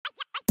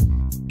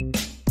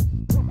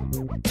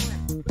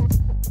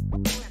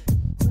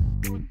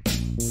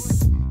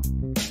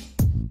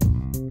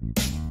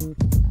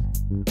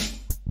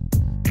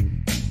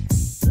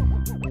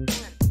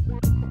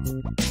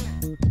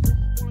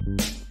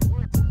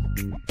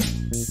IB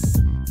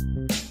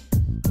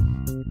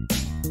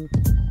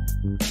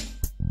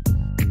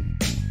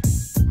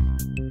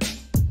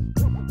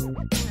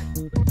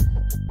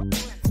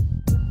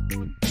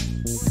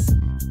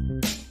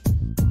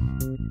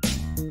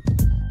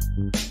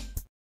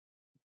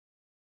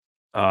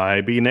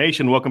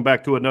Nation, welcome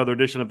back to another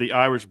edition of the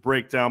Irish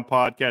Breakdown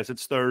Podcast.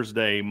 It's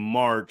Thursday,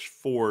 March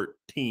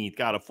 14th.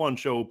 Got a fun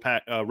show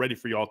ready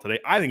for y'all today.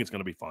 I think it's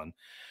going to be fun.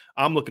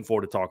 I'm looking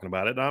forward to talking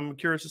about it. I'm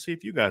curious to see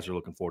if you guys are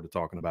looking forward to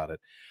talking about it.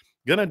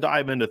 Going to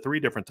dive into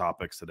three different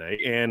topics today,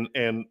 and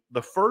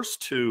the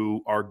first two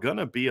are going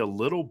to be a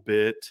little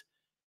bit,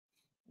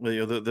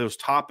 those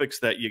topics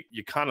that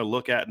you kind of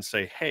look at and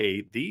say,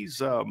 hey, these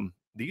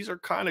are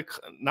kind of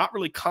not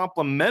really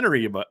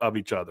complementary of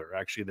each other.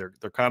 Actually,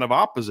 they're kind of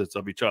opposites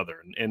of each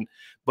other.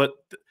 But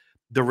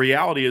the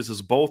reality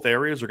is both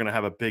areas are going to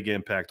have a big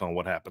impact on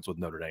what happens with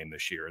Notre Dame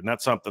this year, and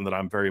that's something that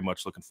I'm very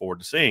much looking forward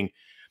to seeing.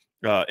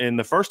 And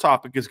the first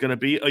topic is going to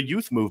be a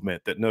youth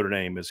movement that Notre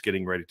Dame is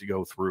getting ready to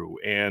go through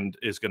and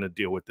is going to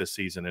deal with this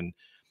season. And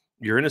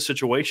you're in a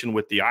situation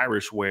with the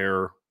Irish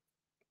where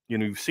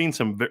you've seen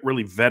some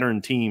really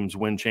veteran teams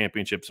win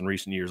championships in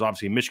recent years.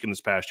 Obviously, Michigan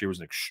this past year was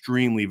an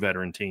extremely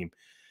veteran team.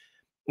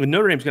 And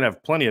Notre Dame's going to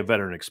have plenty of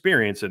veteran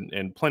experience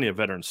and plenty of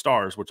veteran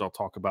stars, which I'll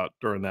talk about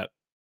during that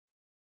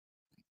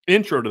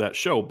intro to that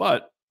show.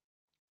 But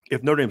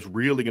if Notre Dame's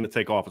really going to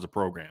take off as a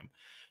program,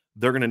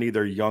 they're going to need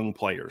their young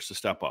players to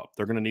step up.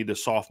 They're going to need the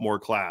sophomore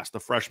class, the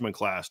freshman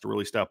class to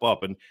really step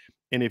up. And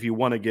if you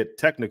want to get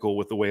technical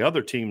with the way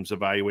other teams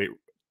evaluate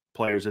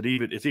players,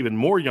 it's even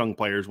more young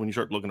players when you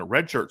start looking at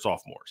redshirt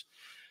sophomores.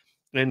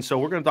 And so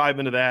we're going to dive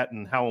into that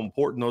and how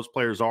important those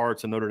players are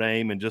to Notre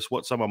Dame and just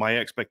what some of my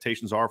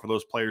expectations are for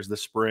those players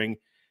this spring.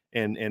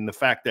 And the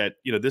fact that,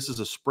 this is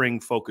a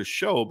spring-focused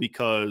show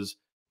because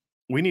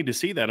we need to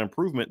see that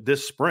improvement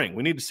this spring.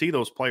 We need to see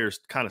those players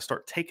kind of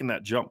start taking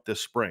that jump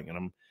this spring. And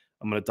I'm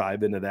going to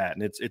dive into that.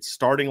 And it's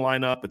starting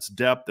lineup, it's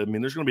depth. I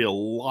mean, there's going to be a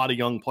lot of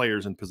young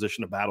players in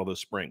position to battle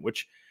this spring,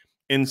 which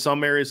in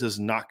some areas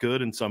is not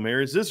good, in some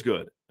areas is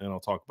good. And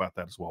I'll talk about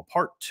that as well.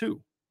 Part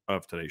two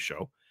of today's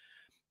show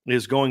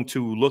is going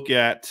to look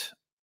at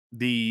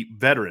the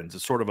veterans.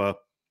 It's sort of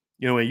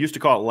we used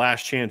to call it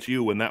last chance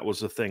you when that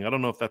was a thing. I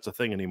don't know if that's a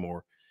thing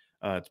anymore.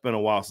 It's been a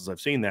while since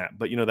I've seen that.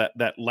 But,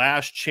 that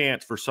last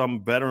chance for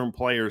some veteran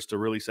players to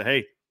really say,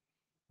 hey,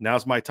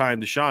 now's my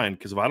time to shine.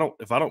 Because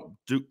if I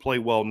don't play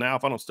well now,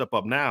 if I don't step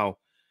up now,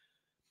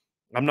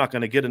 I'm not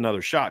going to get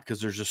another shot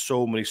because there's just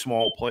so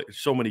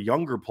many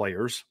younger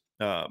players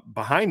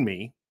behind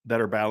me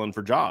that are battling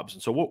for jobs.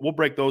 And so we'll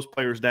break those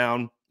players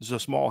down. There's a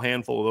small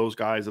handful of those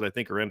guys that I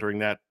think are entering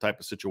that type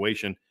of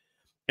situation.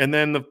 And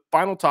then the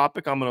final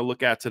topic I'm going to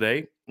look at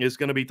today is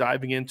going to be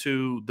diving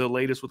into the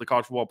latest with the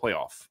college football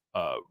playoff,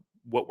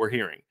 what we're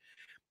hearing,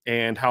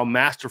 and how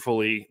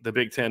masterfully the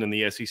Big Ten and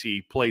the SEC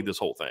played this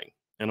whole thing.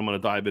 And I'm going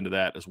to dive into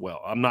that as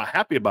well. I'm not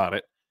happy about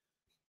it,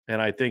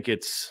 and I think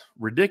it's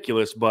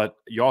ridiculous, but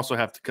you also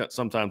have to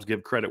sometimes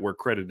give credit where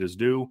credit is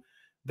due.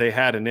 They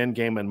had an end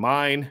game in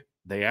mind.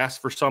 They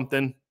asked for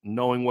something,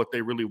 knowing what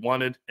they really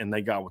wanted, and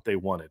they got what they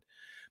wanted.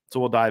 So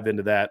we'll dive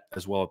into that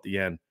as well at the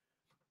end.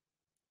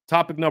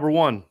 Topic number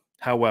one,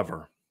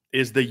 however,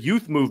 is the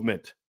youth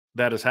movement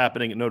that is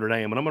happening at Notre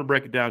Dame. And I'm going to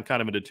break it down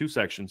kind of into two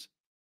sections.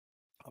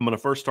 I'm going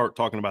to first start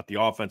talking about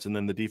the offense and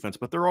then the defense,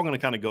 but they're all going to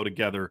kind of go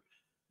together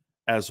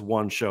as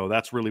one show.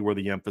 That's really where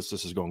the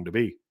emphasis is going to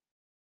be.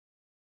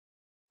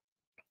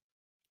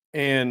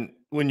 And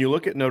when you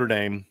look at Notre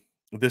Dame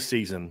this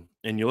season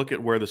and you look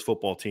at where this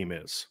football team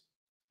is,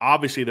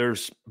 obviously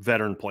there's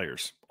veteran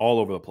players all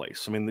over the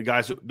place. I mean, the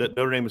guys that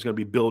Notre Dame is going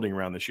to be building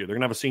around this year, they're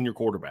going to have a senior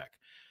quarterback.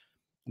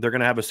 They're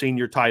going to have a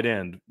senior tight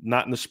end,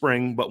 not in the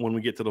spring, but when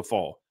we get to the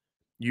fall.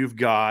 You've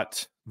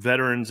got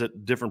veterans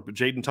at different –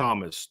 Jaden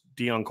Thomas,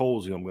 Deion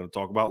Colsey, I'm going to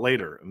talk about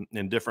later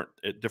at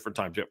different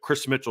times. You have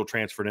Chris Mitchell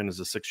transferred in as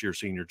a six-year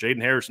senior.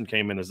 Jaden Harrison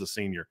came in as a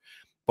senior.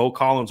 Bo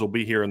Collins will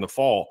be here in the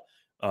fall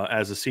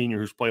as a senior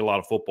who's played a lot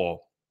of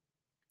football.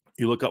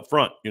 You look up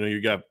front,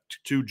 you got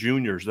two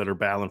juniors that are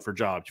battling for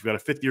jobs. You've got a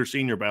fifth-year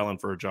senior battling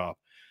for a job.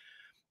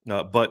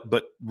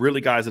 But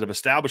really guys that have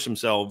established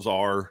themselves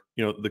are,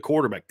 the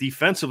quarterback.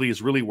 Defensively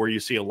is really where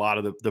you see a lot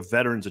of the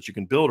veterans that you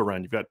can build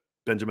around. You've got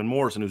Benjamin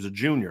Morrison, who's a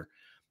junior,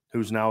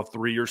 who's now a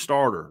three-year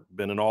starter,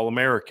 been an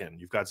All-American.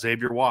 You've got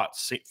Xavier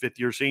Watts,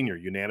 fifth-year senior,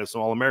 unanimous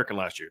All-American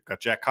last year. You've got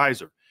Jack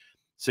Kaiser,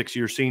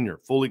 six-year senior.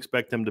 Fully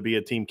expect him to be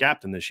a team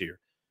captain this year.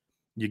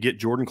 You get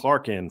Jordan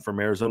Clark in from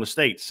Arizona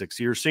State,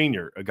 six-year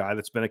senior, a guy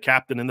that's been a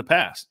captain in the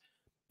past.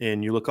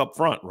 And you look up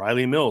front,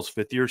 Riley Mills,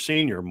 fifth-year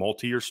senior,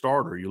 multi-year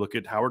starter. You look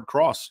at Howard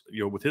Cross,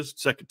 with his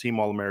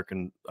second-team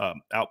All-American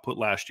output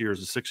last year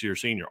as a six-year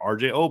senior.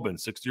 R.J. Oben,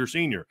 sixth-year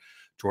senior.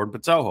 Jordan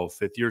Pizzelho,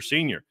 fifth-year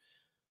senior.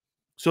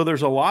 So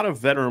there's a lot of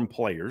veteran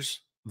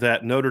players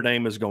that Notre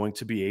Dame is going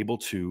to be able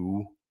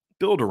to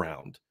build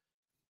around.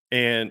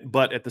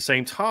 But at the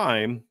same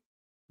time,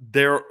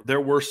 there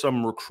were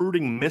some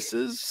recruiting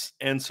misses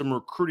and some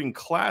recruiting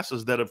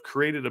classes that have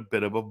created a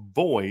bit of a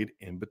void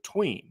in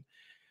between.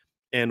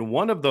 And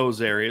one of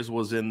those areas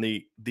was in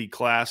the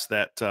class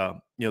that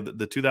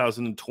the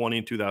 2020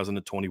 and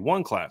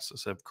 2021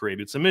 classes have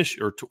created some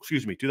issue, or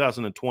excuse me,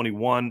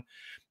 2021,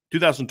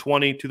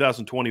 2020,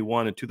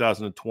 2021, and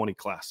 2020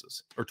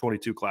 classes, or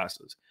 22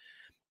 classes.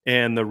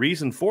 And the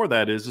reason for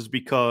that is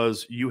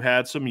because you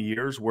had some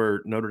years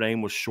where Notre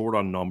Dame was short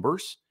on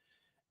numbers,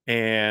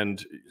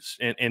 and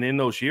in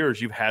those years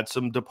you've had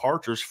some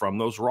departures from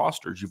those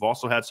rosters. You've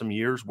also had some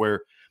years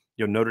where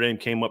Notre Dame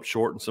came up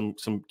short in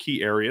some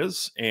key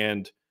areas,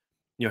 and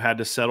had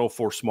to settle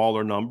for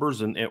smaller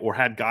numbers, or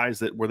had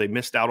guys where they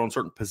missed out on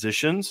certain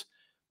positions,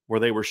 where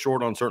they were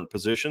short on certain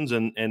positions,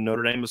 and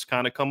Notre Dame has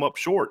kind of come up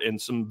short in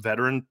some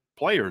veteran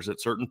players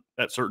at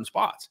certain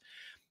spots.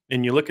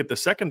 And you look at the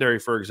secondary,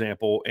 for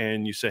example,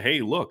 and you say,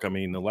 hey, look, I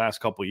mean, the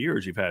last couple of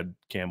years you've had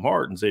Cam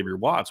Hart and Xavier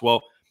Watts.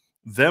 Well,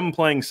 them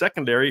playing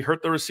secondary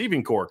hurt the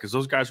receiving core because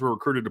those guys were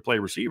recruited to play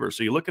receiver.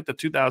 So you look at the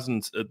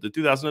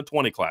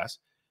 2020 class,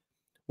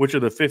 which are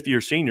the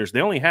fifth-year seniors.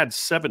 They only had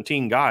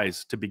 17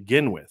 guys to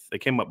begin with. They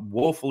came up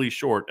woefully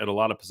short at a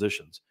lot of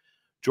positions.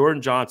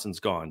 Jordan Johnson's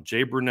gone.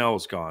 Jay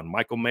Brunell's gone.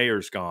 Michael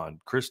Mayer's gone.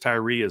 Chris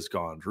Tyree is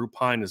gone. Drew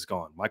Pine is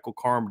gone. Michael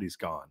Carmody's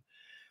gone.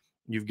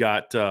 You've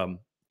got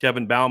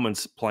Kevin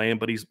Bauman's playing,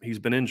 but he's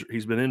been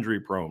injury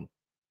prone.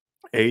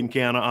 Aiden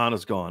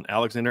Canaana's gone.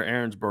 Alexander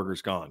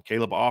Ahrensberger's gone.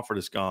 Caleb Offord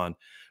is gone.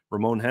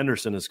 Ramon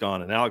Henderson is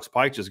gone, and Alex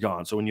Pike is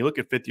gone. So when you look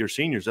at fifth-year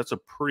seniors, that's a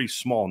pretty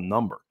small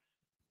number.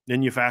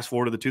 Then you fast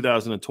forward to the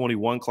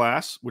 2021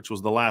 class, which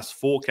was the last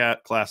full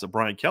class that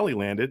Brian Kelly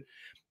landed,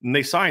 and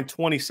they signed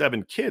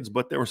 27 kids,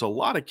 but there was a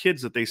lot of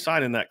kids that they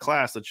signed in that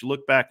class that you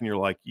look back and you're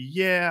like,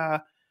 yeah,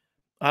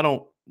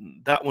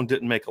 that one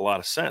didn't make a lot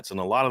of sense. And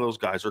a lot of those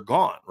guys are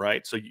gone,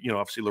 right? So,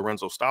 obviously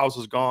Lorenzo Styles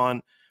is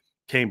gone.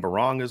 Kane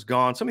Barong is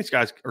gone. Some of these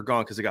guys are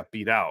gone because they got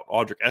beat out.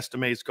 Audric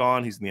Estime's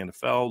gone. He's in the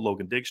NFL.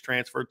 Logan Diggs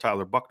transferred.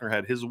 Tyler Buckner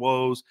had his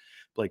woes.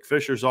 Blake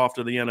Fisher's off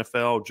to the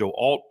NFL. Joe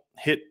Alt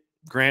hit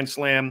Grand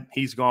Slam.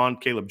 He's gone.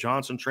 Caleb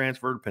Johnson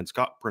transferred. Prince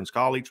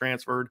Colley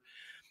transferred.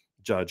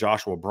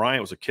 Joshua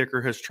Bryant was a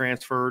kicker, has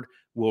transferred.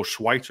 Will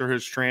Schweitzer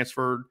has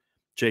transferred.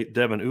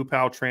 Devin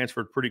Upau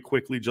transferred pretty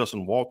quickly.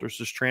 Justin Walters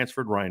has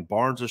transferred. Ryan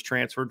Barnes has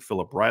transferred.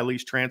 Philip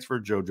Riley's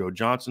transferred. JoJo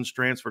Johnson's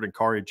transferred. And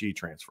Kari G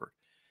transferred.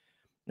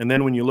 And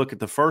then when you look at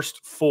the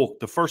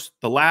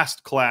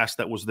last class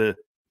that was the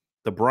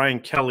Brian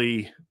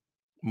Kelly,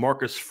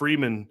 Marcus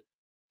Freeman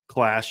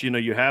class,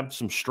 you have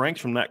some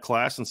strengths from that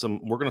class,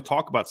 and we're going to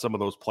talk about some of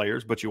those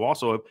players, but you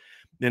also have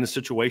in a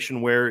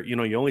situation where, you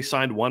only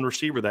signed one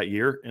receiver that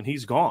year and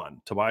he's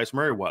gone. Tobias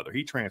Merriweather,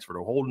 he transferred,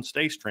 or Holden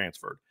Stace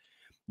transferred.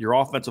 Your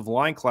offensive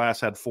line class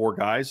had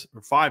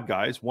five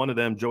guys. One of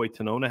them, Joey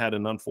Tenona, had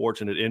an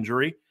unfortunate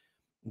injury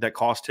that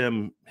cost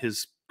him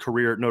his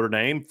career at Notre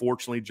Dame.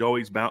 Fortunately,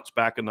 Joey's bounced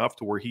back enough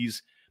to where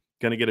he's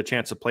going to get a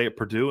chance to play at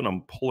Purdue, and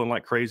I'm pulling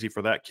like crazy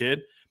for that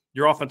kid.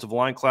 Your offensive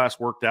line class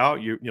worked out.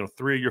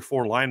 Three of your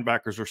four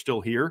linebackers are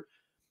still here.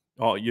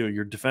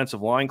 Your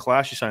defensive line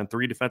class, you signed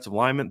 3 defensive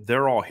linemen.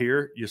 They're all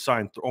here. You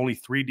signed only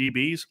 3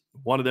 DBs.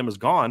 One of them is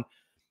gone.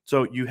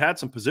 So you had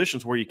some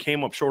positions where you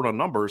came up short on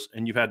numbers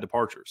and you've had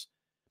departures.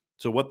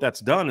 So what that's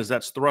done is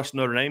that's thrust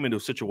Notre Dame into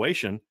a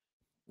situation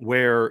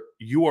where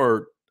you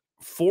are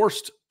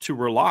forced to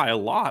rely a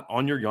lot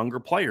on your younger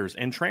players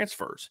and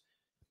transfers.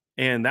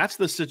 And that's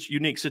the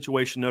unique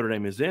situation Notre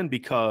Dame is in,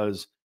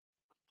 because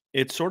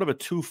it's sort of a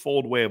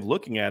twofold way of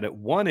looking at it.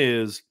 One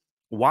is,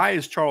 why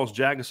is Charles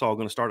Jagasaw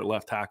going to start at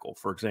left tackle,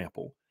 for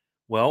example?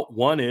 Well,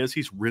 one is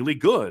he's really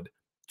good.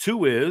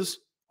 2 is,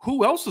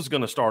 who else is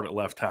going to start at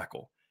left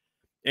tackle?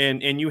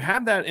 And you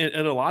have that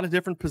in a lot of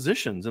different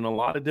positions, in a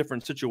lot of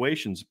different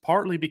situations,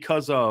 partly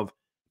because of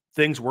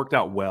things worked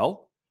out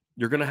well.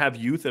 You're going to have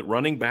youth at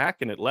running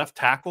back and at left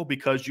tackle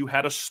because you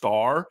had a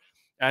star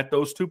at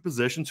those 2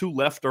 positions who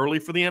left early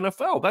for the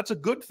NFL. That's a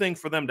good thing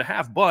for them to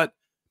have. But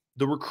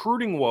the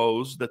recruiting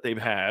woes that they've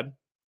had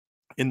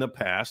in the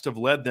past have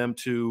led them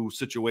to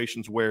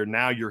situations where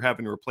now you're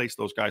having to replace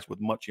those guys with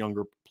much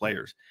younger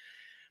players.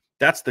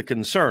 That's the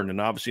concern.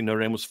 And obviously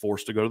Notre Dame was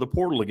forced to go to the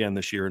portal again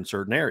this year in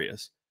certain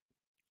areas.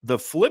 The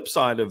flip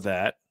side of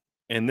that,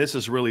 and this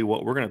is really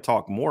what we're going to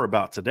talk more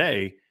about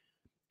today,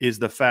 is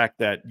the fact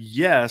that,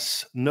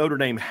 yes, Notre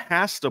Dame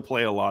has to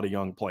play a lot of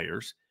young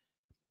players.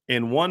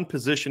 In one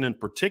position in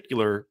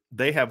particular,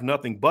 they have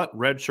nothing but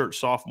redshirt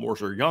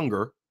sophomores or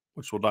younger,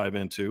 which we'll dive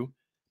into.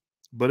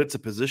 But it's a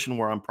position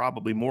where I'm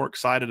probably more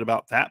excited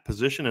about that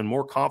position and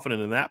more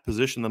confident in that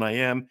position than I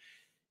am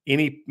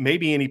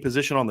maybe any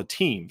position on the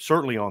team,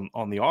 certainly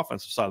on the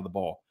offensive side of the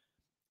ball.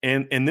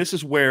 And this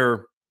is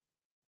where,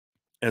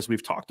 as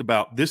we've talked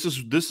about, this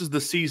is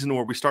the season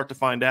where we start to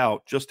find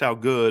out just how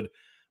good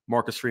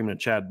Marcus Freeman and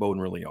Chad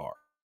Bowden really are.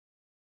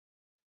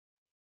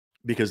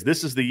 Because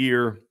this is the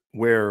year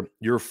where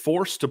you're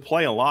forced to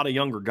play a lot of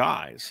younger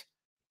guys,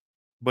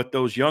 but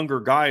those younger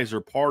guys are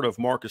part of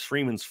Marcus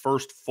Freeman's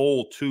first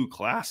full 2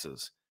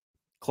 classes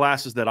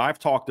that I've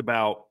talked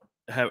about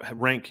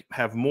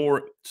have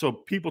more. So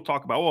people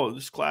talk about, oh,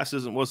 this class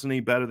wasn't any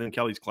better than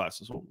Kelly's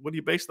classes. Well, what do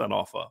you base that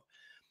off of?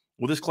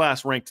 Well, this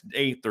class ranked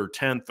 8th or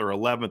 10th or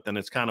 11th, and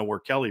it's kind of where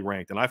Kelly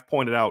ranked. And I've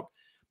pointed out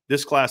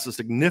This class is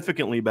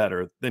significantly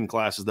better than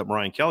classes that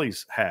Brian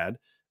Kelly's had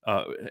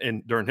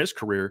and during his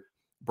career.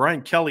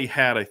 Brian Kelly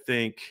had, I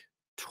think,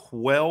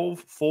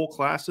 12 full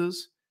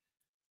classes.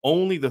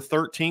 Only the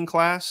 13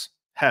 class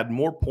had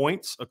more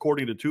points,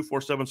 according to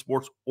 247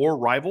 Sports or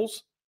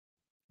Rivals,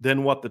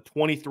 than what the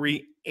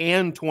 23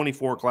 and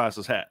 24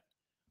 classes had.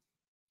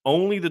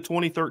 Only the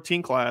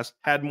 2013 class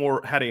had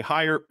a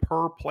higher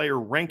per player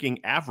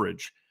ranking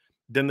average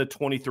than the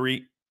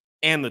 23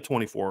 and the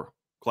 24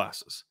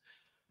 classes.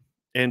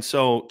 And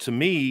so to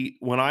me,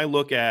 when I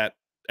look at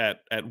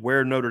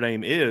where Notre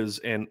Dame is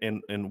and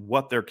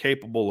what they're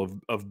capable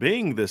of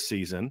being this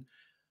season,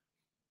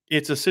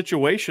 it's a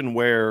situation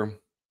where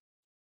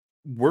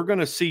we're going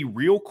to see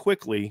real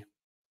quickly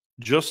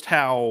just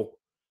how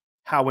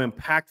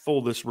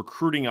impactful this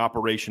recruiting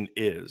operation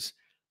is.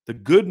 The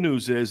good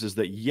news is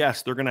that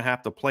yes, they're going to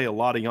have to play a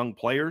lot of young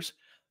players,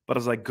 but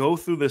as I go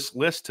through this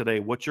list today,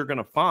 what you're going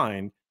to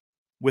find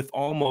with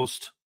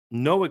almost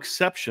no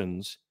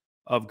exceptions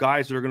of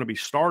guys that are going to be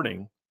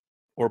starting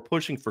or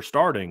pushing for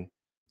starting,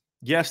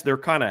 yes, they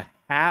kind of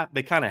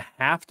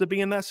have to be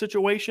in that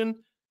situation,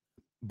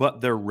 but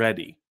they're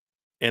ready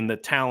and the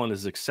talent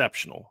is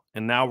exceptional.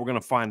 And now we're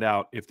going to find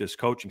out if this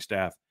coaching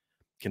staff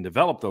can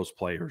develop those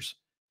players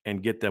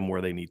and get them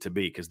where they need to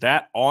be. Because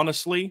that,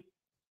 honestly,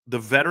 the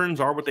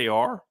veterans are what they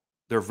are.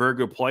 They're very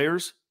good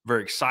players,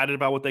 very excited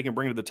about what they can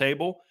bring to the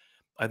table.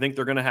 I think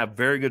they're going to have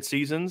very good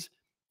seasons.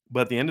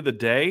 But at the end of the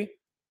day,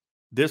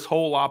 this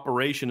whole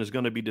operation is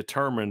going to be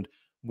determined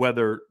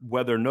whether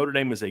Notre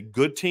Dame is a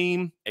good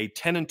team, a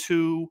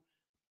 10-2,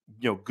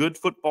 good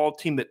football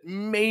team that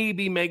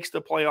maybe makes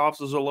the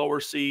playoffs as a lower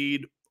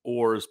seed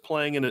or is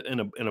playing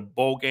in a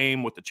bowl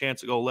game with the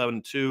chance to go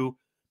 11-2,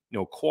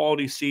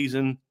 quality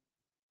season,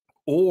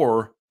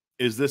 or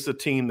is this a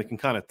team that can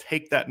kind of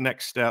take that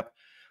next step,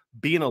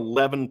 be an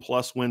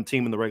 11-plus win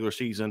team in the regular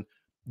season,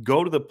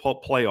 go to the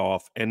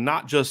playoff, and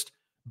not just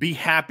be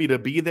happy to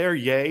be there,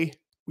 yay,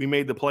 we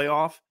made the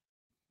playoff,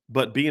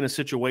 but be in a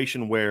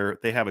situation where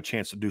they have a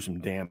chance to do some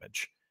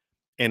damage.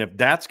 And if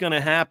that's going to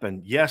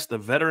happen, yes, the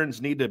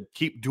veterans need to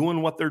keep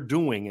doing what they're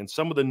doing. And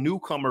some of the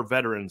newcomer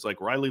veterans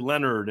like Riley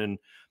Leonard and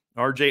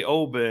RJ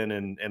Oben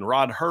and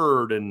Rod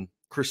Hurd and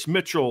Chris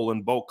Mitchell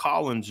and Bo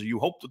Collins, you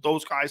hope that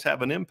those guys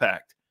have an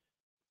impact.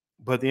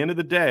 But at the end of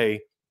the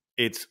day,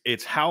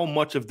 it's how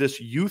much of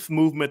this youth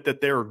movement that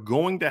they're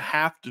going to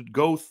have to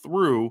go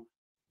through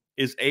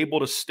is able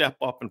to step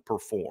up and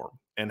perform.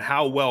 And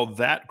how well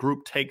that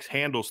group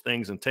handles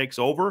things and takes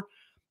over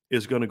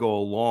is going to go a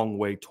long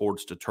way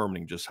towards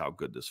determining just how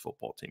good this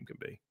football team can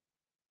be.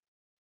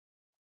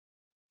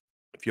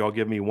 If y'all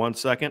give me 1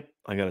 second,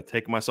 I got to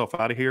take myself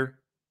out of here,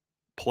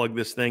 plug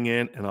this thing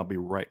in, and I'll be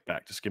right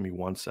back. Just give me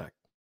 1 sec.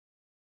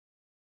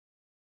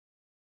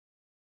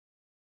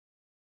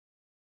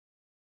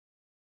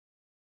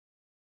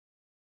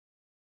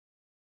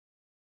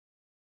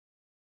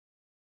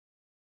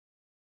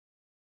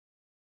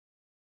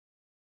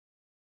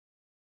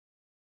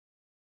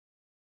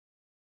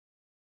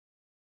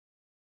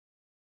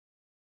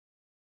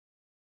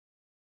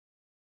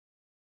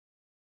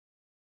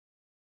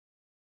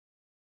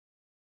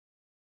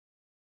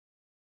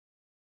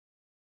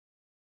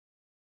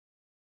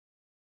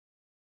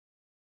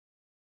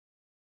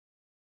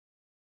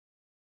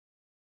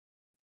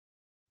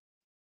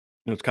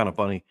 It's kind of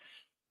funny.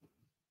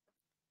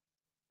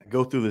 I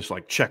go through this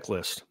like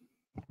checklist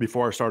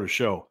before I start a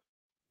show.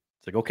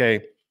 It's like,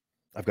 okay,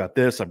 I've got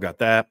this, I've got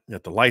that,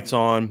 got the lights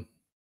on,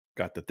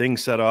 got the thing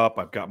set up,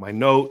 I've got my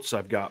notes,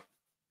 I've got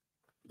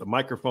the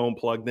microphone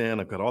plugged in,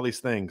 I've got all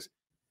these things.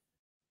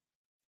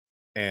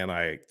 And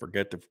I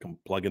forget to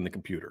plug in the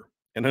computer.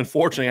 And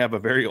unfortunately, I have a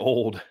very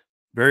old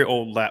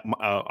MacBook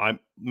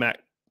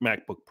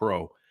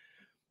Pro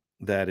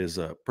that is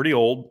pretty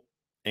old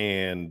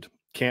and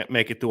can't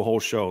make it through a whole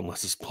show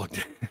unless it's plugged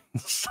in.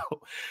 So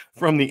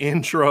from the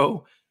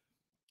intro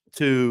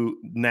to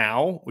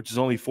now, which is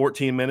only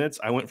 14 minutes,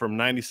 I went from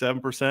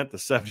 97% to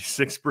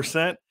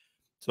 76%.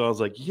 So I was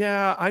like,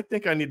 yeah, I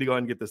think I need to go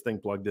ahead and get this thing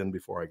plugged in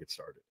before I get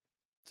started.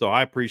 So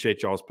I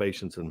appreciate y'all's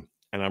patience and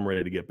I'm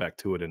ready to get back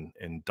to it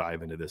and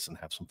dive into this and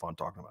have some fun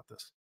talking about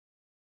this.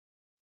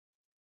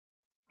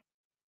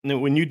 Now,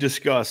 when you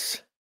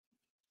discuss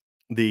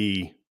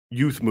the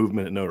youth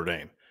movement at Notre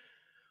Dame,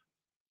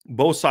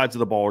 both sides of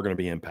the ball are going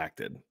to be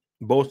impacted.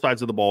 Both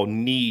sides of the ball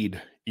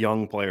need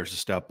young players to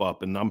step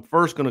up. And I'm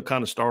first going to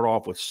kind of start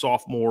off with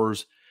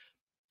sophomores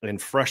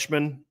and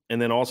freshmen,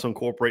 and then also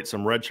incorporate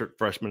some redshirt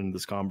freshmen in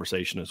this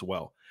conversation as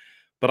well.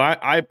 But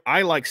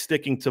I like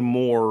sticking to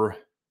more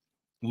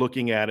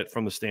looking at it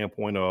from the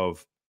standpoint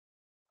of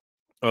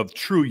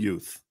true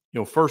youth,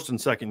 first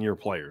and second year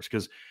players,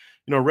 because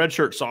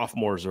redshirt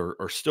sophomores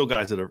are still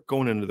guys that are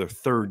going into their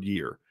third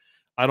year.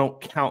 I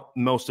don't count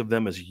most of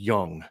them as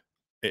young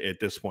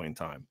at this point in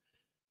time.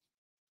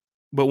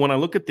 But when I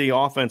look at the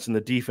offense and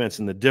the defense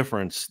and the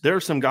difference, there are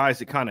some guys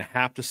that kind of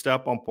have to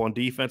step up on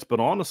defense. But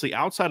honestly,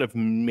 outside of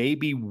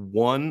maybe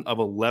one of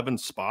 11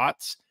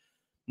 spots,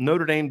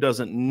 Notre Dame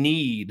doesn't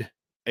need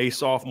a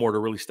sophomore to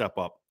really step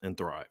up and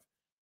thrive.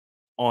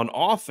 On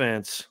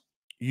offense,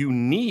 you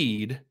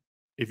need,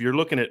 if you're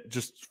looking at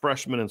just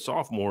freshmen and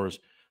sophomores,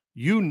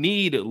 you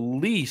need at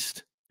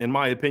least, in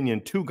my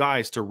opinion, 2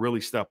 guys to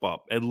really step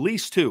up, at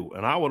least 2,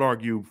 and I would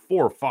argue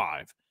 4 or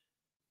 5.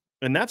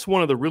 And that's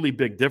one of the really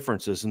big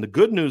differences. And the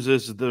good news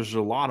is that there's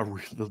a lot of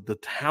the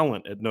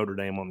talent at Notre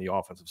Dame on the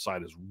offensive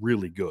side is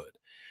really good.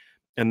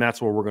 And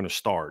that's where we're going to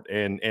start.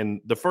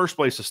 And the first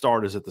place to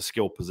start is at the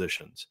skill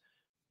positions.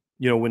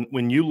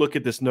 When you look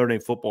at this Notre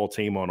Dame football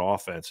team on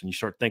offense and you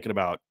start thinking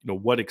about,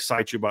 what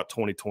excites you about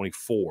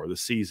 2024, the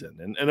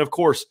season. And of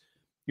course,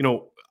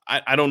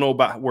 I don't know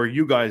about where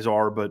you guys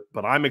are, but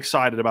I'm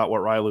excited about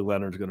what Riley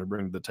Leonard's going to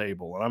bring to the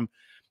table. And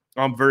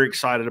I'm very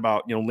excited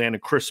about,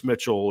 landing Chris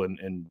Mitchell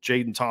and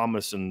Jaden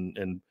Thomas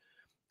and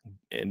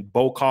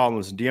Bo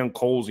Collins and Deion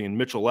Colsey and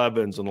Mitchell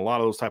Evans and a lot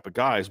of those type of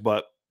guys.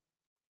 But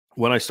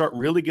when I start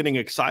really getting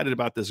excited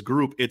about this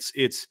group, it's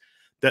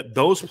that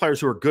those players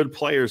who are good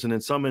players and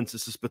in some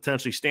instances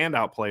potentially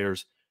standout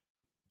players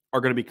are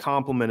going to be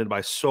complemented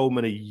by so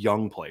many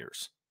young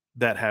players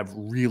that have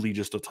really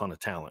just a ton of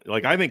talent.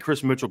 Like, I think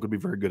Chris Mitchell could be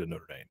very good at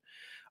Notre Dame.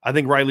 I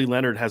think Riley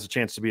Leonard has a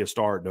chance to be a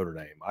star at Notre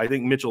Dame. I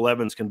think Mitchell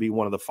Evans can be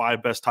one of the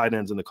 5 best tight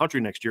ends in the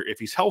country next year if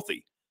he's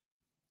healthy.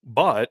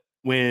 But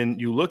when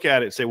you look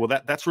at it, say,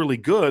 well, that's really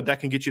good. That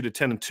can get you to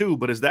 10-2,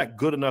 but is that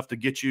good enough to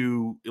get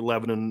you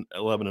 11-1,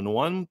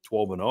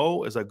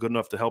 12-0? Is that good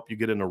enough to help you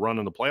get in a run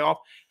in the playoff?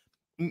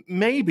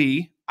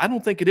 Maybe. I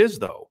don't think it is,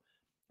 though,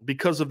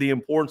 because of the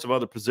importance of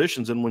other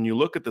positions. And when you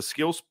look at the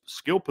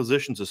skill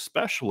positions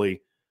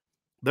especially,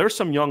 there's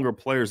some younger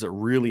players that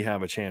really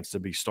have a chance to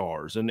be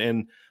stars.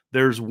 And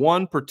there's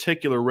one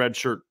particular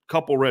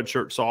couple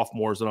redshirt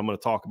sophomores that I'm going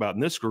to talk about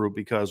in this group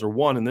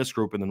one in this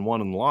group and then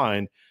one in the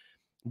line,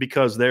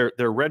 because they're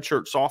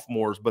redshirt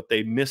sophomores, but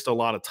they missed a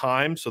lot of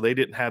time, so they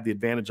didn't have the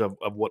advantage of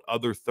what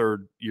other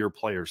third-year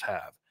players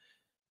have.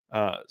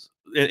 And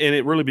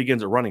it really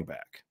begins at running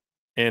back.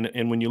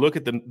 And when you look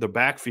at the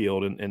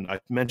backfield, and I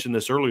mentioned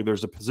this earlier,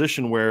 there's a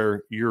position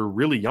where you're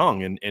really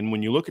young. And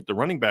when you look at the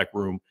running back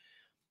room,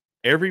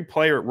 every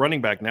player at running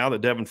back now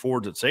that Devin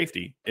Ford's at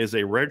safety is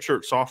a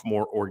redshirt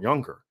sophomore or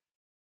younger.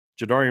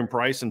 Jadarian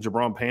Price and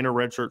Jabron Payne are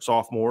redshirt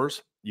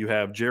sophomores. You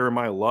have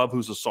Jeremiah Love,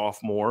 who's a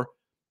sophomore.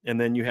 And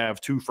then you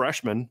have 2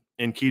 freshmen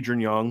in Kedron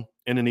Young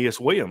and Aeneas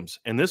Williams.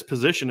 And this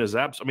position is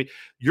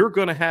you're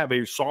going to have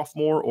a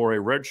sophomore or a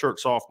redshirt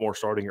sophomore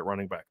starting at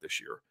running back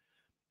this year.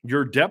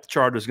 Your depth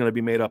chart is going to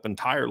be made up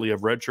entirely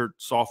of redshirt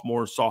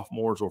sophomores,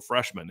 or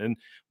freshmen. And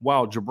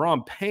while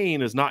Jabron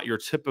Payne is not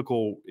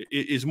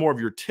is more of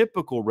your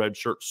typical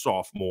redshirt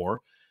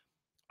sophomore,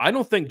 I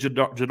don't think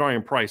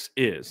Jadarian Price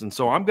is. And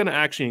so I'm going to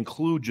actually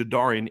include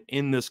Jadarian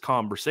in this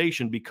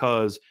conversation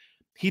because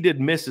he did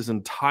miss his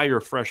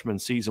entire freshman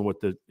season with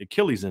the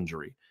Achilles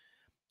injury.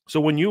 So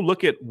when you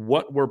look at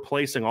what we're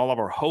placing all of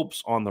our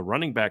hopes on the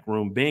running back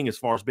room being, as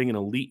far as being an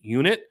elite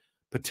unit,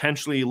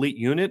 potentially elite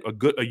unit,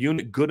 a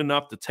unit good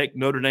enough to take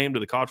Notre Dame to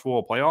the college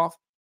football playoff,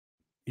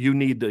 you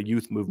need the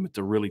youth movement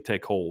to really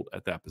take hold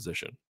at that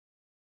position.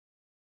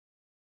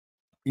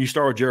 You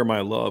start with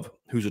Jeremiah Love,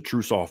 who's a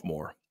true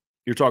sophomore.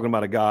 You're talking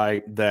about a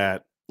guy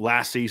that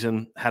last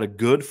season had a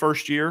good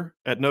first year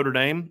at Notre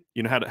Dame.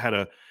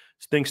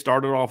 Things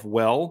started off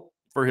well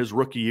for his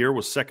rookie year,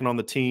 was second on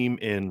the team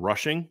in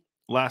rushing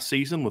last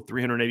season with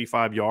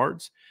 385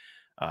 yards.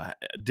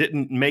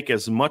 Didn't make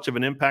as much of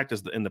an impact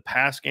in the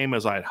pass game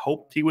as I had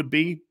hoped he would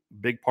be.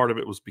 Big part of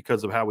it was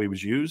because of how he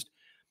was used.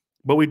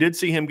 But we did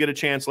see him get a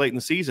chance late in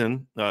the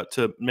season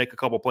to make a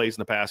couple plays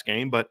in the pass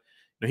game. But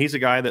he's a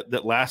guy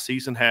that last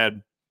season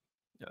had,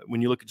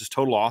 when you look at just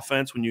total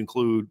offense, when you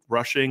include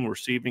rushing,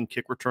 receiving,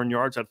 kick return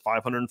yards, had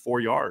 504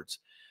 yards.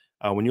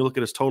 When you look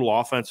at his total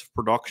offensive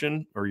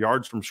production or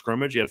yards from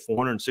scrimmage, he had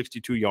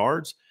 462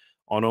 yards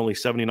on only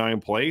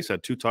 79 plays,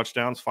 had 2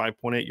 touchdowns,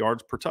 5.8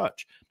 yards per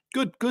touch.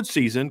 Good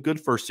season,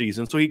 good first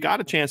season. So he got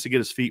a chance to get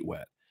his feet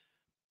wet.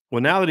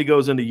 Well, now that he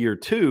goes into year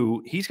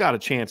 2, he's got a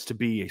chance to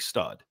be a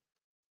stud.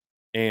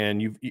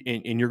 And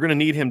you're going to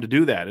need him to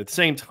do that. At the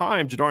same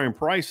time, Jadarian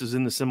Price is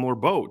in the similar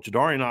boat.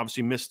 Jadarian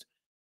obviously missed.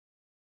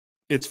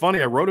 It's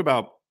funny. I wrote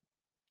about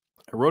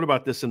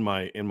this in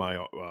my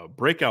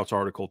breakouts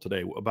article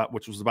today,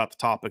 which was about the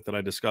topic that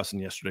I discussed in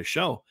yesterday's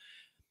show.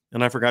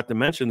 And I forgot to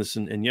mention this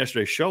in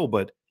yesterday's show,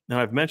 and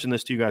I've mentioned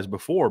this to you guys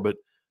before, but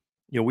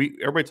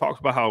everybody talks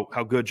about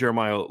how good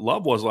Jeremiah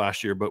Love was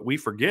last year, but we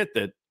forget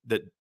that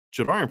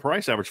Jadarian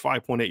Price averaged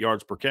 5.8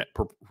 yards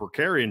per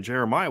carry, and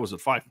Jeremiah was at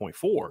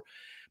 5.4.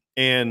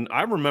 And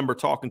I remember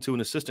talking to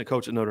an assistant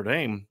coach at Notre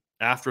Dame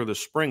after the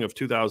spring of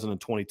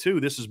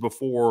 2022. This is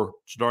before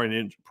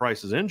Jadarian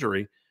Price's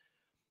injury.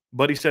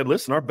 But he said,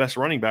 listen, our best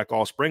running back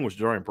all spring was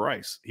Jadarian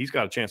Price. He's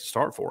got a chance to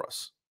start for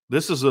us.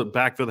 This is a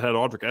backfield that had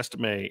Audric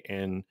Estime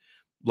and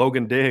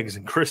Logan Diggs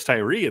and Chris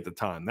Tyree at the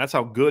time. That's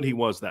how good he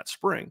was that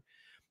spring.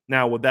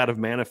 Now, would that have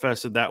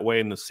manifested that way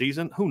in the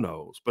season? Who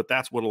knows? But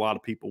that's what a lot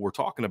of people were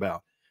talking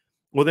about.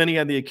 Well, then he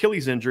had the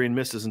Achilles injury and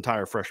missed his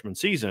entire freshman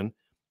season.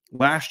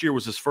 Last year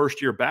was his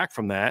first year back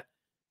from that,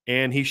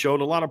 and he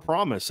showed a lot of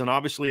promise. And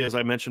obviously, as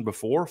I mentioned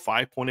before,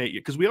 5.8,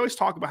 because we always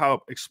talk about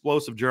how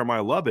explosive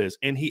Jeremiah Love is,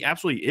 and he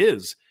absolutely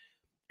is.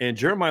 And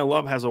Jeremiah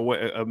Love has a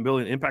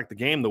ability to impact the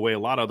game the way a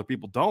lot of other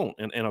people don't,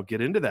 and I'll get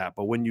into that.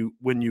 But when you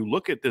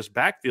look at this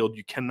backfield,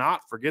 you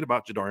cannot forget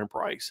about Jadarian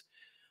Price.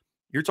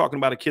 You're talking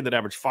about a kid that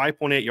averaged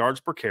 5.8 yards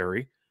per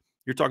carry.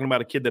 You're talking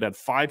about a kid that had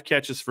 5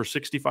 catches for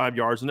 65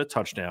 yards and a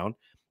touchdown.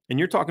 And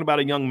you're talking about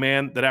a young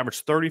man that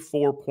averaged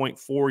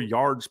 34.4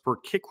 yards per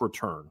kick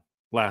return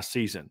last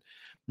season.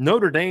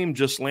 Notre Dame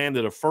just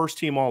landed a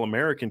first-team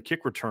All-American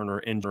kick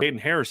returner in Jaden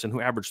Harrison,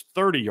 who averaged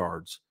 30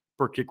 yards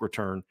per kick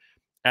return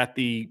at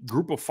the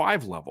group of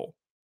 5 level.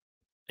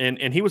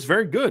 And he was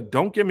very good.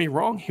 Don't get me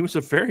wrong. He was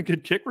a very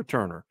good kick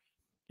returner.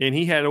 And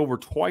he had over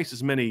twice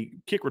as many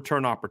kick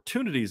return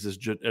opportunities as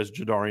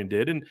Jadarian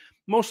did. And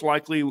most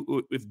likely,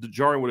 if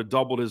Jadarian would have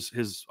doubled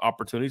his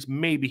opportunities,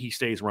 maybe he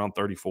stays around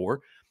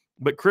 34.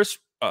 But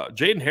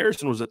Jaden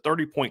Harrison was at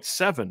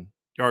 30.7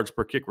 yards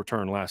per kick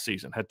return last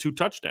season, had 2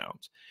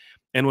 touchdowns,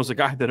 and was a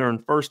guy that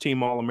earned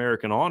first-team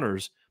All-American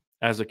honors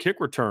as a kick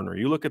returner.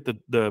 You look at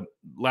the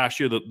last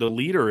year, the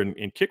leader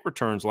in kick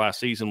returns last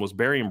season was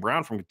Barry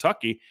Brown from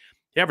Kentucky.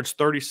 He averaged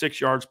 36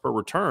 yards per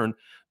return.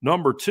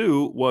 Number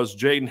 2 was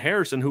Jaden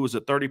Harrison, who was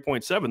at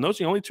 30.7. Those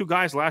are the only 2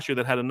 guys last year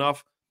that had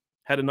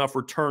enough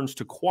returns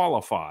to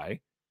qualify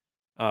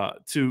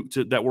to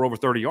that were over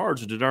 30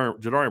 yards.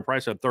 Jadarian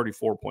Price had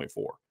 34.4.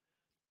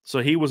 So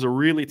he was a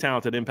really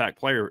talented impact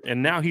player,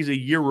 and now he's a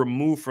year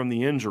removed from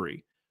the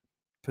injury.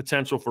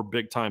 Potential for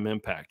big-time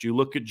impact. You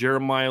look at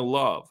Jeremiah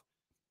Love,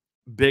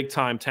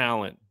 big-time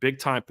talent,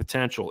 big-time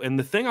potential. And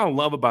the thing I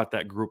love about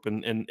that group,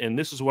 and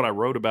this is what I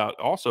wrote about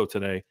also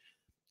today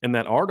in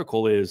that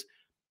article, is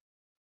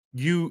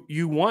you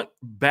want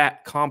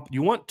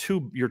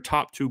your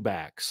top 2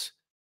 backs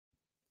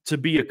to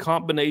be a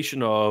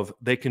combination of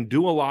they can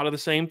do a lot of the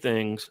same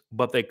things,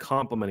 but they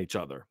complement each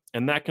other.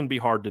 And that can be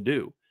hard to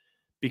do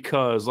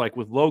because, like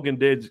with Logan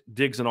Diggs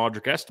and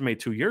Audric Estime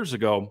 2 years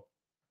ago,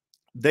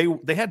 they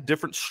had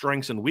different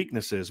strengths and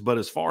weaknesses, but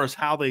as far as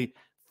how they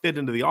fit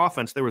into the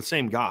offense, they were the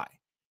same guy.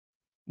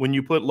 When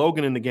you put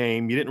Logan in the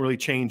game, you didn't really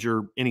change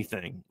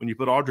anything. When you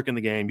put Audric in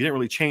the game, you didn't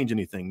really change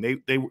anything.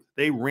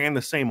 They ran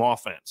the same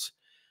offense.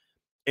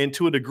 And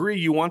to a degree,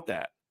 you want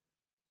that.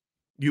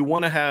 You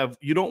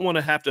don't want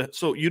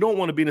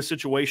to be in a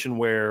situation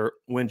where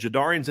when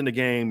Jadarian's in the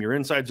game, your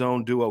inside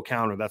zone duo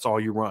counter, that's all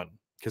you run,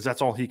 because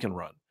that's all he can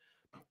run.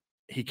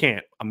 He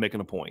can't. I'm making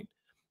a point.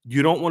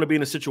 You don't want to be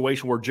in a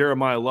situation where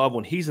Jeremiah Love,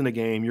 when he's in the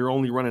game, you're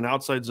only running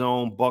outside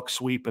zone, buck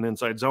sweep, and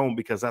inside zone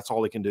because that's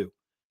all he can do.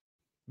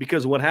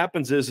 Because what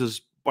happens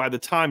is by the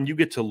time you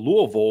get to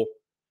Louisville,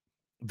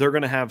 they're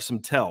going to have some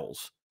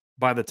tells.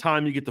 By the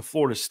time you get to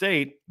Florida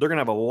State, they're going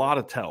to have a lot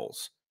of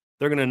tells.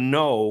 They're going to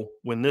know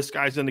when this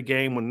guy's in the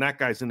game, when that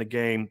guy's in the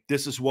game,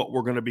 this is what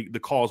the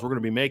calls we're going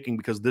to be making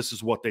because this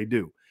is what they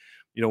do.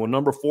 You know, when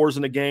number 4's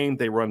in the game,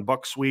 they run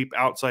buck sweep,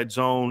 outside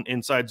zone,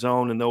 inside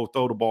zone, and they'll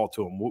throw the ball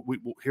to them.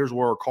 Here's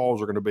where our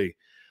calls are going to be.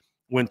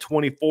 When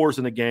 24's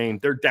in the game,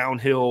 they're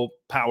downhill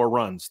power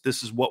runs.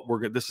 This is how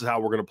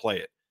we're going to play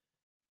it.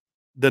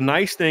 The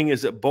nice thing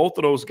is that both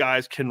of those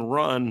guys can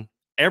run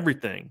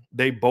everything.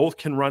 They both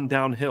can run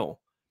downhill.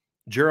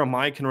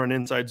 Jeremiah can run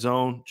inside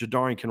zone.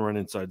 Jadarian can run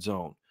inside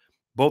zone.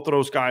 Both of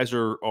those guys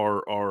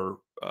are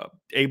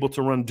able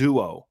to run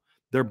duo.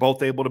 They're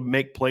both able to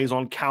make plays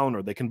on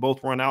counter. They can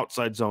both run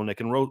outside zone. They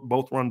can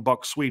both run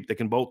buck sweep. They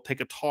can both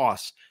take a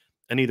toss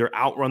and either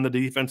outrun the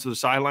defense to the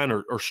sideline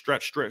or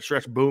stretch,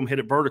 boom, hit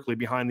it vertically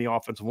behind the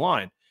offensive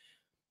line.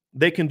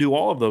 They can do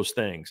all of those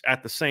things.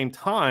 At the same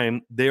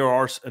time, there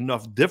are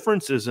enough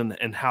differences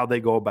in how they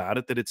go about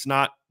it that it's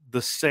not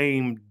the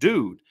same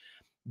dude.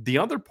 The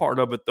other part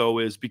of it, though,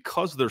 is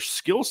because their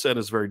skill set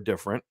is very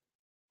different,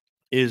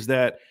 is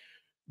that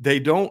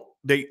they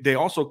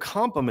also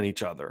complement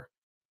each other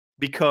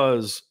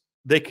because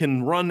they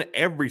can run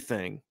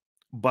everything.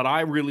 But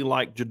I really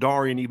like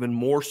Jadarian even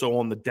more so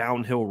on the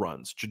downhill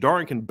runs.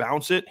 Jadarian can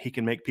bounce it. He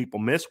can make people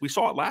miss. We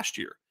saw it last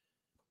year.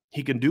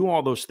 He can do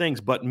all those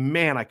things, but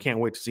man, I can't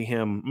wait to see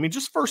him. I mean,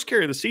 just first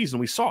carry of the season,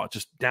 we saw it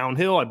just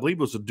downhill. I believe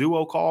it was a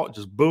duo call. It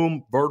just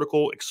boom,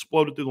 vertical,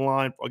 exploded through the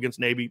line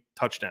against Navy,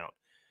 touchdown.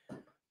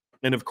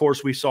 And of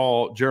course, we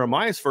saw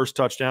Jeremiah's first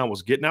touchdown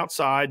was getting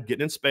outside,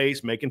 getting in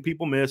space, making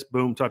people miss,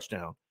 boom,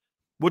 touchdown.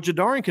 Well,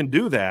 Jadarian can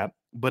do that,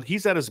 but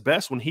he's at his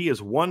best when he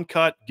is one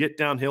cut, get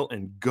downhill,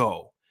 and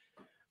go.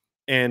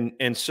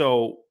 And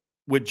so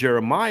with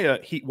Jeremiah,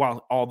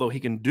 although he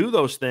can do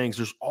those things,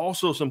 there's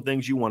also some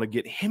things you want to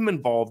get him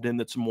involved in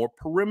that's more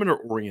perimeter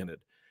oriented,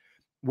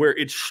 where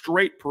it's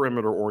straight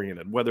perimeter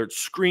oriented, whether it's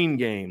screen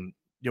game,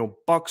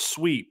 buck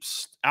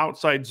sweeps,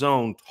 outside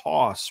zone,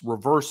 toss,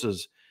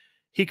 reverses.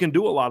 He can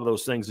do a lot of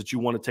those things that you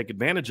want to take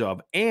advantage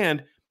of.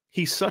 And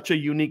he's such a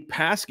unique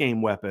pass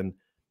game weapon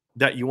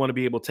that you want to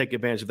be able to take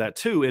advantage of that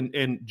too. And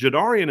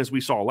Jadarian, as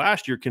we saw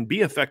last year, can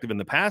be effective in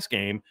the pass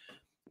game,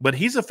 but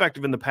he's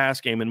effective in the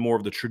pass game in more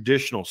of the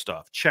traditional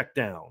stuff, check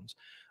downs,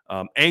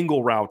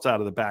 angle routes out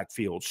of the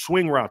backfield,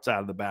 swing routes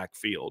out of the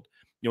backfield,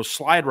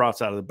 slide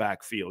routes out of the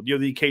backfield,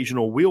 the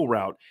occasional wheel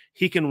route.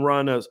 He can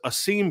run a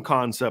seam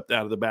concept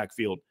out of the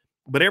backfield.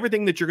 But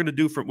everything that you're going to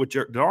do with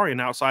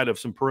Jadarian outside of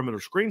some perimeter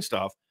screen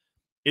stuff,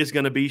 is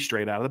going to be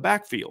straight out of the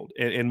backfield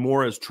and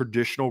more as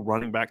traditional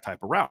running back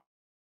type of route.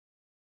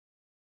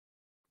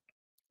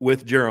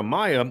 With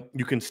Jeremiah,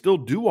 you can still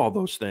do all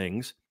those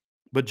things,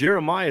 but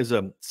Jeremiah is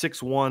a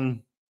 6'1",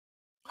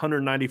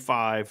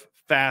 195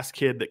 fast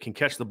kid that can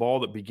catch the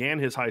ball, that began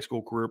his high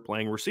school career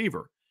playing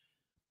receiver.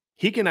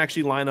 He can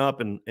actually line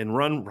up and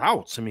run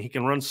routes. I mean, he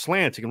can run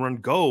slants, he can run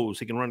goes,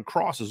 he can run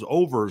crosses,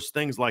 overs,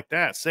 things like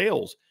that,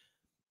 sails,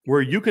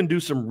 where you can do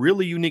some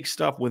really unique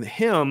stuff with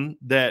him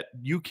that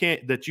you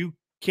can't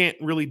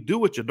really do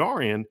with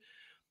Jadarian,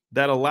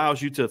 that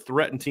allows you to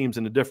threaten teams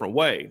in a different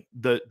way.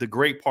 The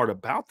great part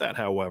about that,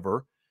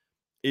 however,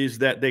 is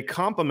that they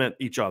complement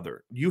each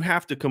other. You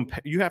have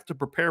to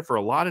prepare for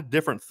a lot of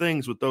different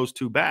things with those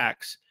two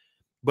backs,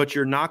 but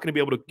you're not going to be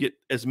able to get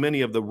as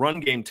many of the run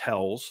game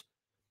tells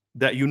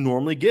that you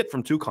normally get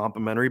from two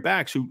complementary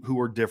backs who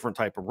are different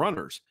type of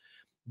runners.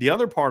 The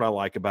other part I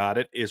like about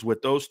it is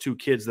with those two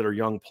kids that are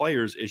young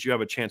players is you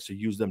have a chance to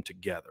use them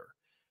together.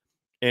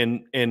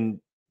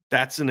 And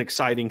that's an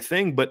exciting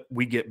thing, but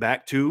we get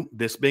back to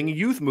this being a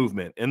youth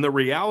movement. And the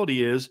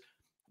reality is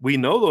we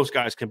know those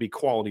guys can be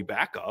quality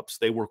backups.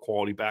 They were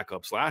quality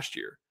backups last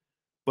year.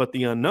 But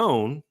the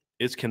unknown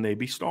is, can they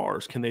be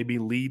stars? Can they be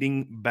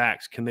leading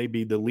backs? Can they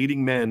be the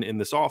leading men in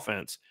this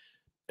offense?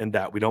 And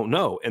that we don't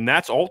know. And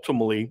that's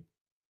ultimately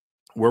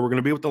where we're going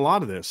to be with a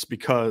lot of this,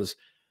 because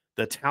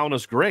the talent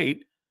is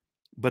great,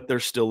 but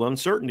there's still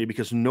uncertainty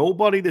because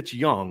nobody that's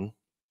young,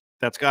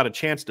 that's got a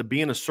chance to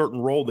be in a certain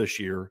role this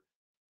year,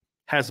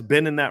 has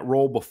been in that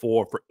role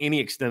before for any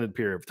extended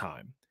period of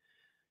time.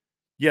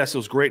 Yes, it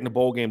was great in the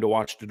bowl game to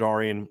watch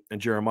Jadarian and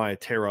Jeremiah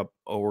tear up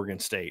Oregon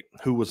State,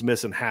 who was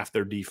missing half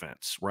their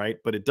defense, right?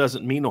 But it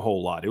doesn't mean a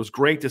whole lot. It was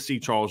great to see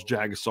Charles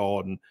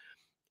Jagasaw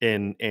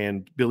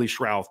and Billy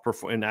Schrauth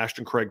and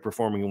Ashton Craig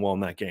performing well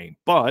in that game.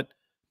 But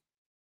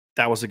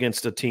that was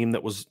against a team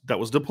that was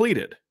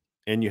depleted,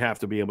 and you have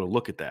to be able to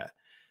look at that.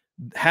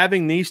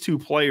 Having these two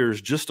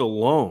players just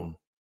alone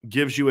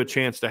gives you a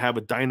chance to have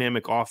a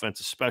dynamic offense,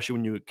 especially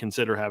when you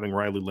consider having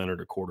Riley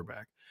Leonard at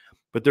quarterback.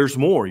 But there's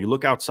more. You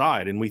look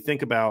outside, and we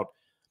think about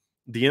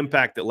the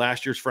impact that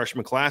last year's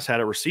freshman class had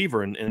at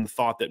receiver, and the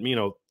thought that,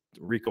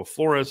 Rico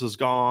Flores is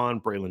gone,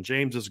 Braylon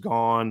James is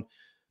gone.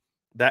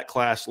 That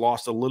class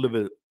lost a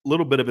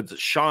little bit of its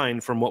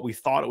shine from what we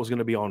thought it was going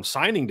to be on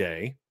signing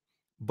day.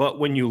 But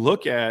when you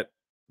look at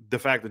the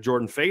fact that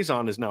Jordan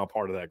Faison is now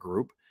part of that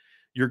group,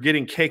 you're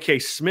getting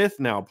KK Smith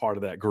now part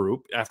of that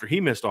group after he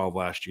missed all of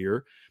last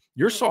year.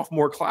 Your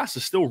sophomore class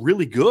is still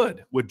really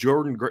good with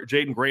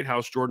Jaden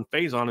Greathouse, Jordan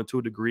Faison, and to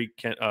a degree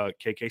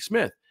KK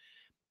Smith.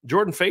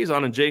 Jordan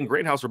Faison and Jaden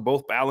Greathouse are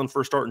both battling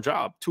for a starting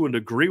job to a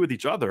degree with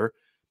each other,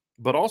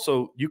 but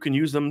also you can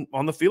use them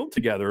on the field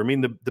together. I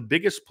mean, the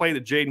biggest play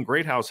that Jaden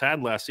Greathouse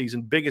had last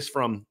season, biggest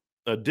from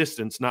a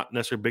distance, not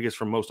necessarily biggest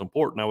from most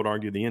important. I would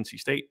argue the NC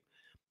State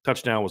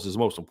touchdown was his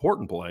most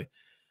important play,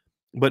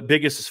 but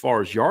biggest as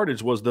far as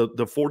yardage was the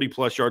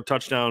 40-plus yard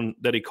touchdown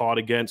that he caught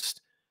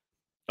against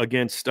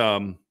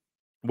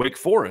Wake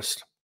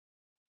Forest.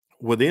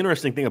 Well, the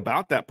interesting thing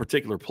about that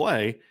particular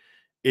play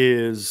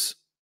is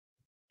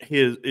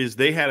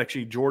they had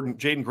actually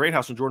Jaden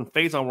Greathouse and Jordan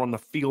Faison were on the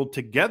field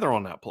together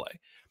on that play.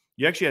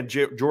 You actually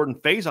had Jordan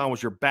Faison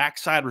was your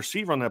backside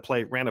receiver on that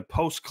play, ran a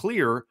post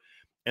clear,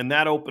 and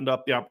that opened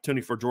up the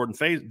opportunity for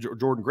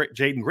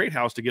Jaden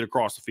Greathouse to get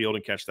across the field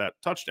and catch that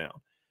touchdown.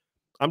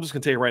 I'm just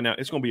going to tell you right now,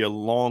 it's going to be a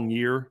long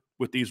year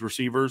with these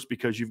receivers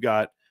because you've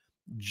got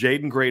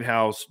Jaden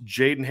Greathouse,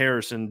 Jaden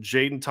Harrison,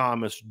 Jaden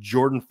Thomas,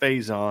 Jordan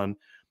Faison.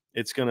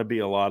 It's going to be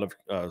a lot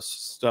of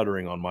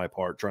stuttering on my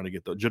part trying to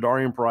get the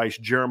Jadarian Price,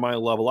 Jeremiah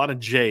Love, a lot of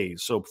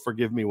J's. So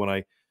forgive me when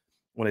I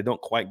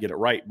don't quite get it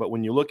right. But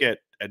when you look at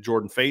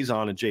Jordan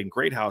Faison and Jaden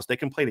Greathouse, they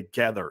can play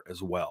together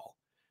as well.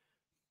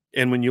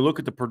 And when you look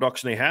at the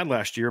production they had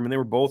last year, I mean, they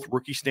were both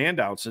rookie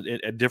standouts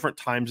at different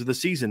times of the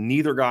season.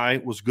 Neither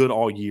guy was good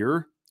all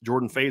year.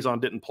 Jordan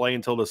Faison didn't play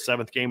until the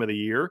 7th game of the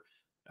year,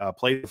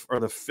 played for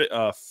the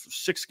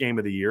 6th game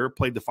of the year,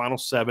 played the final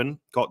 7,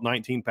 caught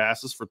 19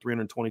 passes for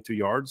 322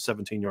 yards,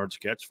 17 yards a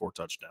catch, 4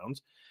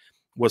 touchdowns,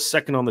 was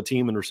second on the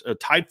team and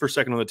tied for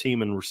second on the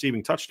team in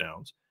receiving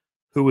touchdowns.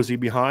 Who was he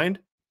behind?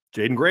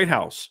 Jaden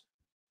Greathouse,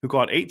 who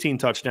caught 18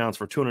 touchdowns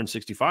for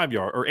 265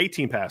 yards, or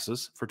 18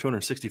 passes for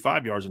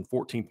 265 yards and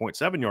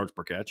 14.7 yards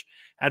per catch,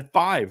 had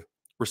 5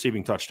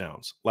 receiving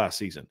touchdowns last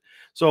season.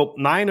 So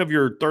 9 of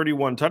your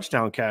 31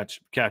 touchdown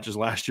catches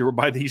last year were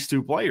by these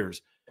two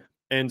players.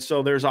 And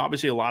so there's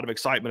obviously a lot of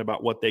excitement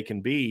about what they can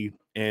be,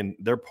 and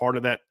they're part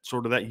of that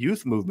sort of that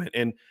youth movement.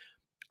 And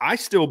I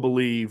still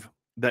believe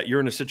that you're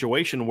in a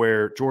situation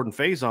where Jordan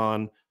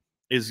Faison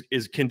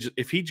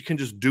if he can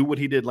just do what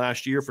he did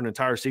last year for an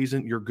entire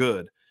season, you're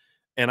good.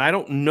 And I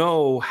don't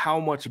know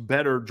how much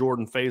better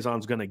Jordan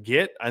Faison's going to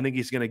get. I think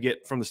he's going to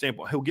get, from the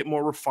standpoint, he'll get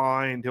more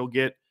refined. He'll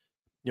get,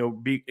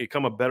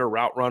 become a better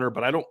route runner.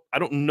 But I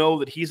don't know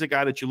that he's a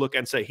guy that you look at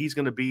and say he's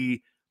going to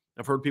be.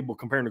 I've heard people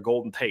comparing to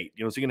Golden Tate.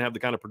 Is he going to have the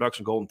kind of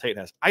production Golden Tate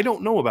has? I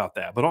don't know about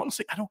that. But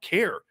honestly, I don't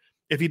care.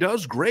 If he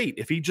does, great.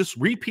 If he just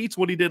repeats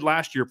what he did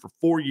last year for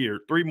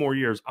 3 more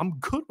years, I'm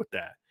good with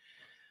that.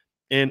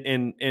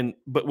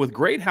 But with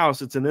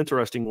Greathouse, it's an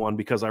interesting one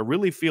because I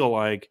really feel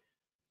like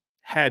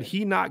had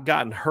he not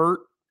gotten hurt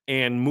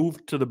and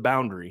moved to the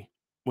boundary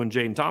when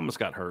Jaden Thomas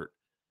got hurt,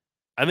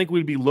 I think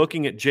we'd be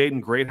looking at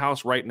Jaden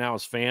Greathouse right now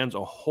as fans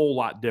a whole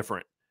lot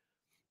different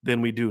than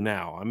we do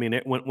now. I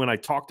mean, when I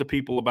talk to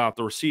people about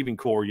the receiving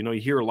core, you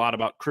hear a lot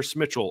about Chris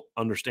Mitchell,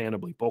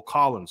 understandably. Bo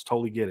Collins,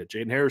 totally get it.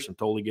 Jaden Harrison,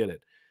 totally get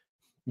it.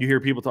 You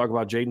hear people talk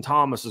about Jaden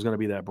Thomas is going to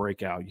be that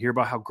breakout. You hear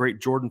about how great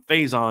Jordan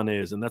Faison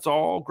is, and that's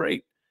all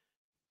great.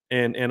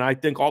 And I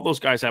think all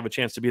those guys have a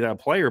chance to be that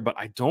player, but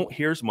I don't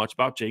hear as much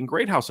about Jaden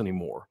Greathouse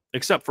anymore,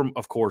 except from,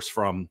 of course,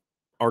 from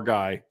our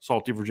guy,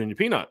 Salty Virginia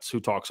Peanuts, who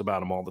talks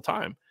about him all the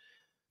time.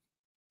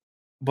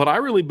 But I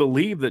really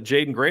believe that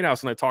Jaden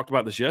Greathouse, and I talked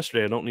about this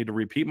yesterday, I don't need to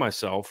repeat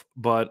myself,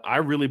 but I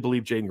really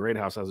believe Jaden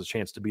Greathouse has a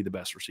chance to be the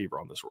best receiver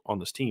on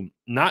this team,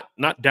 not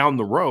down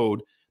the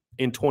road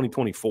in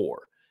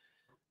 2024.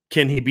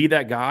 Can he be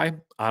that guy?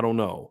 I don't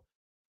know.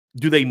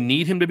 Do they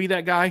need him to be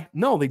that guy?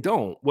 No, they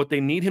don't. What they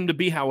need him to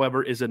be,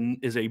 however, is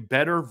a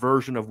better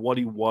version of what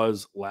he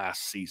was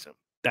last season.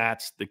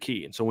 That's the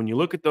key. And so when you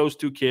look at those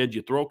two kids,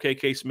 you throw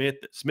KK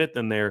Smith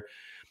in there,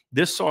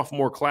 this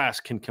sophomore class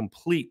can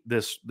complete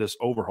this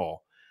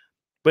overhaul.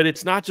 But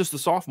it's not just the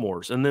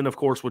sophomores. And then, of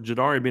course, with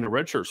Jadarian being a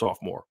redshirt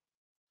sophomore,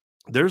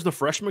 there's the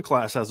freshman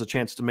class has a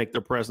chance to make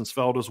their presence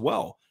felt as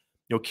well.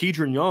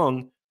 Keidron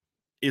Young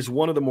is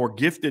one of the more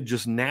gifted,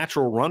 just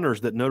natural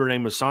runners that Notre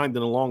Dame has signed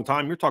in a long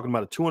time. You're talking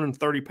about a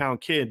 230-pound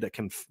kid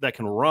that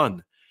can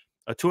run,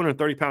 a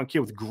 230-pound kid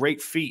with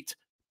great feet,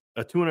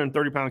 a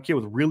 230-pound kid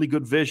with really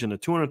good vision, a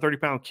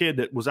 230-pound kid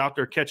that was out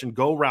there catching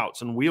go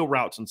routes and wheel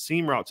routes and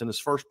seam routes in his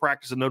first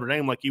practice at Notre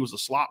Dame like he was a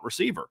slot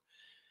receiver.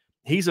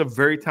 He's a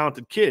very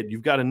talented kid.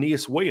 You've got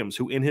Aeneas Williams,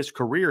 who in his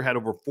career had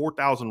over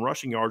 4,000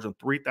 rushing yards and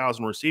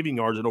 3,000 receiving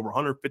yards and over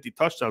 150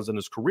 touchdowns in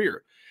his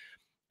career.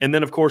 And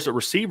then, of course, at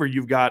receiver,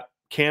 you've got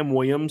Cam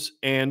Williams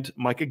and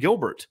Micah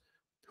Gilbert,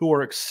 who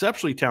are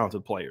exceptionally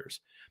talented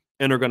players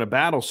and are going to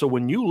battle. So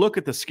when you look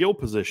at the skill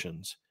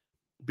positions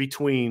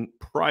between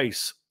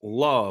Price,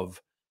 Love,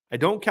 I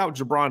don't count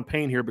Jabron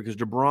Payne here because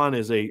Jabron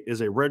is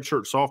a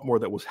redshirt sophomore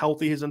that was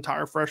healthy his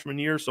entire freshman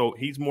year, so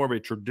he's more of a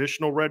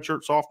traditional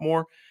redshirt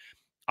sophomore.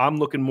 I'm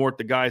looking more at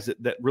the guys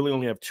that really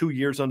only have 2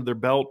 years under their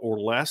belt or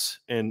less,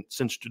 and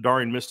since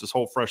Jadarian missed his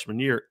whole freshman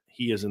year,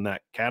 he is in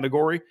that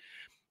category.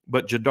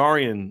 But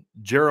Jadarian,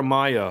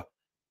 Jeremiah,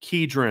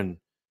 Keidron,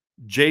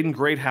 Jaden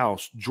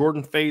Greathouse,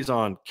 Jordan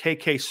Faison,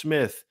 KK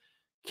Smith,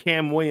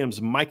 Cam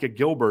Williams, Micah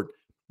Gilbert,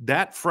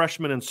 that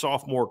freshman and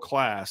sophomore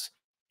class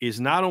is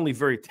not only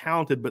very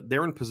talented, but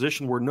they're in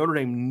position where Notre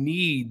Dame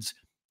needs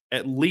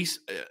at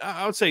least,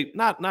 I would say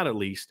not at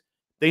least,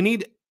 they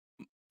need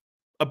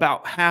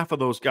about half of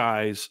those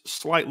guys,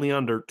 slightly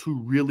under, to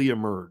really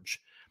emerge.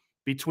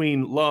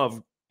 Between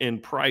Love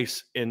and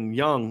Price and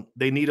Young,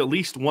 they need at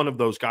least one of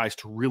those guys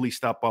to really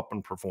step up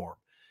and perform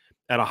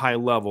at a high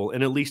level,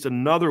 and at least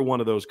another one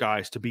of those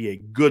guys to be a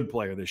good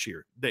player this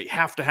year. They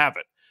have to have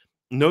it.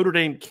 Notre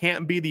Dame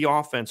can't be the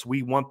offense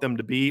we want them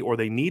to be or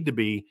they need to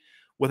be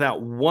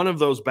without one of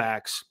those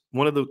backs,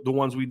 one of the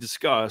ones we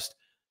discussed,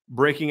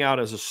 breaking out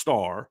as a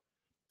star,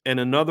 and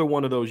another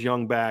one of those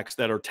young backs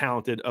that are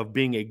talented of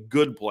being a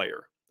good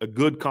player, a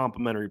good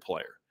complementary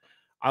player.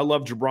 I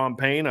love Jabron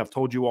Payne. I've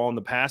told you all in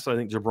the past, I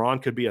think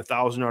Jabron could be a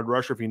 1,000-yard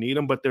rusher if you need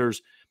him, but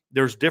there's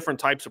different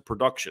types of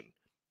production.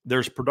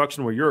 There's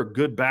production where you're a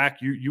good back,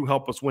 you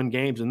help us win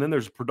games, and then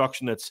there's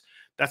production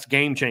that's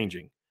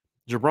game-changing.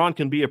 Jabron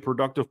can be a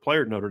productive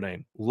player at Notre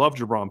Dame. Love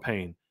Jabron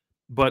Payne.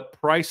 But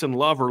Price and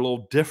Love are a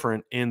little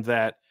different in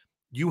that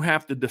you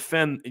have to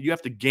defend, you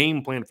have to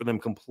game plan for them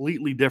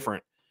completely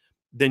different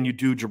than you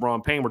do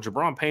Jabron Payne, where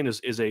Jabron Payne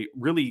is a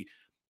really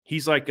 –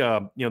 he's like,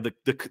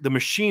 the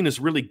machine is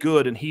really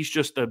good, and he's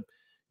just and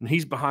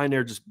he's behind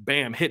there just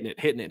bam, hitting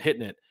it.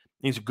 And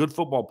he's a good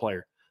football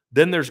player.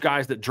 Then there's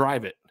guys that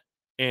drive it,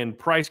 and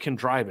Price can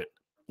drive it.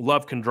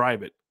 Love can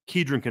drive it.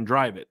 Keidron can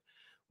drive it.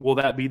 Will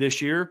that be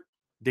this year?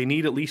 They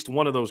need at least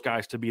one of those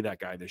guys to be that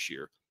guy this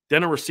year.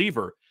 Then a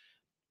receiver.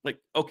 Like,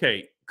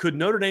 okay, could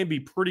Notre Dame be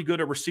pretty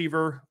good at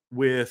receiver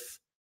with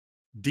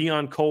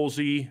Deion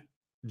Colsey,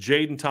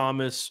 Jaden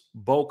Thomas,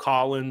 Bo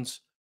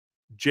Collins,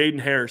 Jaden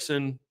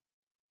Harrison,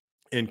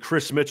 and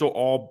Chris Mitchell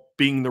all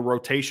being the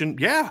rotation?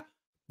 Yeah,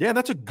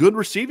 that's a good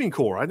receiving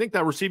core. I think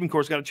that receiving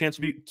core's got a chance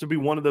to be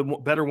one of the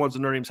better ones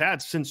that Notre Dame's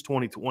had since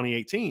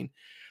 2018.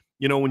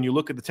 When you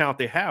look at the talent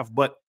they have,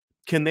 but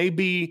can they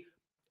be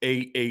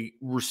a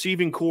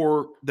receiving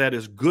core that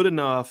is good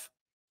enough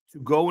to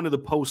go into the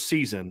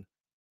postseason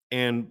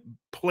and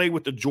play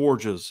with the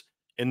Georgias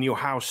and the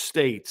Ohio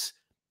States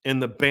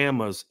and the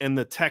Bamas and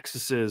the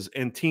Texases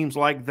and teams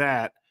like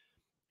that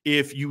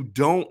if you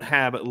don't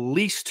have at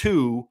least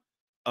two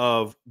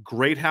of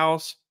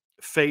Greathouse,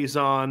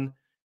 Faison,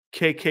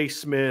 KK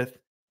Smith,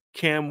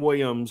 Cam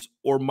Williams,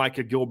 or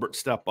Micah Gilbert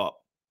step up?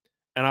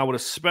 And I would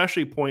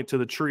especially point to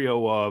the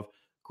trio of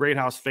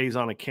Greathouse,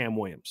 Faison, and Cam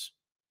Williams.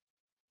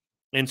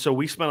 And so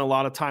we spent a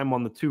lot of time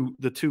on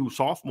the two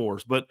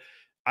sophomores, but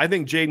I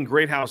think Jaden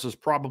Greathouse is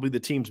probably the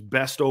team's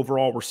best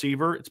overall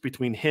receiver. It's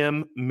between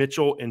him,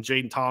 Mitchell, and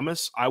Jaden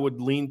Thomas. I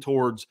would lean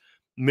towards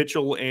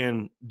Mitchell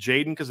and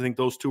Jaden because I think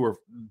those two are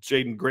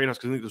Jaden Greathouse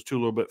because I think those two are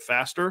a little bit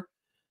faster.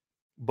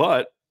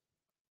 But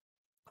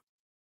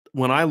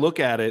when I look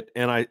at it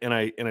and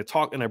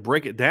I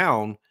break it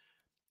down,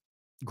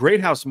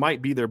 Greathouse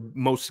might be their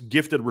most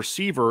gifted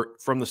receiver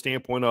from the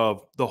standpoint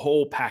of the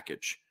whole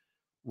package: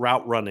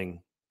 route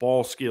running,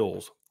 ball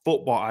skills,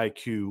 football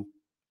IQ,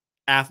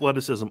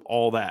 athleticism,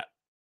 all that.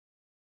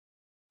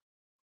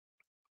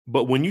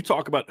 But when you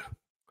talk about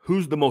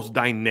who's the most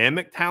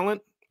dynamic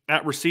talent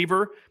at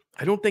receiver,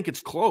 I don't think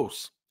it's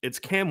close. It's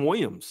Cam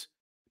Williams.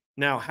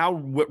 Now, how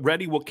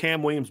ready will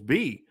Cam Williams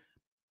be?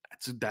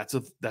 That's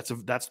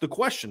the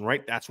question,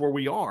 right? That's where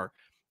we are.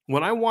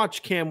 When I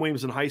watched Cam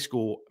Williams in high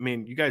school, I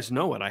mean, you guys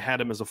know it. I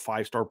had him as a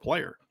 5-star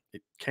player.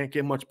 It can't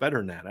get much better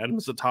than that. I had him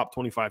as a top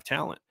 25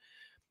 talent.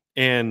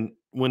 And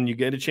when you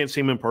get a chance to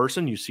see him in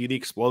person, you see the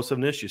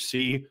explosiveness, you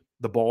see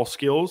the ball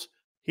skills.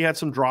 He had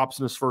some drops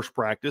in his first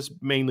practice,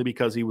 mainly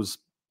because he was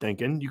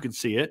thinking. You could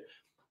see it.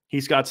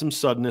 He's got some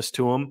suddenness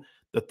to him.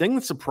 The thing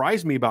that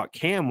surprised me about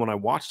Cam when I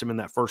watched him in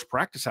that first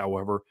practice,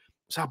 however,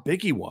 was how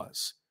big he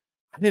was.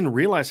 I didn't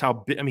realize how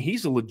big. I mean,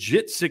 he's a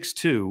legit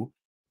 6'2",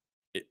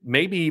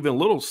 maybe even a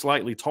little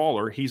slightly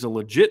taller. He's a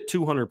legit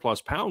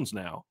 200-plus pounds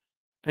now.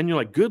 And you're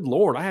like, good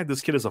Lord, I had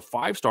this kid as a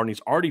 5-star, and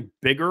he's already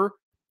bigger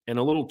and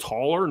a little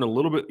taller and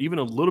even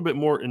a little bit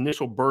more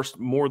initial burst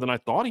more than I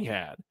thought he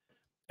had.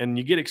 And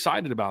you get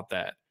excited about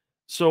that.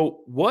 So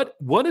what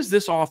does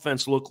this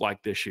offense look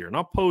like this year? And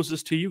I'll pose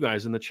this to you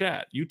guys in the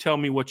chat. You tell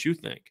me what you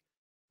think.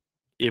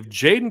 If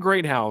Jaden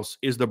Greathouse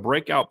is the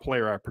breakout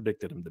player I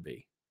predicted him to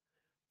be,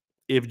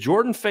 if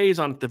Jordan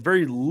Faison at the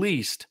very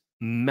least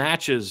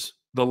matches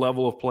the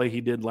level of play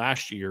he did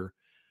last year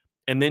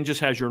and then just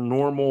has your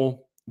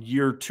normal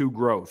year 2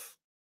 growth,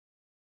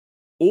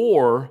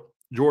 or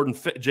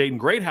Jaden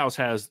Greathouse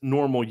has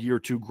normal year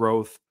 2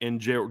 growth and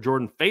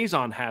Jordan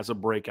Faison has a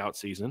breakout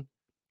season,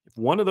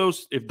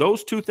 if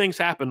those two things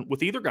happen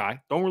with either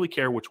guy, don't really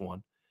care which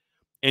one,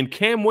 and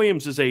Cam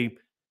Williams is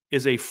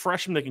a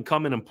freshman that can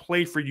come in and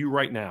play for you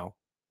right now,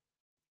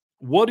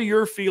 what are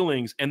your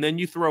feelings? And then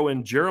you throw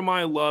in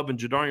Jeremiah Love and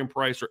Jadarian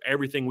Price, or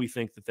everything we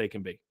think that they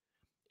can be.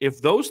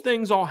 If those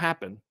things all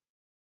happen,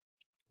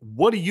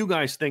 what do you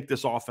guys think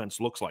this offense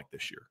looks like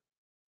this year?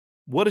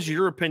 What is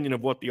your opinion of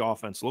what the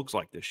offense looks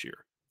like this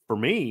year? For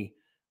me,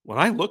 when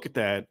I look at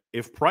that,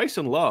 if Price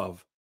and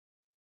Love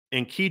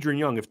and Kedron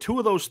Young, if two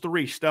of those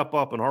three step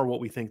up and are what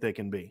we think they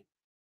can be,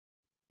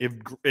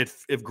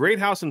 if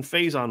Greathouse and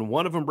Faison,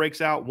 one of them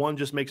breaks out, one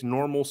just makes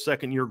normal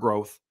second-year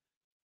growth,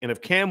 and if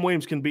Cam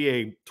Williams can be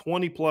a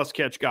 20-plus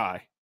catch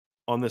guy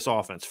on this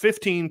offense,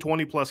 15,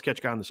 20-plus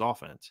catch guy on this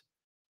offense,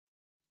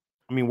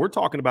 I mean, we're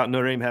talking about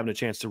Notre Dame having a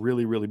chance to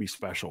really, really be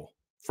special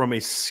from a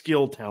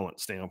skill talent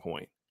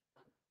standpoint.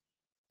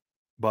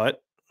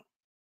 But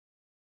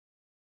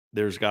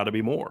there's got to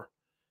be more.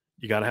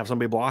 You got to have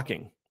somebody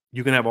blocking.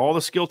 You can have all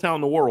the skill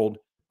talent in the world,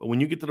 but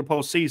when you get to the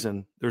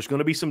postseason, there's going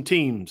to be some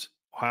teams,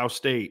 Ohio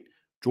State,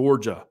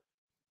 Georgia,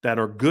 that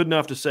are good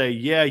enough to say,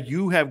 yeah,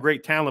 you have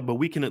great talent, but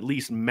we can at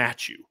least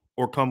match you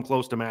or come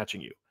close to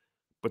matching you.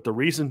 But the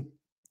reason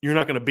you're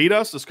not going to beat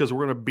us is because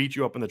we're going to beat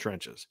you up in the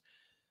trenches.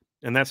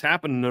 And that's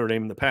happened in Notre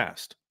Dame in the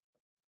past.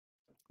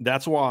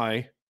 That's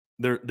why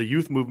the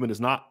youth movement is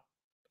not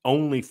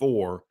only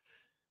for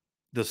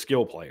the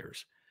skill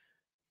players.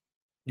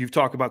 You've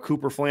talked about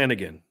Cooper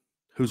Flanagan,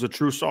 who's a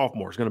true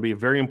sophomore. Is going to be a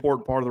very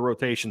important part of the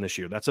rotation this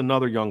year. That's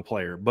another young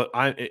player. But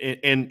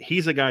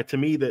he's a guy to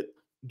me that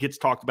gets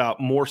talked about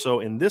more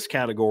so in this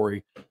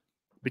category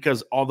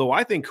because although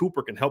I think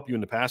Cooper can help you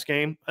in the pass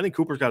game, I think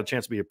Cooper's got a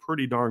chance to be a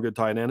pretty darn good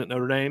tight end at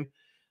Notre Dame.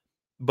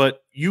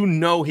 But you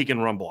know he can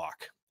run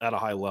block at a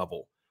high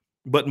level.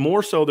 But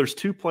more so, there's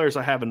two players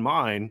I have in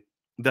mind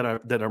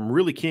that I'm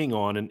really keying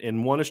on,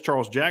 and one is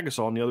Charles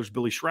Jagasaw and the other is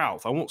Billy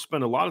Schrouth. I won't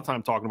spend a lot of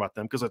time talking about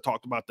them because I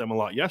talked about them a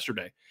lot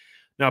yesterday.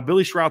 Now,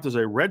 Billy Schrouth is a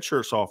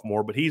redshirt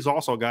sophomore, but he's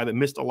also a guy that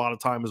missed a lot of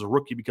time as a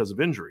rookie because of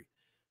injury.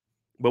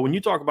 But when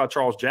you talk about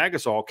Charles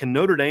Jagasaw, can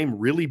Notre Dame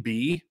really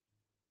be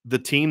the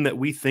team that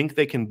we think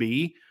they can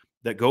be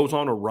that goes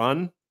on a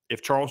run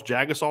if Charles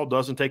Jagasaw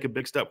doesn't take a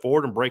big step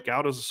forward and break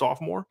out as a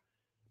sophomore?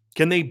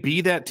 Can they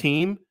be that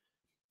team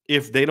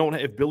if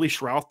Billy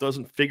Schrouth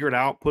doesn't figure it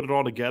out, put it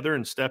all together,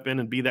 and step in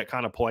and be that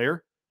kind of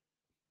player?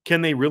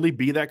 Can they really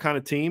be that kind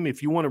of team?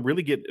 If you want to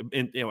really get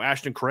in,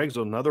 Ashton Craig's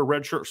another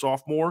redshirt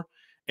sophomore,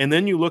 and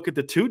then you look at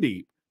the two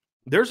deep,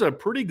 there's a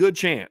pretty good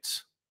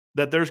chance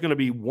that there's going to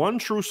be one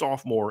true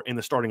sophomore in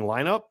the starting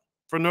lineup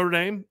for Notre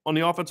Dame on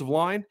the offensive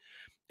line,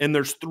 and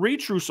there's three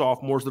true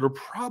sophomores that are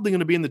probably going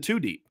to be in the two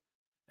deep,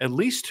 at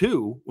least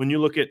two when you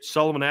look at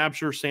Sullivan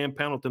Absher, Sam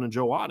Pendleton, and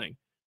Joe Otting.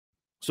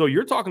 So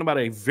you're talking about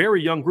a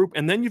very young group,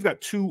 and then you've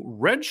got two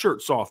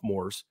redshirt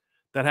sophomores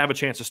that have a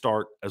chance to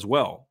start as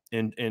well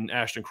in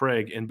Ashton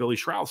Craig and Billy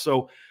Schrouth.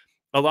 So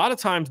a lot of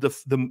times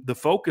the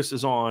focus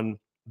is on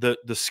the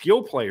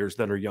skill players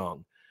that are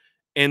young,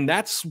 and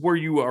that's where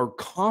you are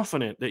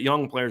confident that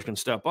young players can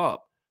step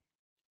up.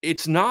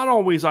 it's not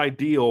always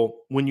ideal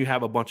when you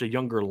have a bunch of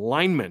younger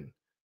linemen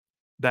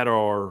that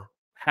are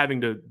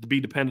having to be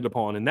dependent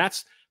upon. And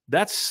that's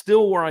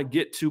still where I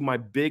get to my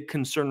big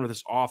concern with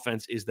this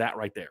offense is that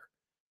right there.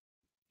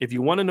 If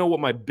you want to know what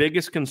my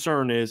biggest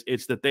concern is,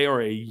 it's that they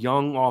are a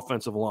young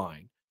offensive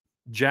line.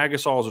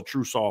 Jagasol is a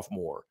true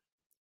sophomore.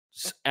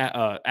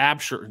 Billy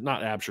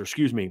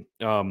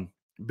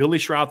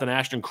Shrouth and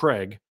Ashton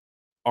Craig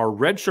are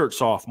redshirt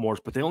sophomores,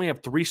 but they only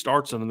have 3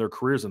 starts in their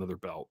careers under their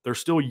belt. They're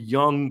still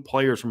young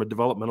players from a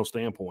developmental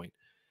standpoint.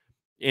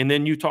 And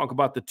then you talk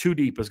about the 2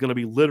 deep is going to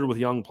be littered with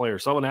young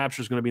players. Sullivan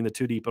Absher is going to be in the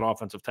 2 deep at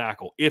offensive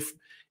tackle if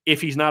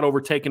he's not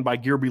overtaken by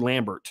Gearby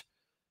Lambert,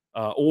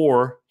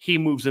 or he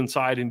moves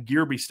inside and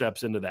Gearby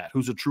steps into that,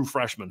 who's a true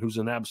freshman, who's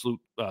an absolute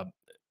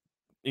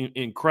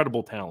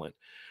incredible talent.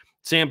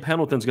 Sam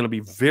Pendleton's going to be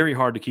very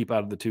hard to keep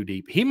out of the 2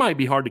 deep. He might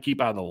be hard to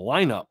keep out of the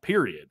lineup,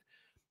 period,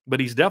 but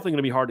he's definitely going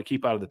to be hard to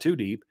keep out of the 2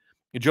 deep.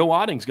 Joe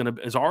Otting's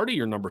is already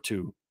your number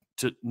 2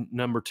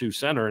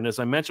 center. And as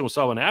I mentioned with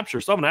Sullivan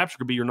Absher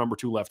could be your number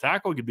 2 left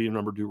tackle. He could be your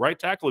number 2 right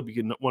tackle. He'd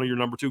be one of your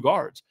number 2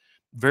 guards.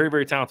 Very,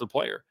 very talented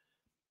player.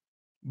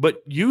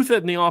 But youth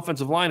in the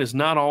offensive line is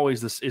not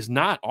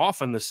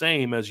often the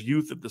same as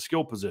youth at the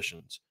skill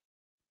positions.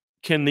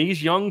 Can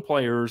these young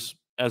players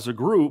as a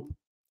group,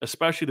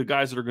 especially the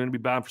guys that are going to be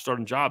bound for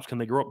starting jobs, can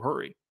they grow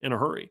up in a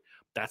hurry?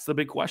 That's the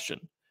big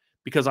question.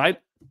 Because I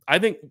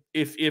think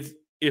if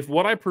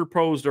what I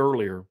proposed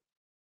earlier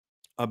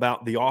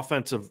about the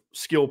offensive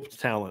skill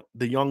talent,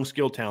 the young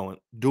skill talent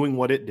doing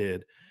what it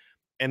did,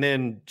 and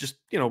then just,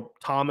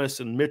 Thomas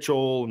and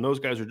Mitchell and those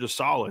guys are just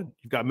solid.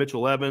 You've got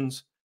Mitchell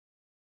Evans.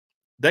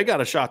 They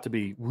got a shot to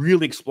be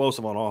really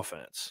explosive on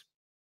offense.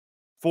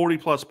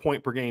 40-plus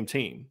point per game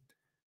team.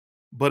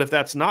 But if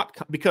that's not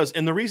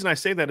and the reason I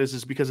say that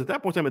is because at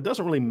that point in time, it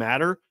doesn't really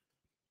matter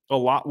a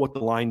lot what the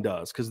line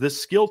does, because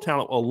this skill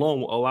talent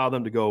alone will allow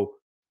them to go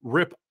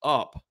rip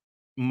up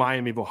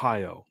Miami of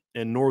Ohio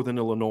and Northern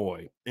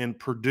Illinois and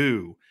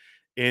Purdue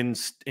and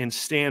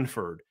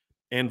Stanford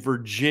and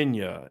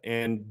Virginia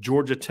and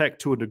Georgia Tech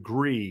to a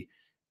degree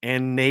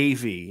and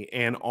Navy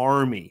and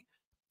Army,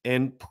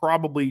 and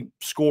probably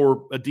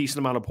score a decent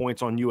amount of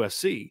points on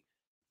USC.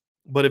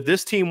 But if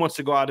this team wants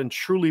to go out and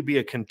truly be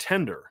a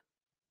contender,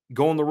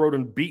 go on the road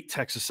and beat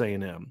Texas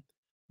A&M,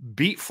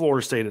 beat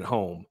Florida State at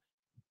home,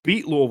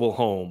 beat Louisville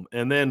home,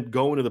 and then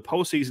go into the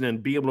postseason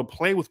and be able to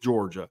play with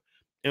Georgia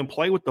and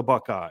play with the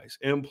Buckeyes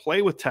and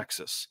play with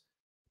Texas,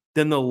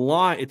 then the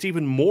line, it's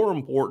even more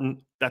important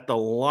that the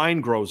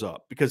line grows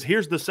up. Because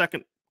here's the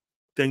second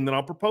thing that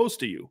I'll propose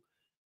to you.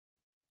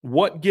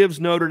 What gives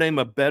Notre Dame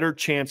a better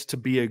chance to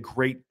be a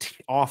great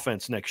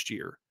offense next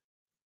year?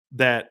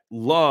 That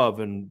Love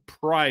and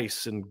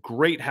Price and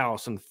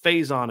Greathouse and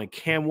Faison and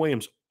Cam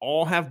Williams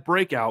all have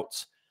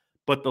breakouts,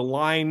 but the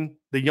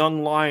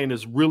young line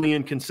is really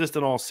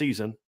inconsistent all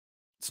season.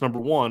 It's number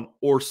one.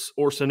 Or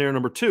scenario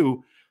number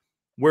 2,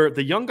 where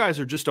the young guys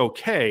are just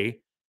okay.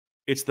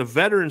 It's the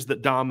veterans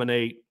that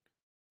dominate,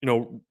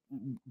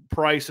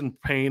 Price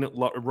and Payne at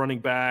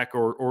running back,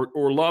 or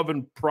Love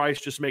and Price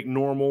just make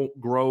normal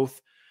growth.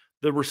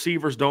 The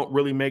receivers don't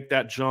really make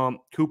that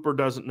jump. Cooper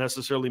doesn't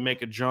necessarily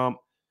make a jump.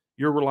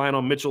 You're relying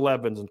on Mitchell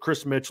Evans and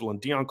Chris Mitchell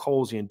and Deion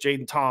Colsey and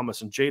Jaden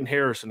Thomas and Jaden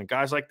Harrison and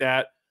guys like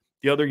that.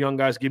 The other young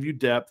guys give you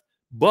depth.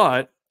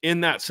 But in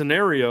that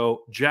scenario,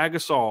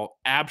 Jagasol,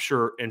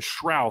 Absher, and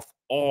Shrouth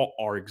all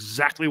are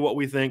exactly what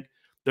we think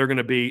they're going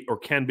to be or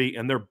can be,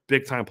 and they're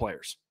big-time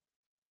players.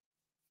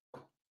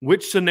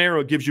 Which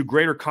scenario gives you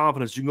greater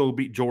confidence you can go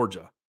beat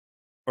Georgia,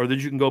 or that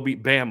you can go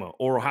beat Bama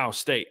or Ohio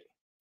State?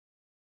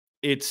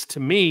 To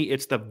me,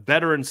 it's the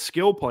veteran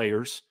skill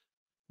players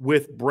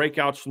with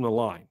breakouts from the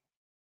line.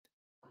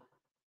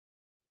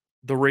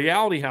 The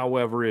reality,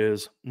 however,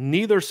 is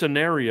neither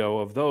scenario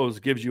of those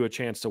gives you a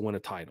chance to win a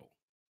title.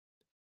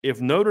 If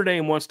Notre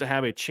Dame wants to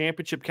have a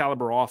championship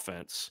caliber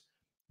offense,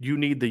 you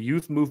need the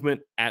youth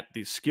movement at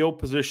the skill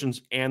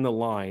positions and the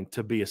line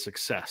to be a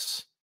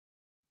success.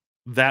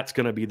 That's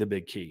going to be the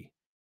big key.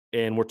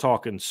 And we're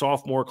talking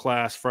sophomore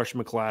class,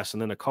 freshman class,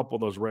 and then a couple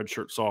of those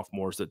redshirt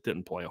sophomores that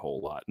didn't play a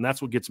whole lot. And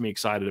that's what gets me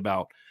excited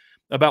about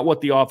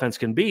what the offense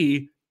can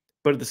be.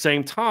 But at the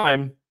same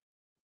time,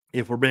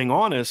 if we're being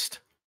honest,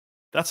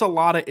 that's a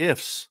lot of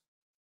ifs.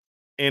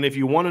 And if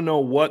you want to know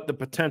what the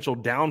potential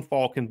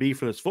downfall can be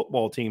for this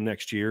football team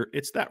next year,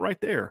 it's that right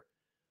there.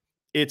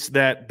 It's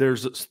that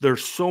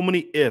there's so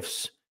many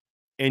ifs,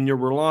 and you're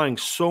relying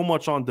so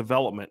much on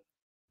development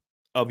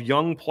of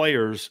young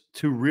players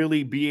to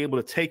really be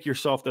able to take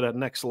yourself to that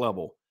next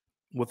level.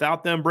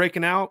 Without them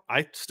breaking out,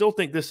 I still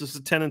think this is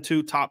a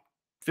 10-2 top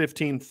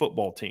 15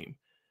 football team.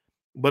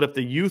 But if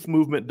the youth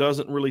movement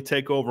doesn't really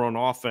take over on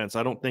offense,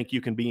 I don't think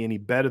you can be any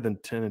better than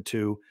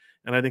 10-2.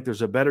 And I think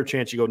there's a better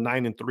chance you go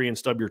 9-3 and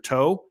stub your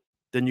toe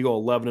than you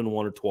go 11-1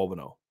 or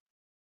 12-0.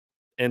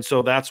 And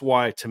so that's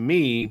why, to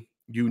me,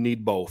 you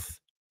need both.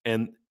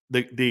 And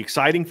the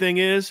exciting thing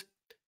is,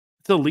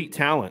 it's elite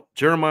talent.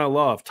 Jeremiah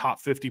Love,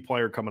 top 50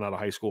 player coming out of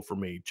high school for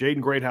me.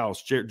 Jaden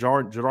Greathouse,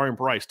 Jadarian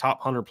Price, top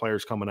 100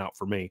 players coming out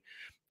for me.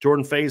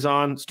 Jordan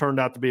Faison's turned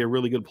out to be a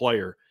really good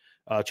player.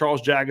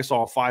 Charles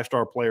Jagasaw,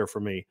 5-star player for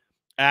me.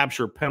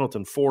 Absher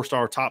Pendleton,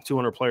 4-star, top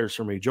 200 players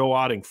for me. Joe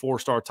Otting,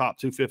 4-star, top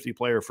 250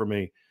 player for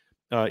me.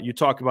 You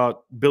talk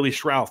about Billy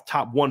Schrouth,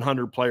 top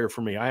 100 player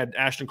for me. I had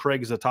Ashton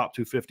Craig as a top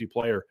 250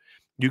 player.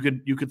 You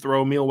could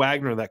throw Emil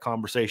Wagner in that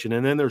conversation.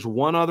 And then there's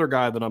one other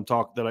guy that I'm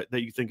talking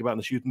that you think about in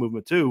this youth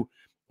movement too,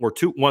 or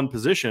one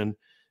position,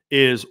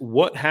 is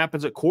what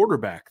happens at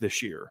quarterback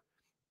this year,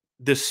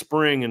 this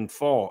spring and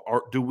fall.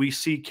 Do we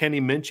see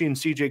Kenny Minchie and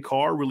CJ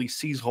Carr really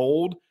seize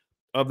hold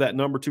of that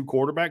number 2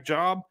 quarterback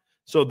job?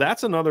 So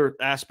that's another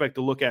aspect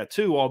to look at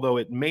too, although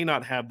it may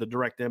not have the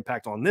direct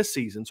impact on this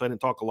season. So I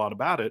didn't talk a lot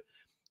about it,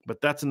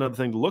 but that's another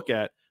thing to look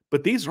at.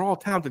 But these are all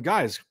talented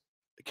guys.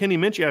 Kenny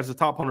Minchie as a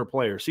top 100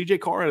 player, CJ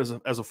Carr as a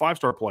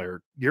 5-star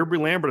player, Gilbert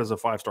Lambert as a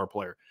 5-star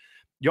player.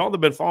 Y'all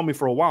have been following me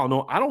for a while.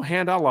 No, I don't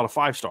hand out a lot of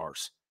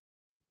 5-stars.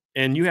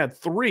 And you had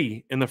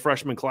 3 in the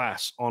freshman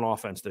class on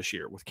offense this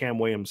year with Cam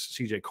Williams,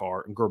 CJ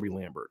Carr, and Gilbert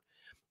Lambert.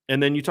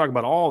 And then you talk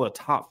about all the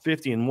top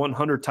 50 and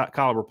 100 top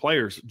caliber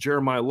players: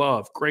 Jeremiah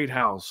Love,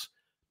 Greathouse,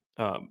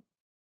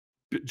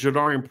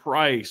 Jadarian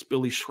Price,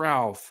 Billy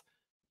Schrouth,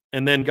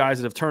 and then guys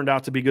that have turned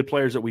out to be good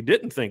players that we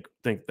didn't think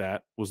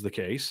that was the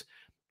case.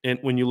 And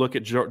when you look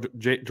at Jordan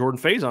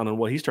Faison and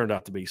what he's turned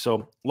out to be.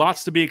 So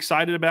lots to be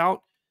excited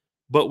about,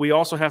 but we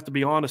also have to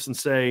be honest and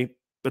say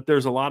that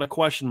there's a lot of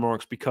question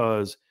marks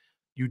because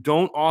you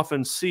don't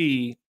often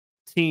see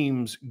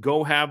teams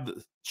go have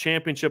the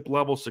championship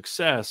level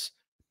success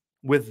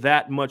with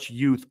that much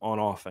youth on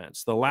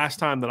offense. The last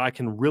time that I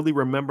can really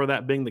remember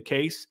that being the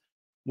case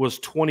was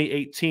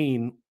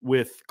 2018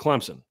 with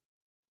Clemson.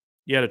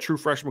 You had a true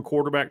freshman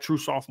quarterback, true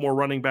sophomore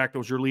running back that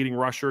was your leading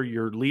rusher.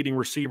 Your leading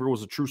receiver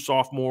was a true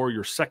sophomore.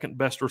 Your second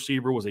best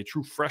receiver was a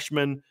true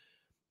freshman.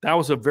 That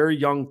was a very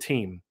young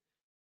team.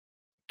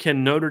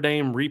 Can Notre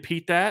Dame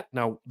repeat that?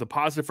 Now, the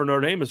positive for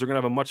Notre Dame is they're going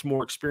to have a much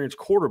more experienced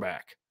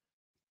quarterback,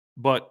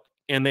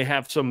 and they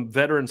have some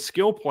veteran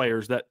skill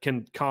players that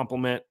can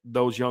complement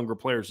those younger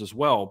players as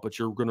well. But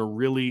you're going to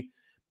really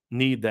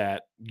need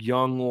that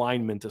young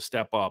lineman to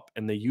step up,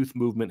 and the youth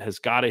movement has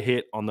got to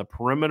hit on the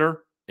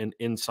perimeter and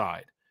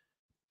inside.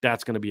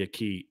 That's going to be a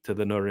key to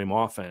the Notre Dame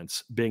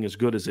offense being as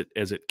good as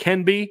it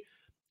can be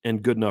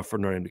and good enough for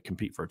Notre Dame to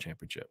compete for a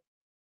championship.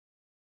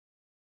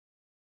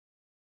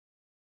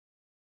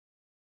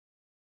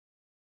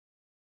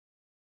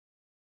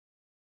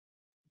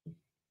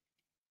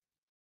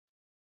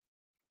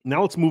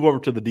 Now let's move over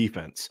to the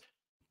defense,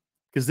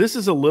 because this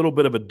is a little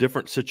bit of a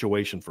different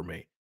situation for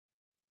me.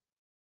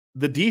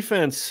 The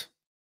defense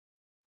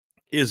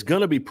is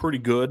going to be pretty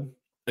good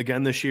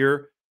again this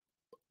year.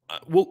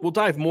 We'll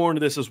dive more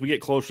into this as we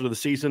get closer to the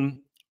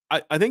season.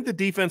 I think the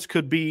defense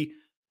could be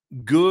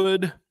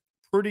good,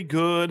 pretty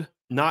good,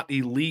 not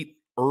elite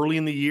early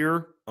in the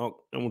year. And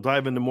we'll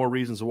dive into more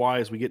reasons why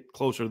as we get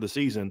closer to the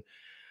season,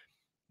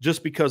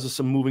 just because of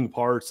some moving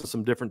parts and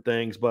some different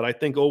things. But I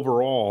think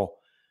overall,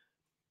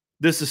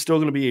 this is still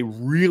going to be a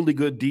really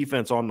good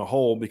defense on the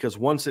whole, because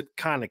once it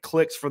kind of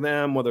clicks for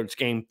them, whether it's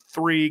game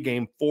 3,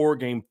 game 4,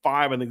 game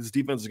 5, I think this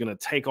defense is going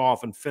to take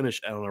off and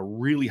finish on a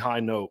really high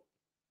note,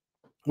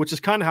 which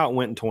is kind of how it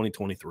went in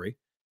 2023.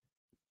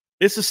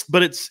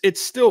 But it's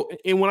still,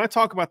 and when I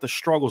talk about the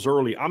struggles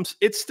early,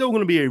 it's still going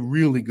to be a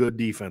really good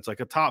defense,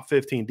 like a top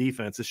 15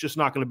 defense. It's just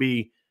not going to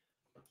be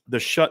the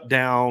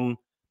shutdown,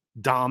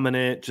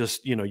 dominant,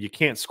 just, you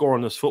can't score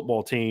on this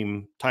football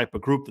team type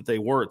of group that they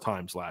were at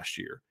times last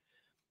year.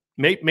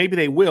 Maybe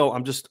they will.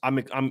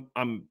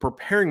 I'm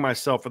preparing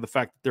myself for the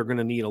fact that they're going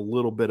to need a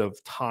little bit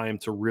of time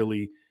to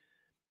really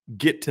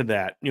get to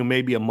that,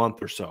 maybe a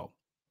month or so.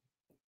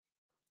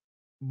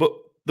 But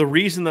the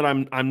reason that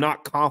I'm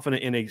not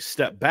confident in a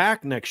step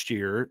back next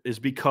year is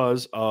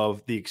because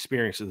of the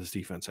experience that this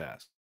defense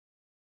has.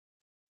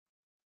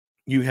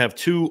 You have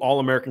 2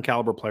 All-American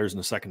caliber players in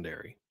the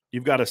secondary.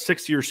 You've got a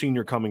 6-year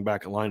senior coming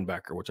back at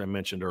linebacker, which I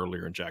mentioned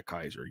earlier, in Jack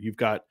Kaiser. You've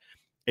got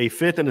a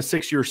 5th and a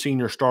 6-year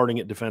senior starting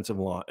at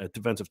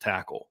defensive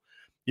tackle.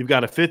 You've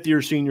got a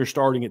 5th-year senior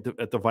starting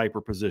at the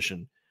Viper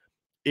position.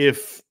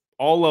 If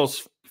all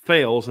else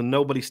fails and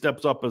nobody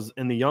steps up as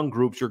in the young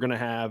groups, you're going to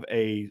have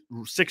a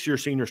 6-year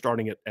senior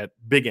starting at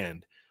big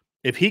end.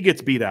 If he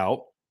gets beat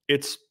out,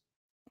 it's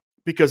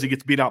because he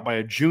gets beat out by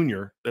a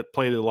junior that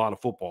played a lot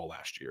of football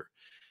last year.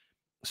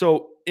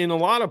 So in a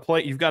lot of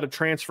play, you've got to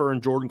transfer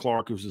in Jordan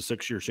Clark, who's a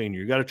 6-year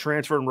senior. You've got to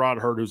transfer in Rod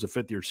Hurd, who's a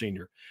 5th-year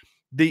senior.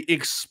 The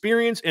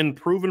experience and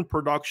proven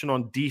production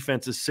on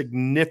defense is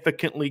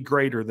significantly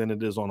greater than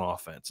it is on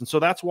offense. And so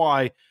that's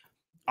why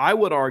I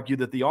would argue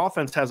that the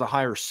offense has a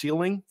higher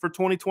ceiling for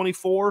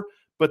 2024,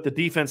 but the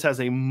defense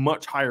has a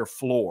much higher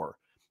floor.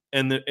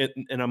 And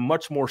I'm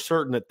much more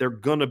certain that they're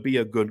going to be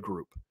a good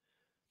group.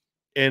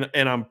 And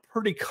I'm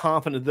pretty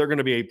confident they're going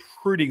to be a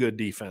pretty good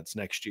defense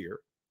next year.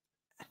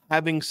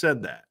 Having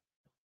said that,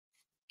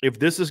 if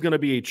this is going to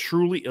be a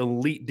truly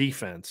elite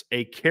defense,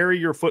 a carry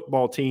your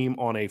football team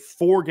on a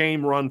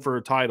 4-game run for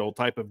a title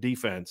type of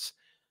defense,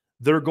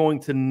 they're going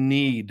to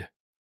need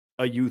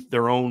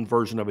their own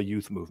version of a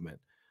youth movement.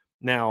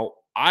 Now,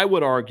 I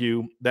would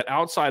argue that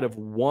outside of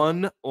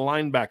one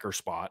linebacker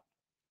spot,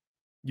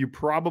 you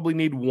probably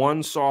need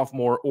one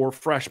sophomore or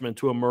freshman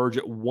to emerge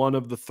at one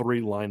of the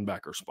three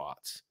linebacker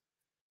spots.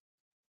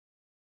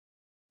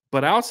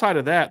 But outside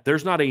of that,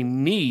 there's not a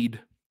need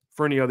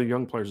for any other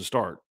young players to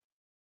start.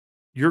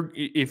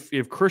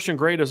 If Christian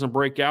Gray doesn't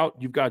break out,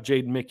 you've got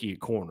Jaden Mickey at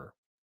corner.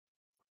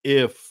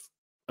 If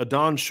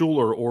Adon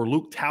Schuler or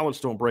Luke Talents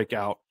don't break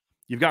out,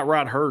 you've got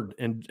Rod Hurd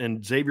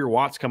and Xavier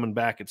Watts coming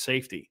back at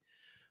safety.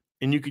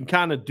 And you can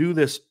kind of do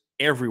this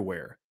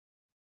everywhere.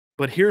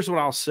 But here's what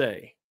I'll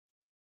say.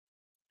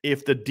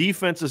 If the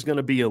defense is going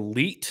to be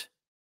elite,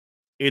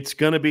 it's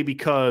going to be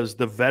because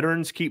the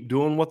veterans keep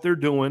doing what they're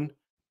doing,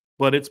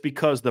 but it's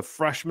because the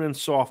freshman and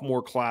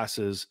sophomore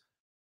classes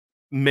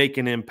make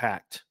an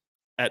impact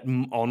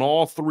on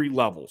all three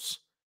levels.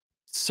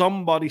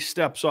 Somebody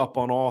steps up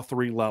on all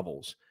three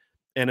levels.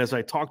 And as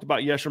I talked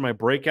about yesterday, my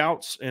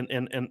breakouts,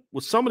 and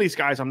with some of these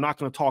guys, I'm not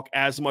going to talk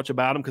as much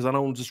about them because I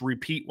don't want to just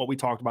repeat what we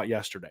talked about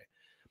yesterday.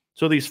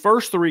 So these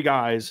first three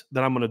guys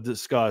that I'm going to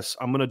discuss,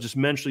 I'm going to just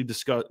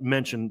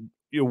mention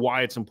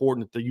why it's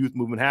important that the youth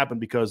movement happened,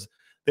 because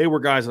they were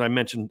guys that I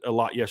mentioned a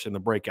lot yesterday in the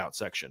breakout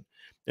section.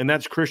 And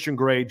that's Christian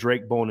Gray,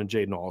 Drake Bowen, and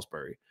Jaden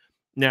Alsbury.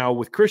 Now,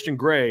 with Christian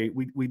Gray,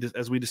 we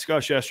as we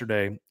discussed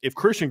yesterday, if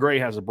Christian Gray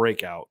has a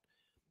breakout,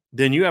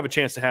 then you have a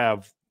chance to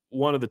have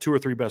one of the 2 or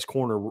 3 best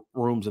corner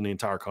rooms in the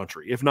entire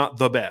country, if not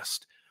the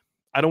best.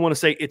 I don't want to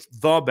say it's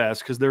the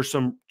best because there's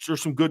some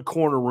good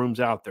corner rooms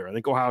out there. I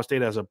think Ohio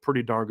State has a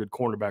pretty darn good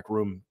cornerback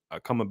room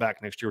coming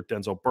back next year with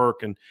Denzel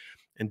Burke,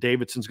 and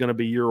Davidson's going to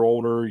be a year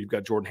older. You've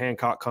got Jordan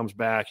Hancock comes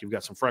back. You've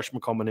got some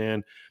freshmen coming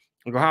in.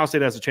 Ohio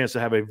State has a chance to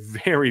have a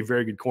very,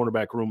 very good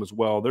cornerback room as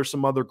well. There's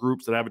some other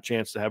groups that have a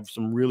chance to have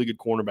some really good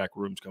cornerback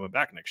rooms coming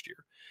back next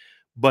year.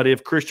 But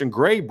if Christian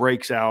Gray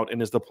breaks out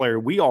and is the player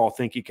we all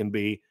think he can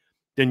be,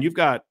 then you've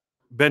got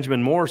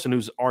Benjamin Morrison,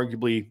 who's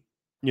arguably,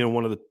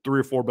 one of the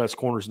 3 or 4 best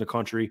corners in the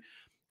country,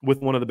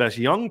 with one of the best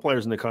young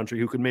players in the country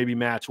who could maybe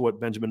match what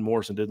Benjamin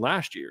Morrison did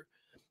last year.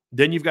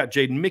 Then you've got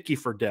Jaden Mickey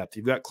for depth.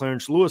 You've got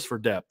Clarence Lewis for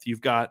depth.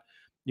 You've got,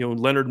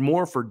 Leonard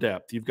Moore for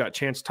depth. You've got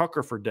Chance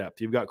Tucker for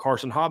depth. You've got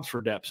Carson Hobbs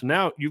for depth. So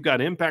now you've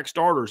got impact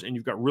starters and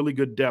you've got really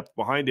good depth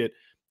behind it,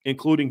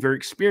 including very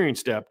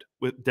experienced depth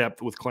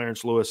with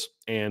Clarence Lewis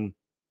and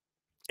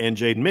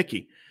Jaden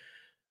Mickey.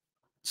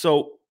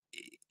 So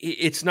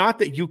it's not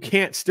that you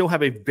can't still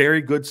have a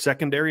very good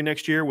secondary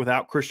next year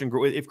without Christian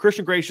Gray. If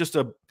Christian Gray is just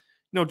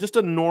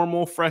a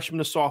normal freshman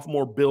to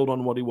sophomore build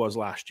on what he was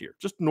last year,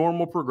 just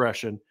normal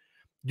progression,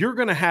 you're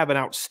going to have an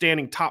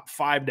outstanding top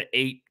 5 to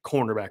 8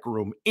 cornerback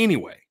room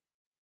anyway,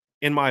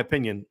 in my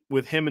opinion,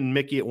 with him and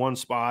Mickey at one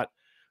spot,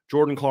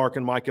 Jordan Clark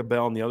and Micah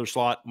Bell in the other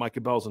slot. Micah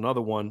Bell's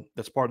another one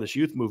that's part of this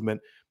youth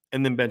movement,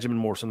 and then Benjamin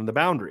Morrison in the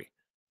boundary.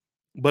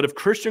 But if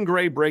Christian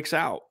Gray breaks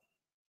out,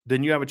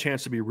 then you have a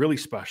chance to be really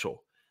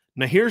special.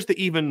 Now, here's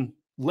the even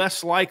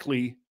less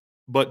likely,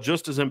 but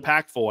just as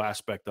impactful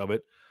aspect of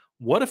it.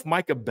 What if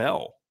Micah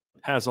Bell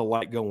has a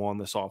light go on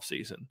this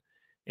offseason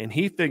and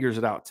he figures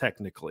it out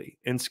technically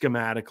and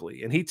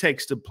schematically and he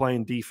takes to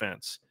playing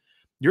defense?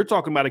 You're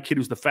talking about a kid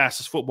who's the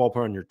fastest football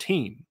player on your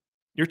team.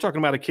 You're talking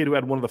about a kid who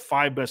had one of the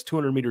 5 best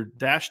 200-meter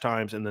dash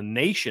times in the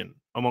nation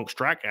amongst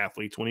track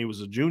athletes when he was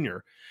a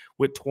junior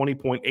with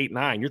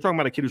 20.89. You're talking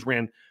about a kid who's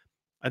ran,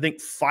 I think,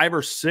 5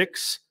 or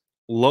 6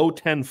 low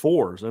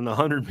 10.4s in the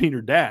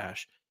 100-meter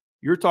dash.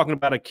 You're talking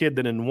about a kid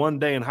that in one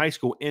day in high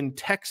school in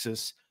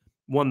Texas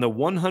won the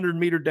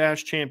 100-meter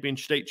dash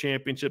state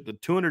championship, the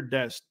 200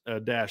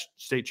 dash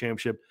state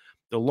championship,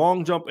 the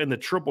long jump and the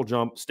triple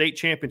jump state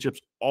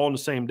championships all in the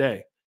same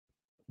day.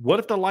 What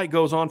if the light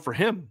goes on for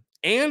him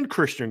and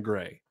Christian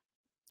Gray?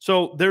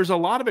 So there's a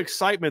lot of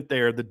excitement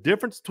there. The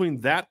difference between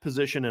that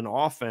position and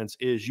offense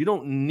is you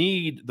don't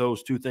need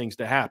those two things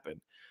to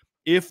happen.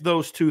 If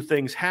those two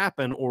things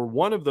happen, or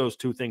one of those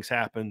two things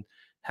happens,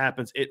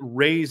 it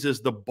raises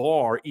the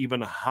bar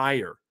even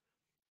higher.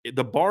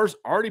 The bar's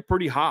already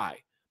pretty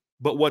high,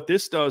 but what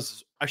this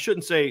does, I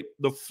shouldn't say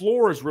the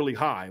floor is really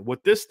high.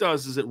 What this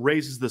does is it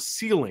raises the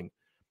ceiling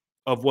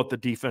of what the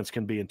defense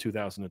can be in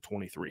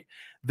 2023.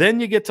 Then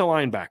you get to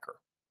linebacker.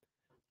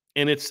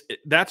 And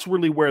that's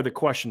really where the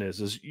question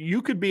is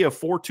you could be a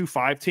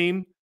 4-2-5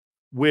 team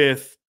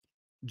with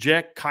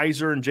Jack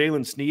Kaiser and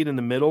Jalen Sneed in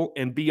the middle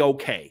and be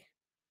okay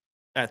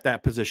at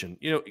that position,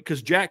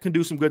 because Jack can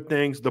do some good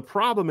things. The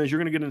problem is you're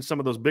going to get into some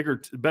of those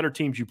better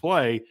teams you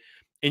play,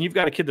 and you've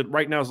got a kid that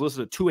right now is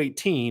listed at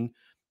 218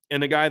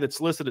 and a guy that's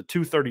listed at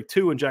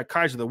 232 and Jack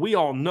Kaiser that we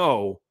all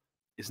know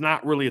is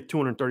not really a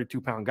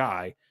 232-pound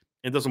guy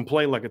and doesn't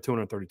play like a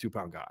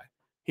 232-pound guy.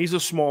 He's a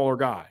smaller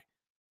guy.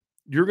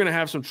 You're going to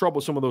have some trouble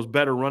with some of those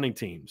better running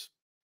teams.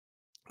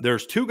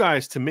 There's 2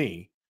 guys to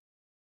me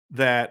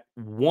that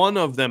one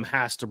of them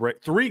has to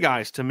break. 3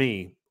 guys to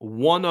me,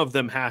 one of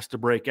them has to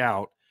break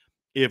out.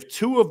 If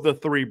 2 of the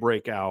 3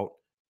 break out,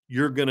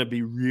 you're going to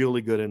be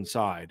really good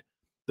inside.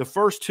 The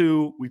first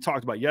 2 we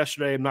talked about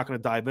yesterday. I'm not going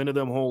to dive into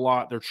them a whole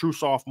lot. They're true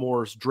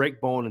sophomores, Drake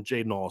Bowen and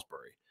Jaden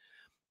Alsbury.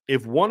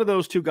 If one of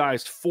those 2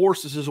 guys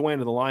forces his way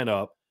into the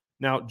lineup,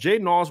 now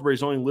Jaden Alsbury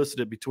is only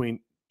listed at between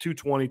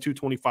 220,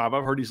 225.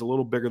 I've heard he's a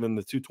little bigger than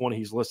the 220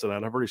 he's listed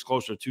at. I've heard he's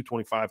closer to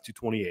 225,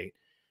 228.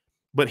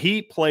 but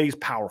he plays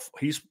powerful.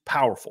 He's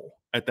powerful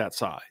at that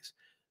size.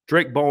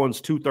 Drake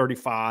Bowen's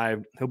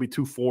 235. He'll be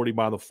 240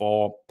 by the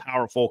fall.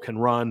 Powerful, can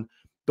run.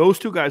 Those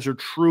two guys are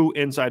true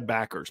inside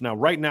backers. Now,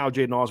 right now,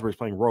 Jaden Osbury is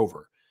playing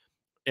rover.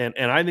 And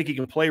I think he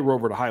can play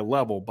rover at a high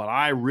level, but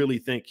I really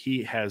think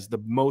he has the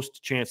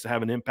most chance to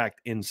have an impact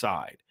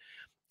inside.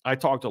 I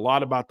talked a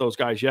lot about those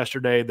guys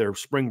yesterday. They're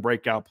spring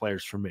breakout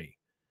players for me.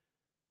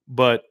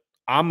 But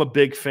I'm a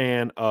big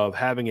fan of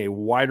having a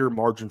wider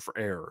margin for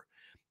error.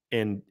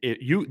 And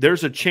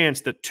there's a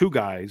chance that two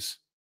guys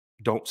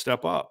don't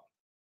step up,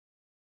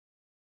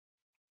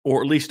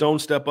 or at least don't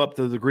step up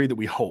to the degree that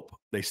we hope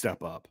they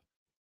step up.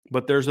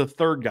 But there's a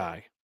third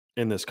guy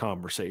in this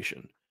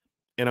conversation.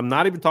 And I'm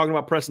not even talking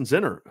about Preston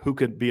Zinner, who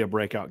could be a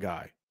breakout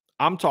guy.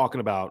 I'm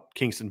talking about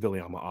Kingston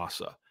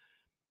Viliama-Asa.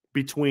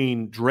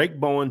 Between Drake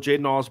Bowen,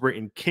 Jaden Osbury,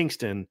 and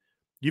Kingston,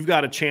 you've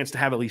got a chance to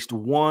have at least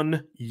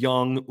one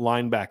young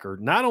linebacker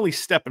not only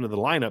step into the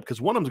lineup,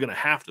 because one of them's going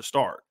to have to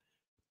start,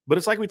 but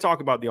it's like we talk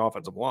about the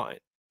offensive line.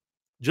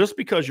 Just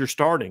because you're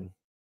starting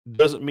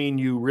doesn't mean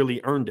you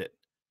really earned it.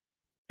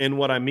 And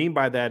what I mean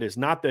by that is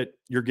not that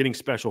you're getting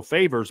special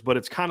favors, but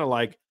it's kind of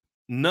like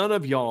none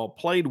of y'all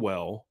played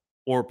well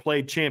or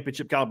played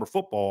championship caliber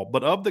football,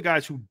 but of the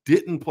guys who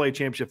didn't play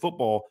championship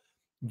football,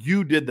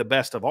 you did the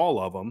best of all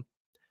of them.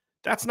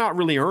 That's not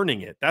really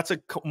earning it. That's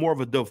more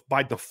of a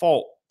by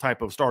default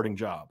type of starting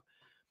job.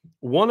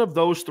 One of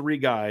those three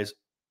guys,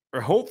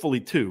 or hopefully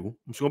two,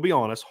 I'm just going to be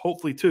honest,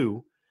 hopefully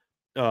two,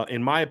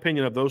 in my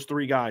opinion, of those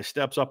three guys,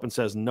 steps up and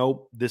says,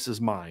 nope, this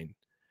is mine.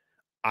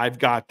 I've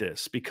got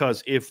this.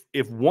 Because if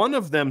one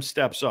of them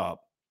steps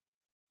up,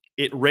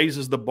 it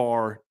raises the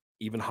bar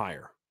even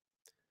higher,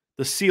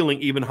 the ceiling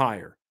even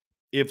higher.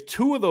 If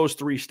two of those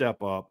three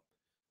step up,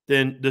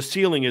 then the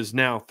ceiling is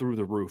now through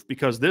the roof,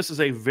 because this is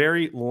a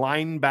very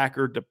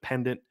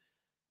linebacker-dependent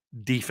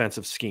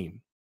defensive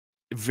scheme.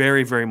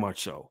 Very, very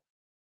much so.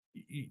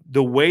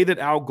 The way that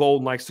Al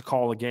Golden likes to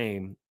call a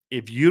game,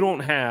 if you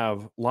don't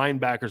have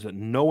linebackers that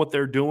know what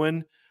they're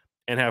doing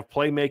and have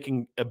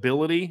playmaking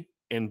ability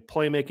and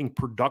playmaking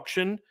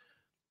production,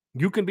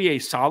 you can be a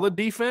solid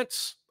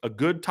defense, a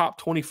good top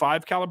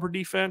 25 caliber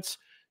defense.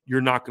 You're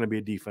not going to be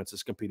a defense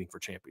that's competing for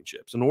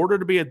championships. In order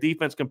to be a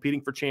defense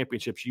competing for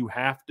championships, you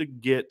have to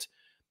get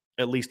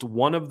at least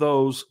one of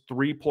those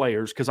three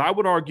players, because I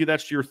would argue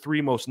that's your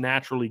three most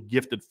naturally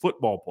gifted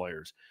football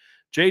players.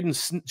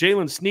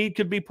 Jalen Sneed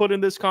could be put in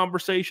this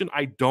conversation.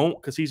 I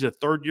don't, because he's a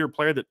third-year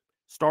player that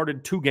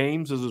started 2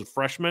 games as a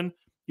freshman,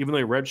 even though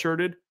he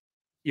redshirted.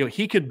 You know,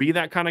 he could be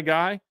that kind of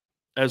guy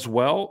as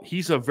well.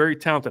 He's a very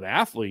talented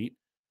athlete,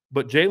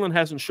 but Jalen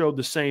hasn't showed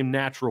the same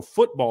natural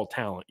football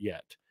talent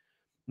yet.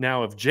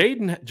 Now, if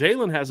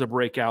Jalen has a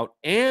breakout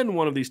and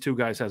one of these two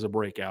guys has a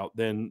breakout,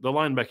 then the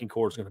linebacking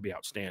core is going to be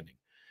outstanding.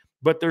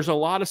 But there's a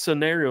lot of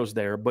scenarios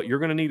there, but you're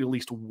going to need at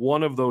least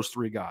one of those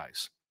three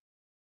guys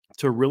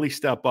to really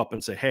step up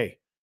and say, hey,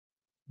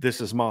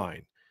 this is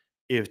mine.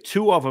 If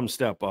two of them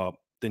step up,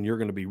 then you're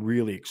going to be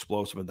really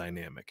explosive and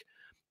dynamic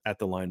at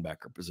the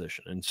linebacker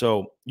position. And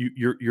so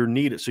you're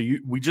needed. So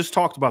we just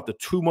talked about the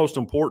two most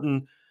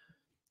important,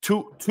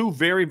 two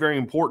very, very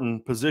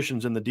important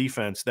positions in the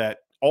defense that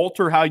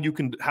alter how you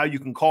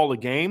can call a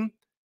game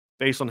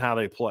based on how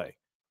they play.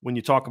 When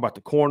you talk about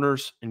the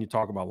corners and you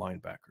talk about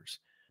linebackers,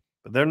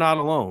 but they're not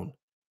alone.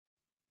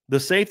 The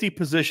safety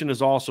position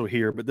is also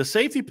here, but the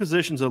safety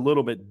position is a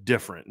little bit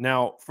different.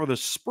 Now, for the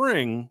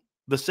spring,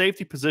 the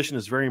safety position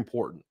is very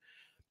important,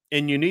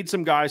 and you need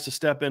some guys to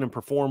step in and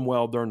perform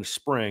well during the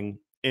spring.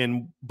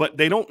 But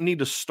they don't need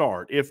to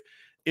start.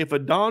 If a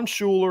Don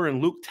Schuler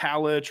and Luke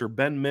Talich or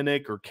Ben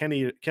Minnick or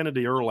Kennedy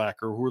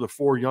Urlacher, who are the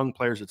 4 young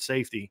players at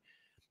safety,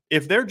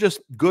 if they're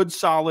just good,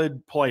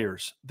 solid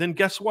players, then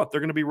guess what?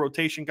 They're going to be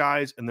rotation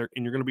guys, and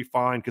you're going to be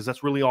fine, because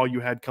that's really all you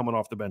had coming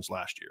off the bench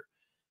last year.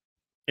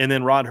 And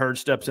then Rod Hurd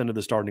steps into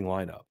the starting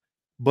lineup.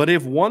 But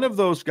if one of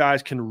those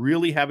guys can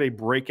really have a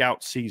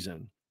breakout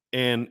season,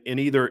 and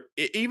either,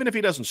 even if he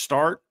doesn't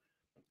start,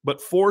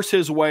 but force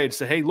his way and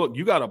say, hey, look,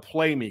 you got to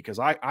play me because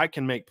I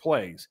can make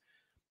plays.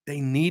 They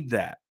need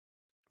that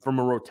from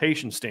a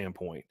rotation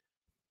standpoint.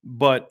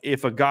 But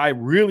if a guy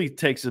really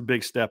takes a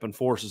big step and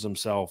forces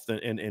himself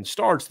and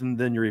starts,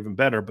 then you're even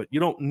better. But you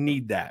don't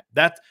need that.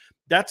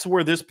 That's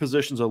where this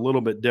position's a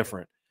little bit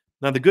different.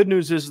 Now, the good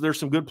news is there's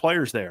some good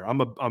players there.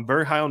 I'm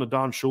very high on the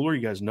Don Schuler.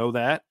 You guys know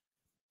that.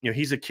 You know,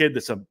 he's a kid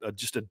that's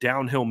just a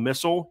downhill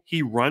missile.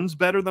 He runs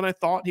better than I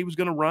thought he was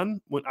going to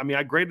run.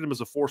 I graded him as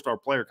a 4-star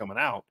player coming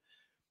out.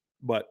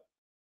 But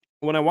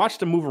when I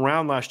watched him move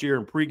around last year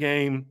in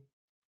pregame,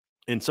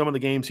 in some of the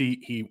games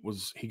he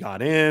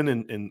got in,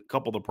 and a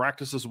couple of the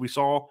practices we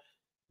saw,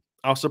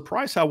 I was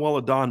surprised how well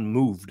Adon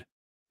moved.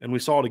 And we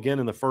saw it again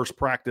in the first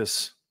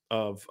practice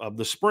of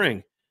the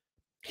spring.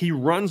 He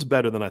runs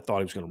better than I thought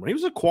he was going to run. He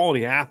was a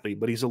quality athlete,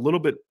 but he's a little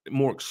bit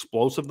more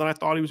explosive than I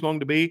thought he was going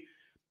to be.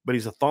 But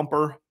he's a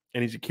thumper,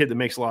 and he's a kid that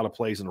makes a lot of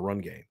plays in the run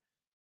game.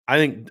 I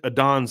think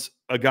Adon's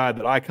a guy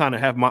that I kind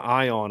of have my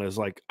eye on as,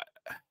 like,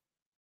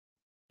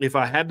 if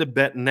I had to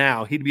bet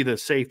now, he'd be the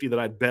safety that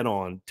I'd bet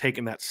on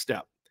taking that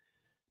step.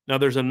 Now,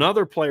 there's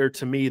another player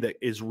to me that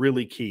is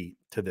really key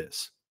to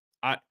this.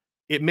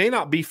 It may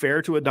not be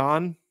fair to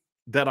Adon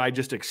that I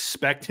just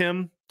expect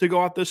him to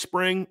go out this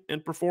spring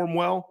and perform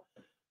well,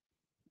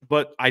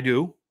 but I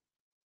do.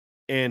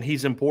 And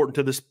he's important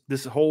to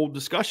this whole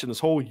discussion, this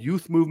whole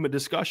youth movement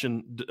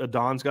discussion.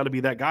 Adon's got to be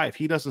that guy. If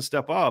he doesn't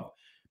step up,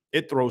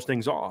 it throws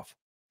things off.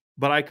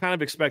 But I kind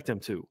of expect him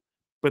to.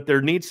 But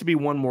there needs to be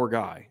one more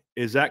guy.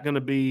 Is that going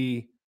to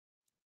be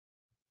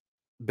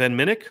Ben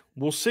Minnick?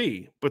 We'll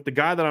see. But the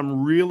guy that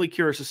I'm really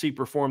curious to see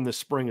perform this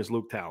spring is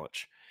Luke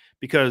Talich,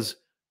 because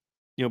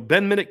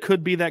Ben Minnick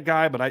could be that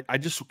guy, but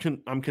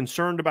I'm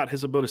concerned about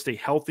his ability to stay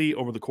healthy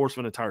over the course of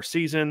an entire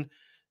season.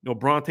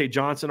 Bronte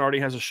Johnson already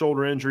has a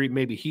shoulder injury.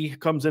 Maybe he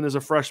comes in as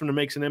a freshman and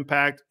makes an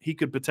impact. He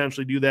could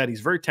potentially do that.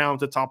 He's a very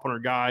talented, top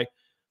 100 guy.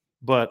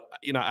 But,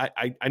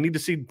 I need to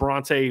see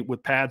Bronte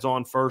with pads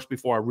on first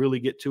before I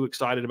really get too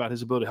excited about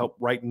his ability to help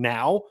right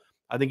now.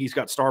 I think he's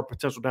got star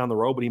potential down the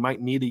road, but he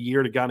might need a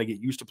year to kind of get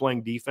used to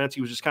playing defense.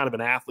 He was just kind of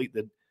an athlete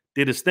that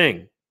did his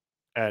thing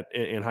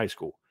in high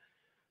school.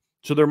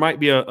 So there might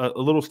be a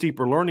little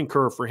steeper learning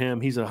curve for him.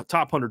 He's a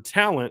top 100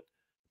 talent,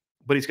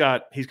 but he's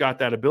got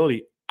that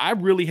ability. I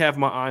really have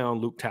my eye on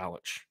Luke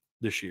Talich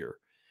this year.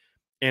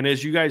 And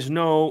as you guys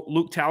know,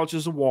 Luke Talich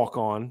is a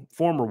walk-on,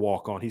 former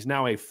walk-on. He's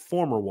now a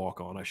former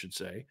walk-on, I should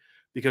say,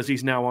 because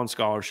he's now on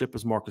scholarship,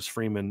 as Marcus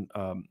Freeman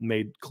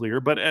made clear.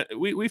 But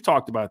we've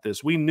talked about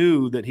this. We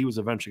knew that he was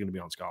eventually going to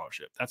be on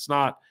scholarship. That's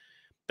not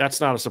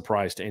a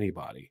surprise to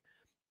anybody.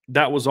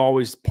 That was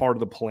always part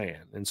of the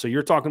plan. And so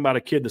you're talking about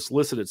a kid that's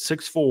listed at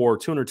 6'4",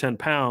 210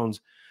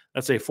 pounds.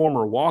 That's a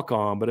former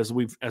walk-on. But as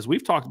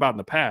we've talked about in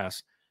the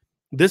past,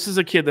 this is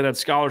a kid that had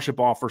scholarship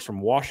offers from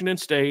Washington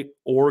State,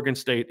 Oregon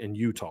State, and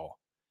Utah.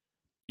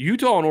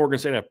 Utah and Oregon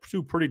State have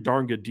two pretty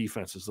darn good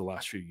defenses the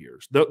last few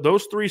years.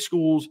 Those three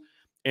schools,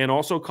 and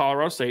also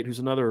Colorado State, who's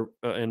another,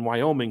 in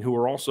Wyoming, who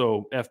are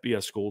also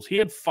FBS schools. He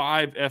had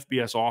 5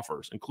 FBS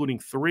offers, including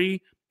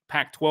 3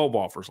 Pac-12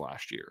 offers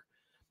last year.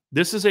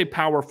 This is a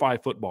Power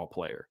 5 football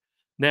player.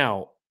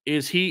 Now,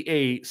 is he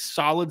a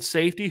solid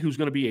safety who's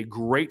going to be a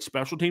great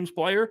special teams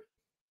player?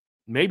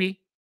 Maybe.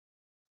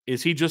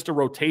 Is he just a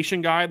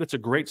rotation guy that's a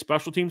great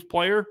special teams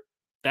player?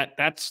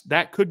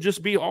 That could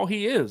just be all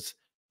he is.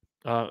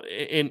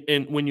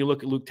 And when you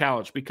look at Luke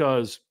Talich,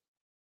 because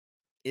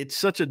it's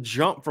such a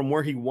jump from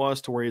where he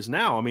was to where he is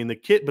now. I mean, the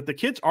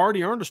kid's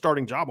already earned a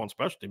starting job on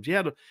special teams. He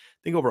had, I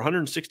think, over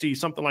 160,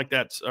 something like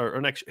that,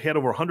 he had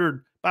over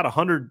 100, about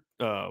 100,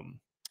 a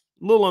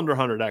little under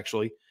 100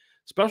 actually,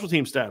 special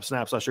team snaps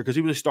last year, because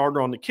he was a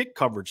starter on the kick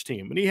coverage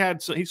team, and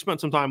he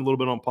spent some time a little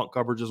bit on punt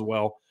coverage as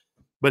well.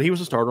 But he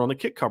was a starter on the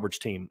kick coverage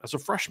team as a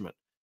freshman.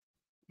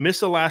 Missed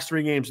the last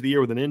 3 games of the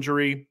year with an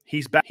injury.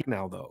 He's back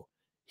now, though.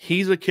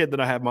 He's a kid that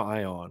I have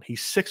my eye on.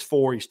 He's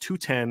 6'4", he's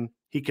 210.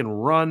 He can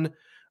run.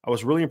 I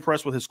was really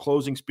impressed with his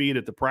closing speed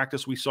at the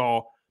practice we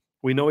saw.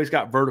 We know he's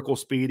got vertical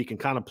speed. He can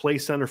kind of play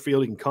center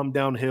field. He can come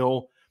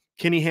downhill.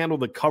 Can he handle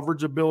the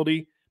coverage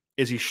ability?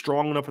 Is he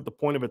strong enough at the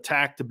point of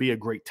attack to be a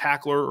great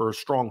tackler or a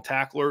strong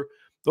tackler?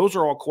 Those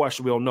are all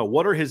questions we don't know.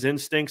 What are his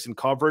instincts in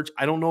coverage?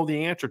 I don't know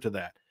the answer to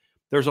that.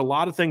 There's a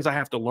lot of things I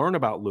have to learn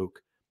about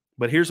Luke,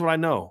 but here's what I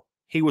know.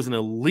 He was an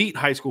elite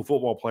high school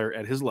football player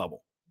at his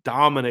level,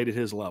 dominated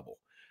his level.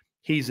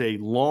 He's a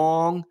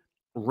long,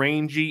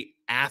 rangy,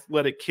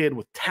 athletic kid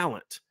with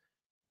talent.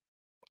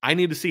 I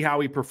need to see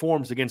how he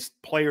performs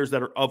against players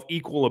that are of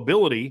equal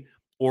ability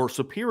or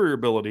superior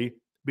ability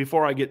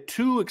before I get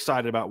too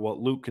excited about what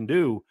Luke can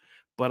do.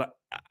 But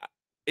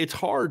it's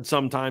hard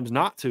sometimes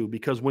not to,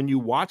 because when you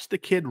watch the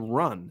kid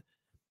run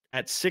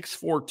at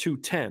 6'4",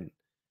 210,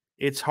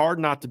 it's hard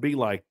not to be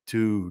like,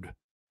 dude,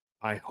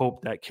 I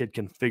hope that kid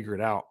can figure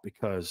it out,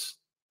 because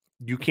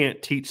you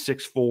can't teach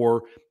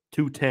 6'4",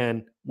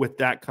 210 with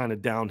that kind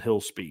of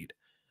downhill speed.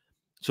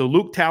 So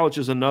Luke Talich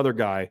is another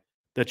guy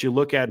that you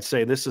look at and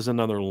say, this is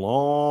another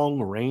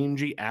long,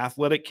 rangy,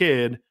 athletic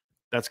kid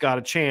that's got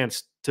a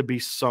chance to be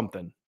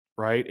something,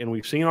 right? And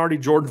we've seen already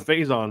Jordan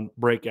Faison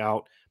break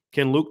out.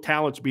 Can Luke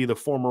Talich be the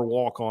former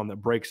walk-on that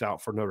breaks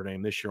out for Notre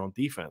Dame this year on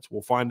defense?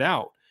 We'll find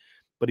out.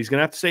 But he's going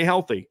to have to stay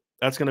healthy.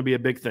 That's going to be a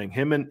big thing.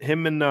 Him and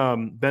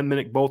Ben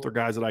Minnick both are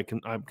guys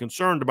that I'm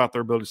concerned about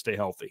their ability to stay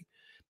healthy,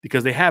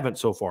 because they haven't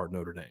so far at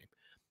Notre Dame.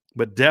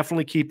 But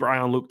definitely keep your eye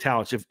on Luke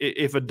Talich.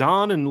 If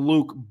Adon and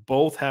Luke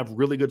both have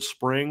really good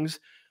springs,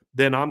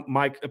 then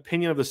my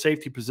opinion of the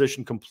safety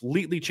position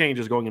completely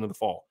changes going into the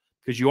fall,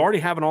 because you already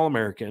have an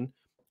All-American.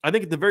 I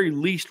think at the very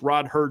least,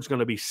 Rod Hurd's going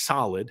to be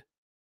solid,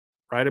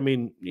 right? I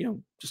mean,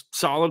 just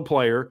solid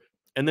player.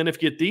 And then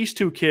if you get these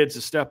two kids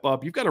to step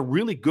up, you've got a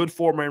really good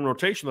 4-man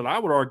rotation that I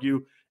would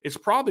argue is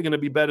probably going to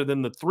be better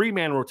than the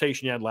 3-man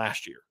rotation you had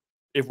last year,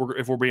 if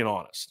we're being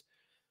honest.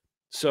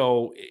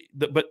 So,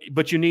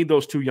 but you need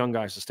those 2 young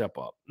guys to step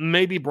up.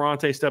 Maybe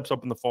Bronte steps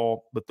up in the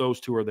fall, but those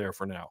 2 are there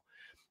for now.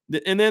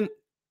 And then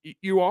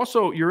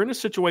you're in a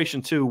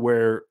situation too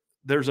where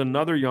there's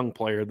another young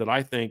player that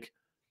I think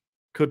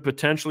could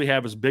potentially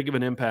have as big of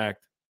an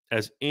impact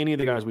as any of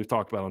the guys we've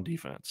talked about on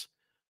defense.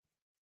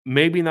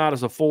 Maybe not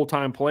as a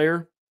full-time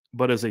player,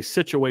 but as a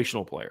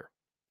situational player.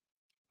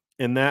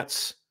 And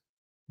that's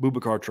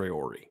Boubacar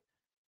Traore.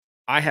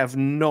 I have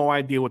no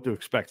idea what to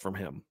expect from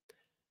him.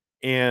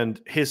 And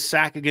his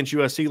sack against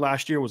USC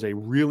last year was a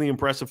really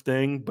impressive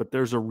thing, but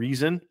there's a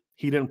reason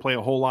he didn't play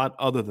a whole lot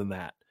other than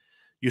that.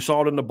 You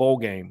saw it in the bowl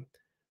game.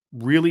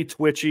 Really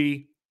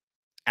twitchy,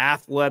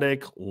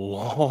 athletic,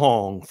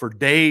 long, for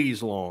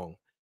days long,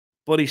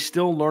 but he's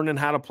still learning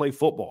how to play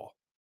football.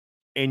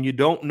 And you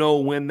don't know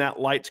when that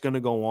light's going to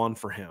go on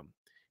for him.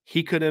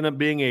 He could end up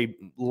being a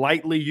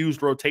lightly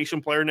used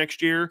rotation player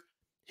next year.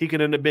 He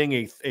could end up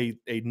being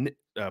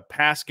a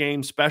pass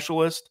game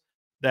specialist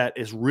that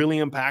is really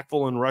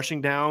impactful in rushing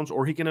downs,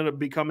 or he can end up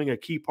becoming a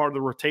key part of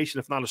the rotation,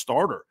 if not a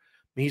starter.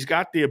 I mean, he's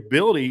got the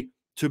ability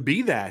to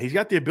be that. He's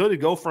got the ability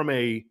to go from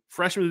a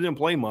freshman that didn't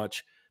play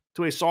much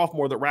to a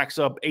sophomore that racks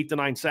up 8 to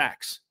 9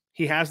 sacks.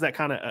 He has that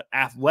kind of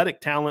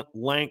athletic talent,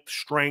 length,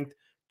 strength,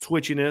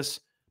 twitchiness,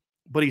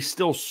 but he's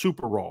still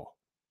super raw.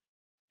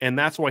 And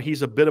that's why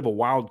he's a bit of a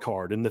wild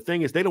card. And the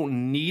thing is, they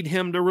don't need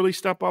him to really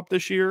step up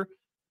this year.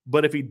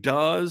 But if he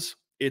does,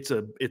 it's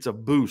a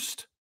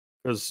boost.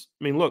 Because,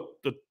 I mean,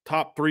 look, the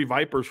top 3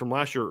 Vipers from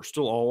last year are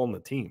still all on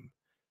the team.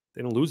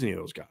 They didn't lose any of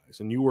those guys.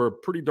 And you were a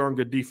pretty darn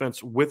good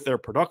defense with their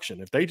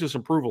production. If they just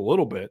improve a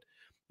little bit,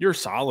 you're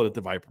solid at the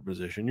Viper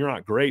position. You're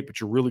not great, but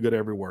you're really good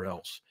everywhere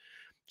else.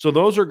 So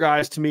those are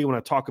guys, to me, when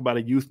I talk about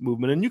a youth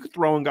movement. And you could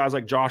throw in guys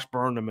like Josh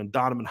Burnham and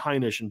Donovan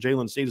Heinisch and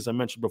Jalen Snead, as I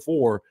mentioned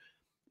before.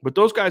 But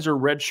those guys are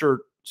redshirt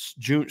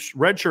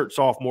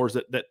sophomores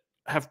that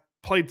have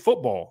played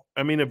football.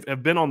 I mean,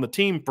 have been on the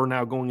team for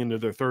now going into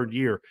their 3rd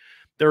year.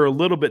 They're a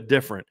little bit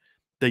different.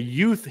 The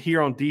youth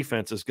here on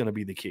defense is going to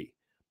be the key.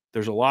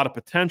 There's a lot of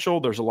potential.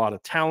 There's a lot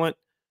of talent.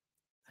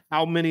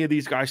 How many of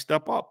these guys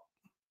step up?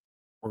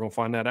 We're going to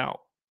find that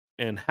out.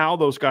 And how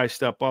those guys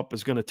step up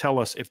is going to tell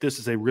us if this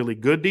is a really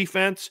good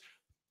defense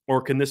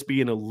or can this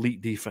be an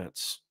elite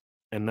defense?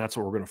 And that's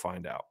what we're going to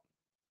find out.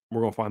 We're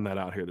going to find that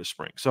out here this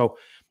spring. So,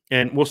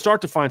 and we'll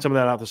start to find some of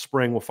that out this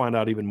spring. We'll find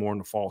out even more in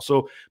the fall.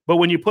 So, but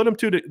when you put them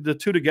the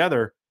two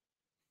together,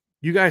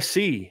 you guys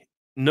see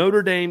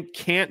Notre Dame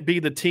can't be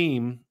the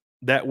team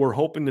that we're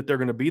hoping that they're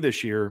going to be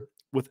this year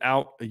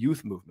without a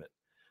youth movement.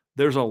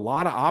 There's a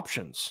lot of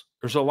options.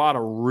 There's a lot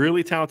of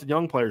really talented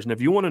young players. And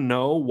if you want to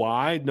know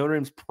why Notre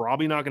Dame's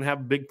probably not going to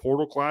have big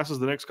portal classes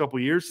the next couple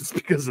of years, it's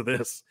because of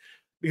this.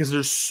 Because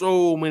there's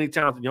so many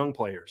talented young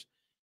players.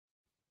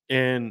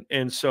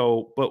 And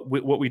so, but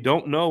what we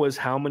don't know is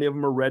how many of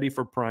them are ready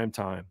for prime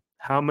time.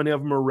 How many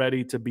of them are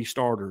ready to be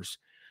starters?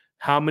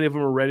 How many of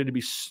them are ready to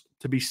be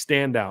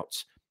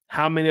standouts?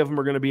 How many of them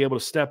are going to be able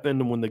to step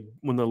in when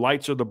the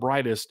lights are the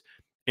brightest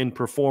and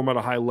perform at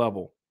a high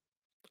level?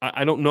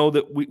 I don't know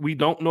that we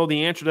don't know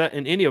the answer to that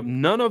in any of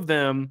them. None of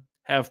them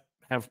have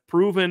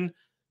proven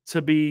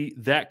to be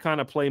that kind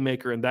of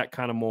playmaker in that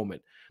kind of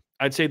moment.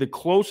 I'd say the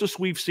closest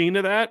we've seen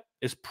to that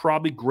is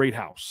probably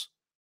Greathouse,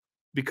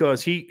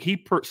 because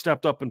he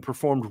stepped up and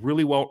performed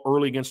really well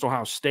early against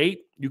Ohio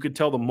State. You could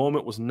tell the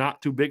moment was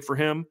not too big for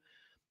him.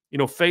 You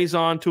know,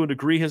 Faison, to a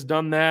degree, has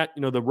done that.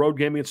 You know, the road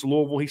game against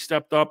Louisville, he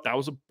stepped up. That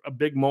was a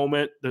big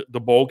moment. The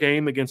bowl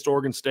game against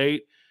Oregon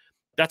State,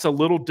 that's a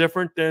little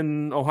different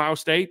than Ohio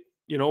State,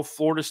 you know,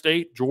 Florida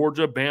State,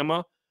 Georgia,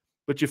 Bama.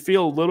 But you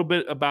feel a little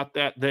bit about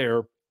that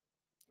there.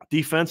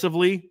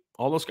 Defensively,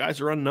 all those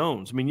guys are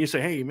unknowns. I mean, you say,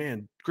 hey,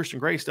 man, Christian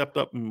Gray stepped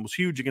up and was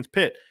huge against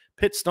Pitt.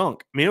 Pitt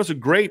stunk. I mean,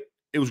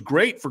 it was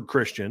great for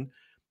Christian,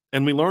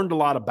 and we learned a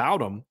lot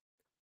about him.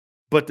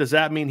 But does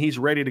that mean he's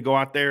ready to go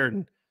out there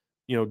and,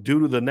 you know,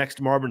 due to the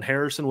next Marvin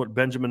Harrison, what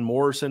Benjamin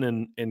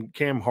Morrison and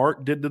Cam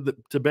Hart did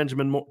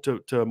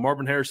to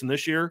Marvin Harrison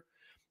this year,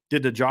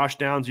 did to Josh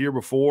Downs the year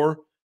before,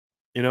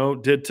 you know,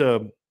 did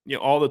to, you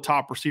know, all the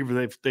top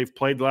receivers they've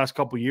played the last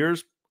couple of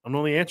years? I don't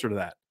know the answer to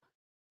that.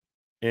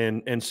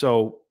 And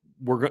so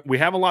we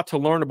have a lot to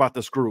learn about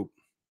this group.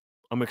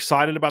 I'm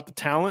excited about the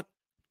talent.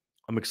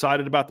 I'm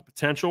excited about the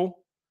potential.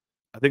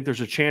 I think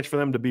there's a chance for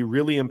them to be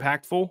really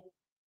impactful,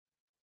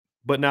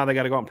 but now they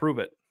got to go out and prove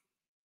it.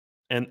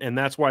 And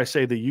that's why I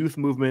say the youth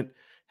movement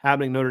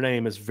happening at Notre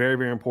Dame is very,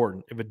 very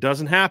important. If it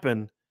doesn't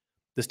happen,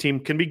 this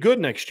team can be good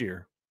next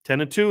year.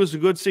 10-2 is a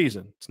good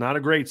season. It's not a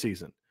great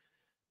season.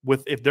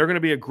 If they're going to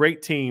be a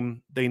great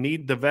team, they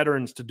need the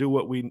veterans to do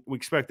what we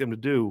expect them to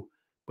do,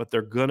 but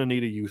they're going to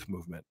need a youth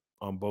movement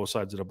on both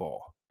sides of the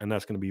ball. And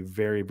that's going to be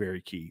very, very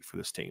key for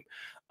this team.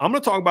 I'm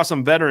going to talk about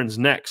some veterans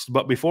next,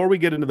 but before we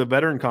get into the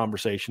veteran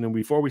conversation and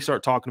before we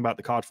start talking about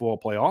the college football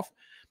playoff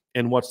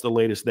and what's the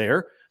latest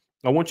there,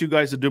 I want you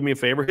guys to do me a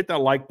favor. Hit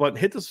that like button,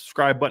 hit the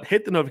subscribe button,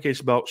 hit the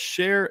notification bell,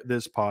 share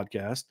this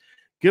podcast,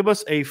 give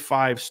us a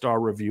 5-star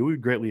review.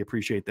 We'd greatly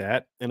appreciate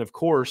that. And of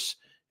course,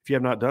 if you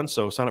have not done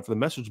so, sign up for the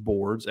message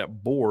boards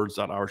at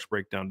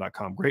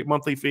boards.irishbreakdown.com. Great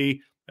monthly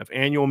fee. We have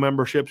annual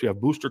memberships. We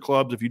have booster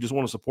clubs if you just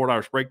want to support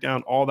Irish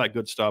Breakdown, all that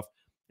good stuff.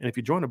 And if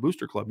you join a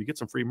booster club, you get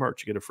some free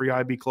merch. You get a free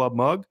IB Club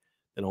mug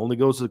that only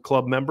goes to the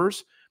club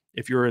members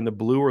if you're in the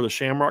blue or the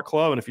Shamrock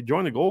Club. And if you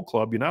join the Gold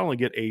Club, you not only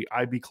get a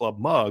IB Club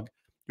mug,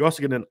 you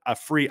also get a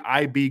free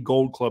IB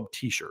Gold Club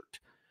t-shirt.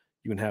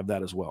 You can have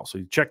that as well. So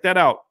you check that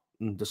out.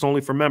 It's only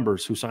for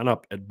members who sign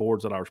up at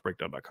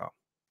boards.irishbreakdown.com.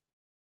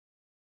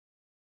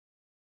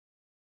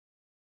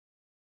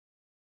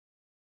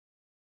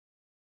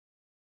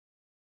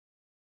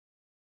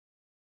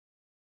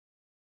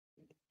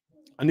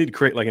 I need to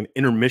create like an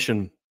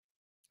intermission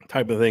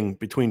type of thing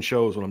between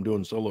shows when I'm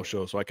doing solo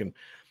shows so I can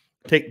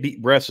take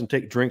deep breaths and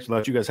take drinks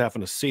without you guys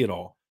having to see it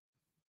all.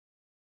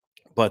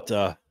 But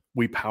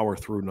we power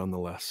through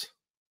nonetheless.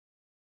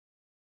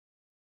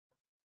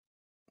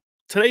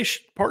 Today's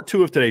part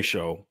 2 of today's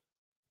show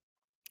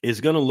is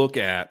going to look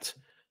at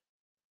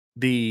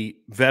the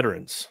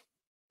veterans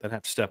that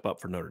have to step up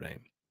for Notre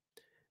Dame.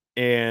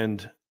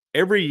 And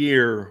every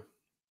year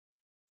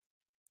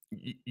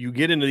you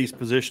get into these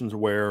positions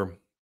where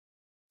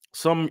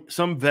some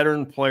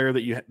veteran player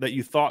that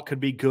you thought could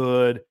be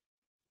good,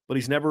 but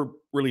he's never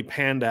really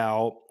panned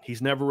out.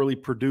 He's never really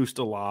produced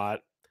a lot.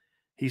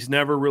 He's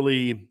never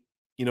really,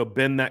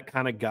 been that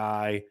kind of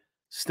guy,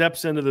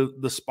 steps into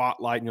the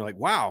spotlight and you're like,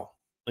 wow,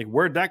 like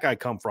where'd that guy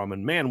come from?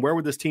 And man, where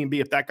would this team be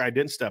if that guy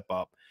didn't step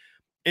up?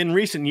 In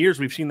recent years,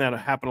 we've seen that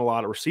happen a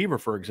lot at receiver,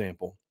 for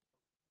example.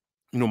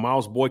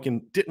 Miles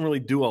Boykin didn't really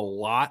do a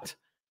lot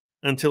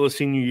until his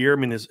senior year. I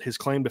mean, his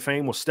claim to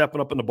fame was stepping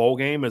up in the bowl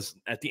game as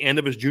at the end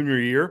of his junior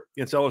year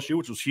against LSU,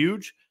 which was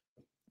huge.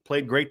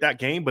 Played great that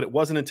game, but it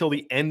wasn't until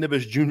the end of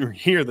his junior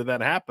year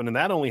that happened. And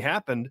that only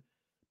happened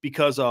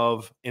because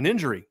of an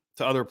injury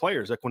to other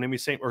players. Equanimity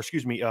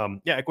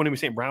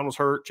St. Brown was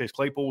hurt. Chase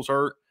Claypool was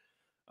hurt.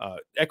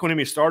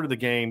 Equanimity started the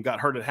game, got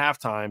hurt at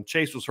halftime.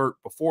 Chase was hurt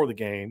before the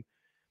game.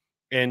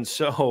 And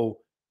so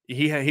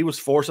he was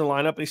forced in the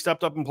lineup and he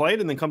stepped up and played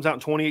and then comes out in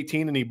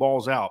 2018 and he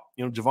balls out.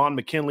 Javon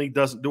McKinley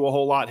doesn't do a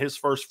whole lot his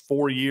first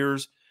 4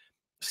 years,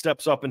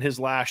 steps up in his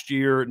last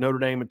year at Notre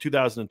Dame in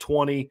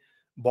 2020,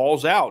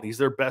 balls out. He's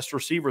their best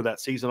receiver that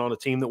season on a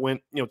team that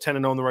went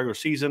 10-0 in the regular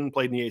season,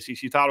 played in the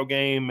ACC title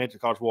game, made the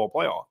college football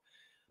playoff.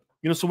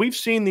 So we've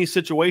seen these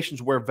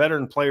situations where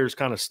veteran players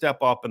kind of step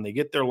up and they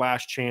get their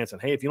last chance.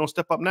 And hey, if you don't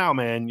step up now,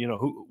 man,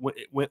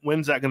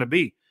 when's that going to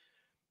be?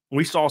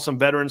 We saw some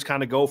veterans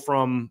kind of go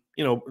from,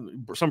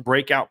 some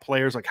breakout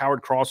players like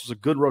Howard Cross was a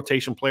good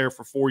rotation player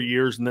for 4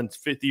 years and then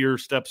 5th year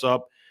steps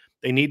up.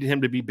 They needed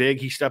him to be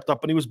big. He stepped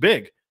up and he was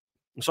big.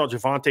 We saw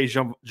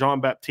Javonte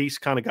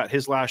Jean-Baptiste kind of got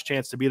his last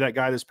chance to be that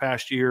guy this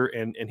past year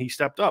and he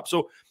stepped up.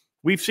 So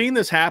we've seen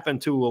this happen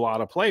to a lot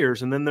of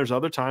players. And then there's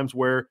other times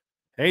where,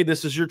 hey,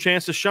 this is your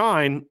chance to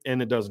shine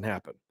and it doesn't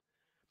happen.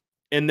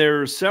 And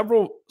there's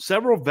several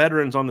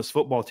veterans on this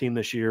football team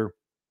this year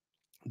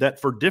that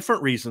for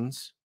different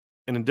reasons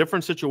and in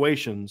different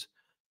situations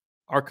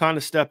are kind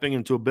of stepping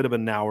into a bit of a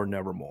now or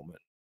never moment.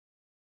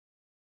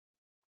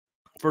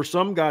 For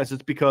some guys,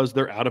 it's because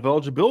they're out of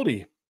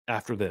eligibility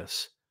after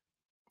this.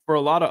 For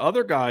a lot of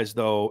other guys,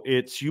 though,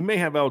 it's you may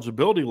have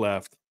eligibility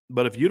left,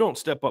 but if you don't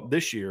step up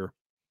this year,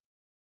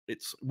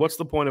 it's what's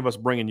the point of us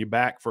bringing you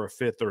back for a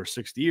 5th or a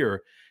 6th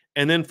year?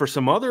 And then for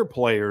some other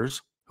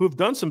players who have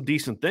done some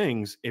decent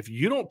things, if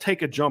you don't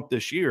take a jump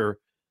this year,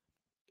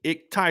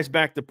 it ties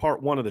back to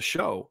part 1 of the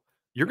show.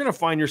 You're going to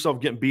find yourself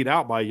getting beat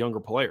out by a younger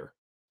player.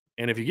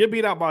 And if you get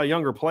beat out by a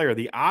younger player,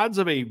 the odds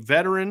of a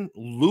veteran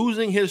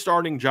losing his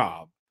starting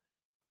job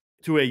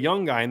to a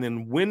young guy and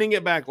then winning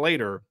it back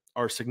later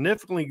are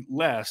significantly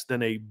less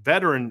than a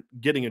veteran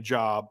getting a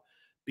job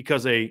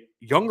because a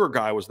younger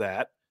guy was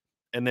that.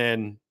 And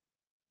then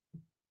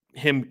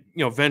him,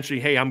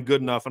 eventually, hey, I'm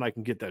good enough and I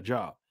can get that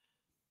job.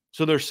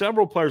 So there's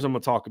several players I'm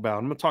going to talk about.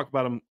 I'm going to talk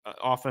about them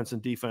offense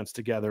and defense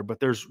together, but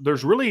there's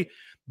really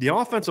the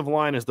offensive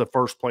line is the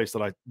first place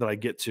that I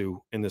get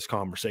to in this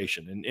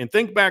conversation. And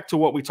think back to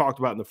what we talked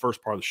about in the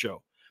first part of the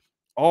show.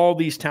 All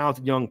these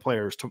talented young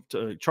players,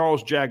 to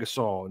Charles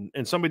Jagasaw,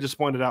 and somebody just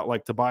pointed out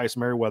like Tobias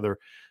Merriweather.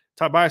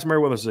 Tobias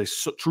Merriweather is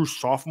a true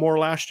sophomore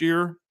last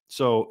year,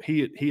 so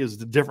he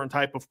is a different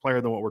type of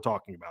player than what we're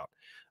talking about.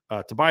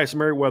 Tobias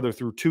Merriweather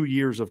through 2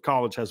 years of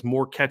college has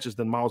more catches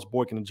than Miles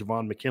Boykin and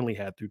Javon McKinley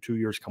had through 2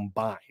 years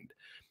combined.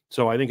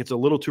 So I think it's a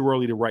little too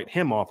early to write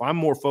him off. I'm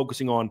more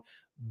focusing on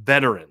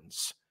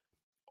veterans,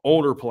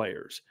 older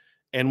players.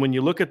 And when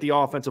you look at the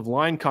offensive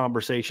line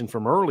conversation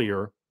from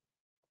earlier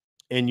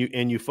and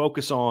you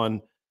focus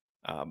on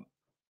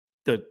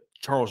the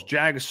Charles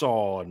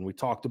Jagasaw, and we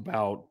talked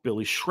about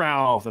Billy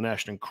Schrauth and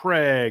Ashton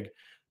Craig,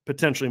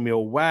 potentially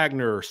Emil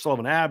Wagner,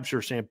 Sullivan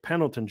Absher, Sam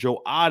Pendleton,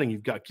 Joe Otting.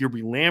 You've got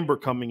Gilby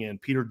Lambert coming in.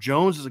 Peter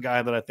Jones is a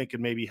guy that I think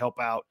could maybe help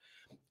out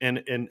and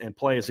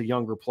play as a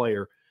younger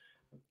player.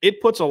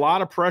 It puts a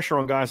lot of pressure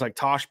on guys like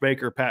Tosh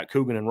Baker, Pat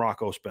Coogan, and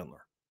Rocco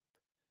Spindler.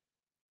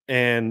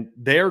 And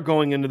they're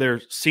going into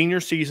their senior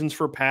seasons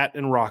for Pat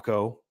and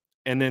Rocco,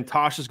 and then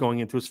Tosh is going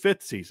into his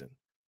 5th season.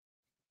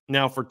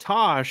 Now, for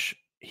Tosh,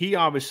 he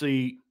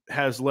obviously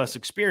has less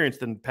experience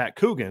than Pat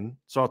Coogan,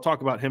 so I'll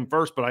talk about him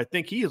first, but I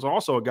think he is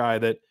also a guy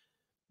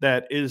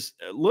that is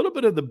a little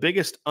bit of the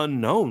biggest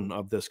unknown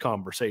of this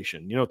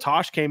conversation.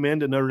 Tosh came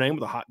into Notre Dame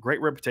with a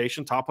great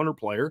reputation, top 100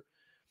 player.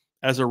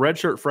 As a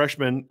redshirt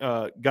freshman,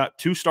 got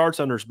 2 starts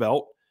under his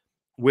belt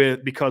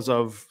because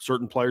of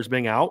certain players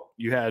being out.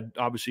 You had,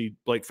 obviously,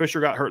 Blake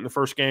Fisher got hurt in the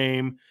first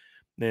game,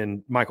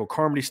 then Michael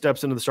Carmody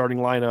steps into the starting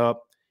lineup.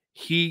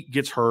 He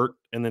gets hurt,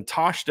 and then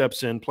Tosh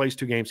steps in, plays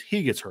 2 games,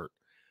 he gets hurt.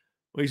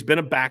 Well, he's been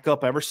a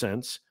backup ever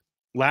since.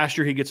 Last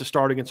year, he gets a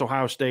start against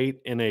Ohio State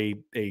in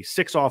a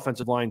 6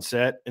 offensive line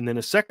set, and then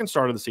his second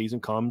start of the season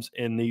comes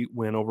in the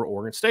win over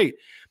Oregon State.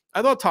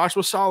 I thought Tosh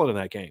was solid in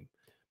that game.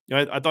 You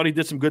know, I thought he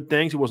did some good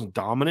things. He wasn't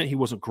dominant. He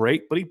wasn't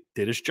great, but he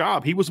did his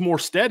job. He was more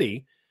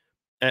steady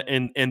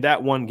in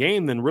that one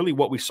game than really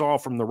what we saw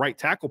from the right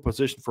tackle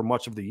position for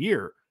much of the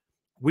year.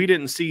 We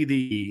didn't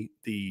see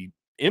the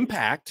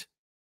impact.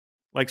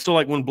 Like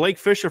when Blake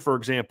Fisher, for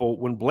example,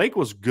 when Blake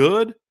was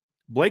good,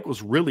 Blake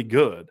was really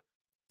good.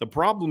 The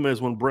problem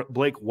is when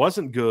Blake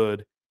wasn't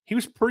good, he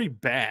was pretty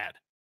bad.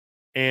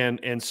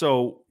 And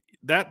so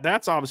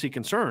that's obviously a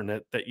concern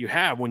that you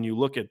have when you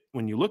look at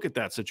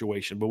that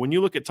situation. But when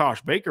you look at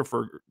Tosh Baker,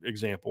 for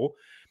example,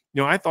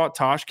 you know, I thought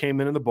Tosh came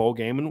in the bowl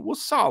game and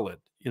was solid.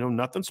 You know,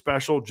 nothing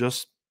special,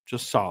 just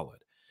solid.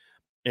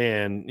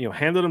 And, you know,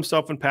 handled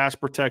himself in pass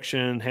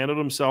protection, handled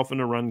himself in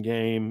the run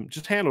game,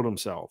 just handled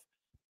himself.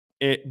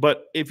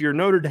 But if you're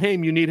Notre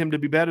Dame, you need him to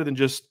be better than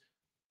just,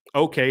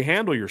 okay,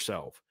 handle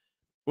yourself.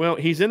 Well,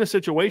 he's in a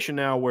situation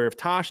now where if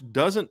Tosh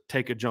doesn't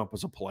take a jump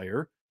as a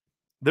player,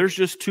 there's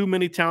just too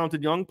many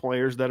talented young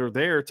players that are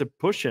there to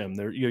push him.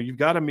 There, you know, you've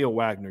got Emil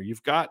Wagner,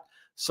 you've got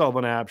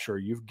Sullivan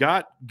Absher, you've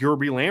got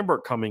Gerby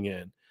Lambert coming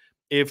in.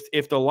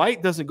 If the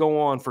light doesn't go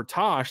on for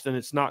Tosh, then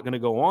it's not going to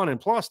go on. And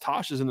plus,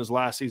 Tosh is in his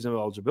last season of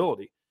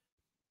eligibility.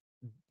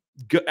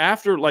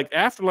 After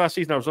last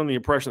season, I was under the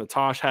impression that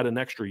Tosh had an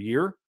extra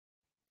year,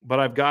 but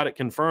I've got it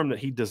confirmed that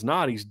he does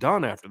not. He's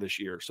done after this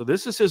year. So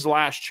this is his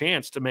last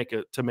chance to make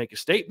a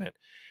statement.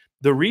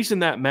 The reason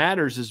that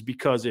matters is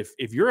because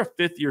if you're a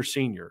fifth-year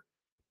senior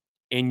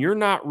and you're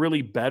not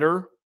really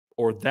better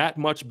or that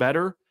much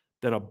better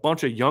than a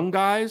bunch of young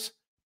guys,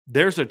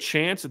 there's a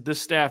chance that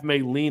this staff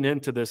may lean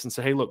into this and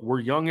say, hey, look,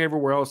 we're young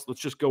everywhere else. Let's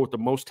just go with the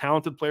most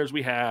talented players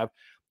we have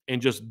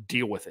and just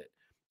deal with it.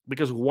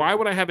 Because why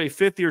would I have a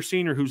fifth-year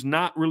senior who's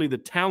not really the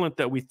talent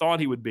that we thought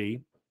he would be,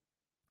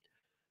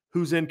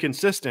 who's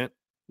inconsistent,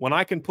 when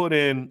I can put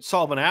in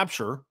Sullivan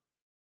Absher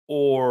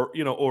or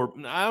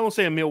I don't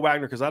say Emil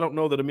Wagner because I don't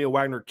know that Emil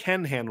Wagner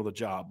can handle the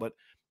job, but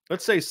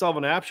let's say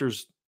Sullivan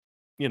Absher's,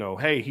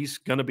 hey, he's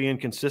going to be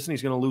inconsistent.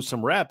 He's going to lose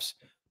some reps,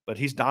 but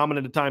he's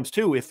dominant at times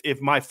too.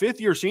 If my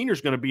fifth-year senior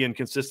is going to be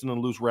inconsistent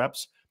and lose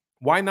reps,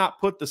 why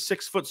not put the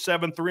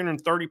 6'7",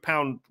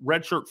 330-pound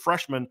redshirt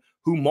freshman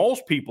who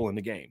mauls people in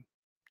the game?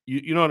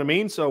 You know what I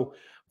mean? So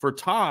for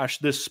Tosh,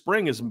 this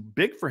spring is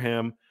big for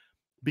him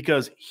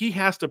because he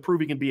has to prove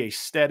he can be a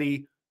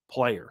steady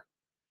player.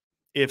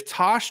 If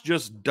Tosh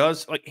just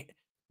does,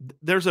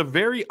 there's a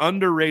very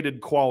underrated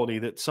quality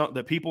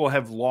that people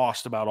have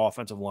lost about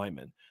offensive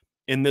linemen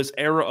in this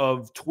era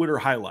of Twitter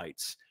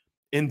highlights,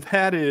 and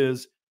that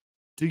is,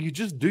 do you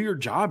just do your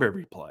job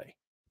every play?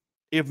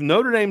 If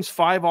Notre Dame's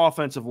 5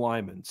 offensive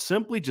linemen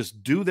simply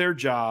just do their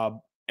job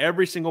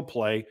every single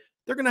play,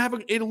 they're going to have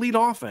an elite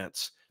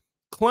offense.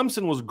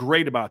 Clemson was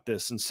great about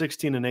this in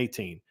 16 and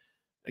 18.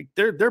 Like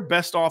their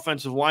best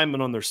offensive lineman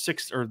on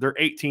their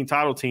 18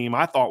 title team,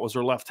 I thought, was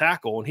their left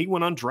tackle, and he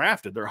went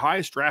undrafted. Their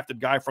highest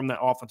drafted guy from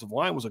that offensive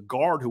line was a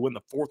guard who went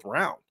in the 4th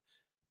round.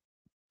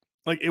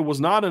 Like there was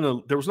not a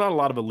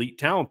lot of elite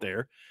talent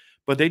there,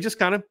 but they just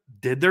kind of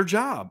did their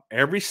job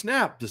every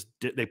snap.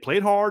 They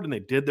played hard and they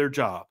did their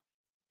job.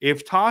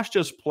 If Tosh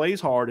just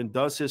plays hard and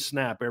does his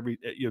job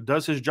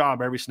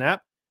every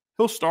snap,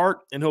 he'll start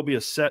and he'll be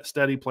a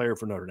steady player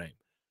for Notre Dame.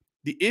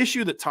 The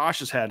issue that Tosh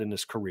has had in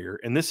his career,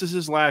 and this is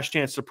his last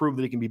chance to prove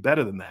that he can be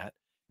better than that,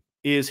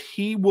 is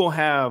he will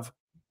have,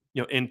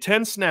 in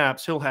 10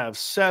 snaps, he'll have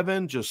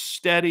 7 just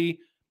steady,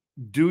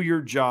 do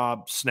your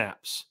job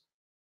snaps.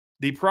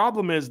 The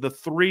problem is the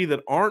 3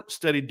 that aren't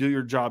steady, do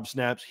your job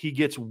snaps, he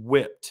gets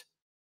whipped.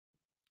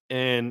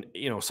 And,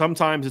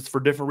 sometimes it's for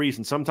different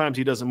reasons. Sometimes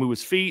he doesn't move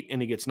his feet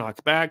and he gets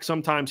knocked back.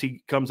 Sometimes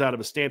he comes out of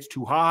a stance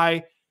too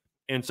high,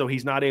 and so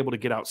he's not able to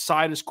get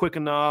outside as quick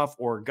enough,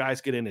 or guys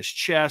get in his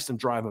chest and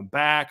drive him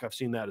back. I've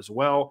seen that as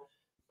well.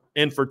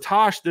 And for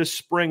Tosh this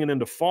spring and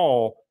into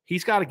fall,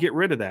 he's got to get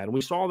rid of that. And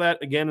we saw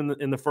that again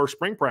in the first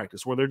spring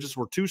practice where there just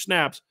were 2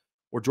 snaps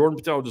where Jordan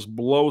Patel just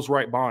blows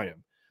right by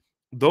him.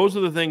 Those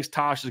are the things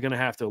Tosh is going to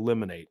have to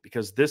eliminate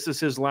because this is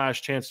his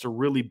last chance to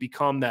really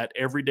become that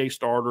everyday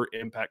starter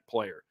impact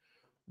player.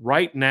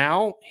 Right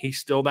now, he's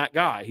still that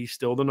guy. He's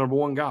still the number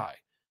 1 guy.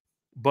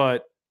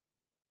 But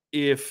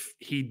if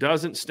he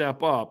doesn't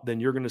step up, then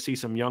you're going to see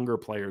some younger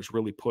players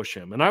really push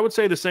him. And I would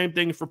say the same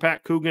thing for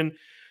Pat Coogan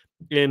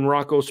and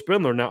Rocco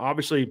Spindler. Now,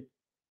 obviously,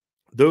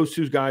 those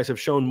 2 guys have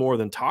shown more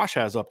than Tosh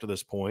has up to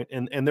this point,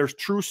 and there's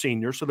true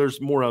seniors, so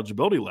there's more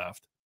eligibility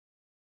left.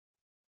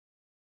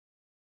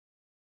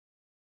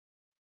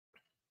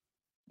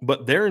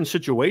 But they're in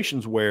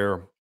situations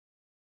where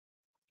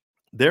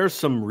there's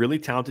some really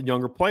talented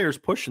younger players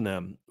pushing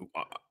them.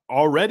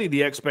 Already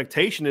the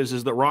expectation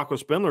is that Rocco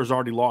Spindler has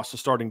already lost the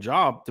starting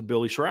job to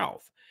Billy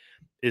Shrouth.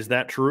 Is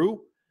that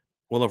true?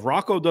 Well, if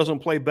Rocco doesn't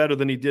play better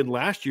than he did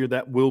last year,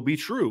 that will be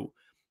true.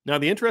 Now,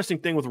 the interesting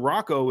thing with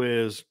Rocco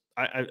is,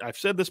 I've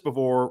said this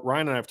before,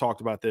 Ryan and I have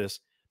talked about this,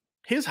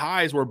 his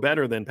highs were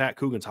better than Pat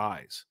Coogan's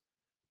highs.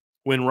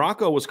 when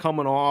Rocco was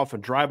coming off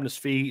and driving his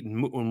feet and,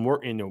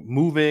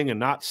 moving and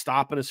not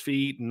stopping his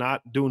feet and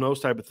not doing those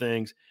type of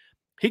things,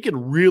 he could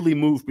really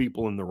move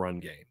people in the run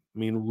game. I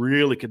mean,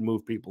 really could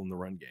move people in the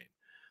run game.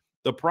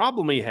 The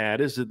problem he had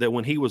is that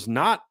when he was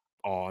not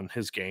on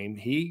his game,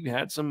 he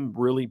had some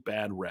really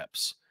bad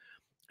reps.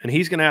 And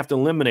he's going to have to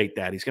eliminate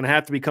that. He's going to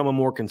have to become a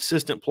more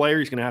consistent player.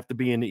 He's going to have to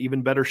be in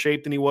even better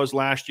shape than he was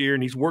last year.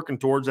 And he's working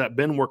towards that,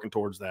 been working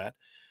towards that.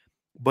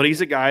 But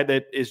he's a guy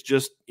that is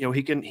just,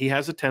 he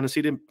has a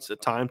tendency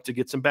at times to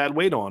get some bad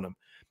weight on him.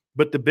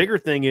 But the bigger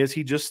thing is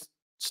he just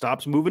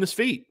stops moving his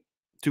feet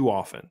too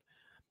often.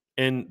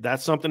 And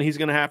that's something he's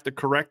going to have to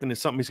correct, and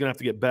it's something he's going to have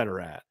to get better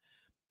at.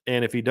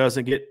 And if he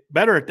doesn't get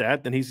better at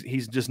that, then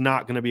he's just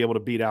not going to be able to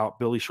beat out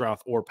Billy Schrauth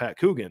or Pat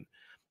Coogan.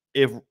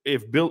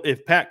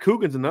 If Pat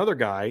Coogan's another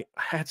guy,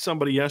 I had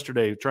somebody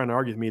yesterday trying to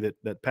argue with me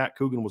that Pat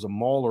Coogan was a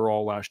mauler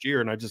all last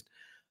year, and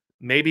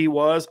maybe he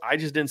was. I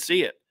just didn't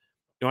see it.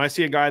 I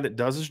see a guy that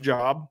does his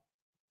job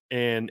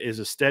and is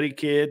a steady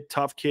kid,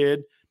 tough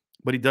kid,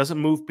 but he doesn't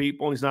move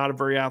people, and he's not a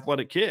very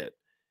athletic kid.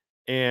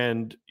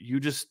 And you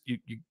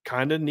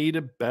kind of need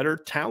a better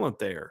talent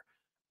there.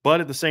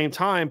 But at the same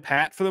time,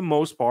 Pat, for the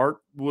most part,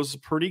 was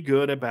pretty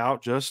good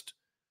about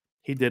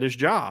he did his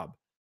job.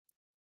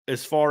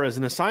 As far as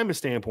an assignment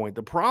standpoint,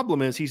 the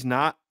problem is he's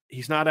not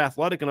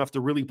athletic enough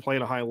to really play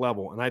at a high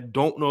level. And I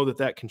don't know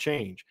that can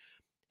change.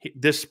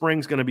 This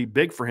spring's going to be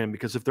big for him,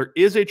 because if there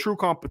is a true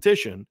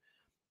competition,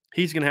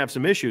 he's going to have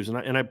some issues.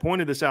 And I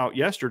pointed this out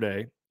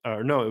yesterday.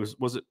 It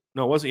wasn't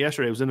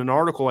yesterday. It was in an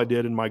article I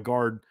did in my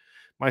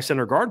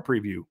center guard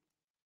preview.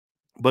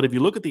 But if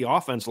you look at the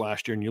offense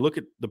last year and you look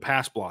at the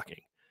pass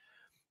blocking,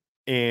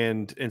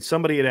 and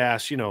somebody had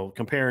asked,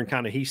 comparing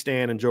kind of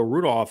Hiestand and Joe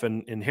Rudolph,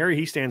 and Harry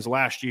Hiestand's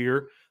last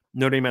year,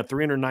 Notre Dame had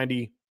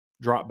 390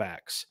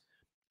 dropbacks.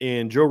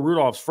 In Joe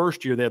Rudolph's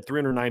first year, they had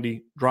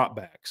 390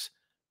 dropbacks.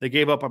 They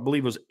gave up, I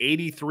believe it was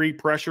 83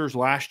 pressures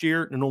last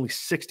year and only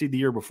 60 the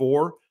year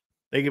before.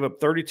 They gave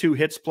up 32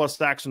 hits plus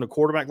sacks in the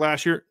quarterback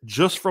last year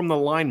just from the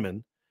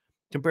linemen,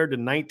 compared to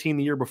 19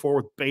 the year before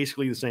with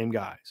basically the same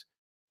guys.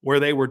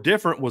 Where they were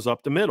different was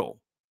up the middle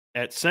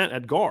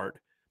at guard.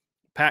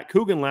 Pat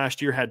Coogan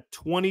last year had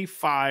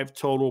 25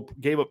 total,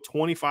 gave up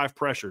 25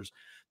 pressures.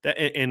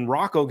 And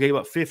Rocco gave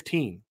up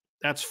 15.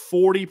 That's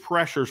 40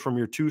 pressures from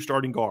your two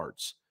starting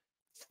guards.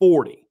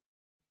 40.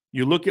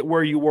 You look at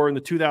where you were in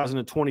the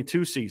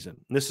 2022 season.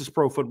 And this is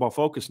Pro Football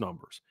Focus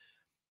numbers.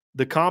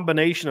 The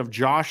combination of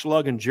Josh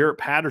Lugg and Jarrett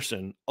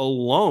Patterson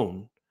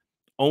alone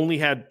only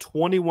had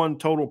 21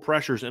 total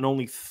pressures and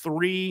only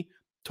 3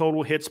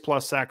 total hits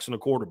plus sacks in a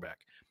quarterback.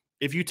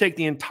 If you take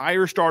the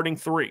entire starting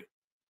 3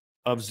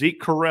 of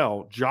Zeke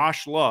Correll,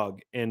 Josh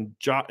Lugg, and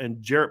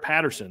Jarrett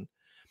Patterson,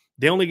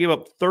 they only gave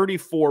up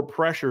 34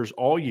 pressures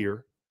all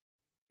year,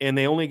 and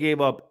they only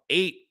gave up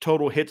 8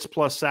 total hits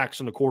plus sacks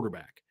in the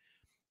quarterback.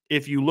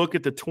 If you look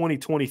at the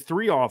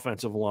 2023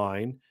 offensive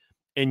line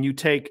and you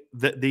take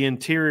the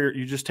interior,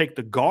 you just take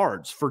the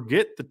guards,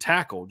 forget the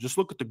tackle, just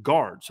look at the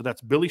guards. So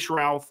that's Billy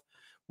Schrauth,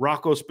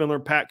 Rocco Spindler,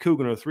 Pat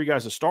Coogan are the 3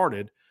 guys that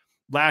started.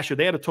 Last year,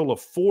 they had a total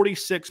of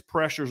 46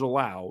 pressures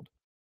allowed,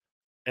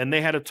 and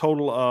they had a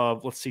total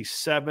of,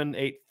 7,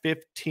 8,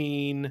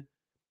 15,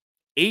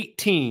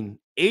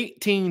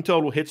 18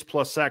 total hits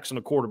plus sacks in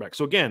the quarterback.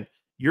 So again,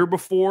 year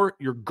before,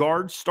 your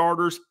guard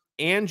starters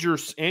and your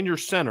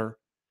center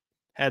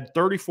had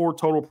 34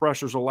 total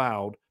pressures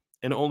allowed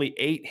and only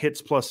 8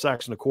 hits plus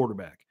sacks in the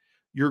quarterback.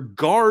 Your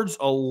guards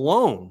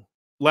alone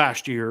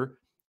last year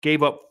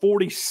gave up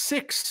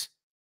 46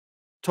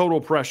 total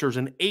pressures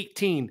and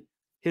 18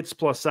 hits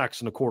plus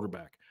sacks in the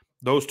quarterback.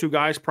 Those 2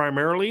 guys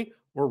primarily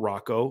were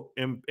Rocco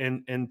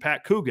and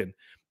Pat Coogan.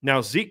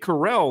 Now, Zeke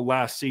Correll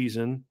last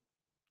season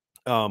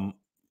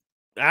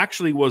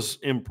actually was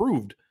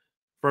improved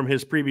from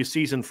his previous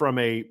season from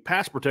a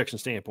pass protection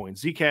standpoint.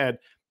 Zeke had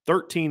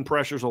 13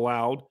 pressures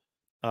allowed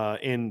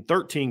in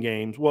 13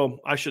 games. Well,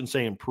 I shouldn't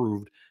say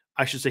improved.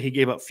 I should say he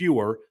gave up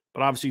fewer,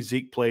 but obviously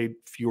Zeke played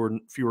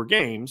fewer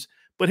games.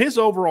 But his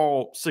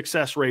overall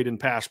success rate in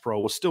pass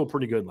pro was still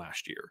pretty good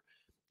last year.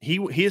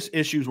 His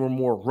issues were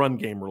more run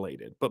game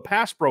related, but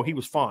pass pro, he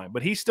was fine.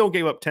 But he still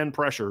gave up 10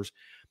 pressures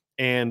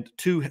and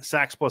 2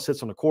 sacks plus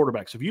hits on the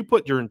quarterback. So if you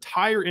put your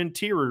entire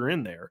interior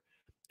in there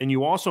and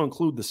you also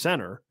include the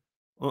center,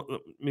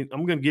 I'm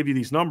going to give you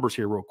these numbers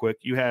here real quick.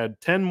 You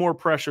had 10 more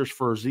pressures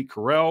for Zeke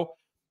Correll,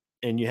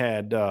 and you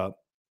had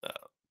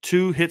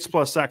 2 hits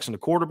plus sacks on the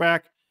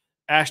quarterback.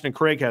 Ashton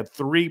Craig had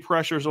 3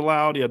 pressures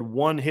allowed. He had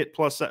 1 hit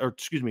plus,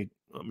 let me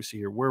see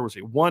here. Where was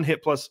he? 1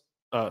 hit plus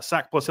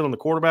sack plus hit on the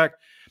quarterback.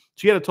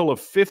 So you had a total of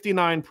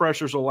 59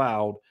 pressures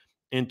allowed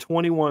and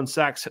 21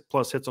 sacks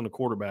plus hits on the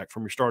quarterback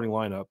from your starting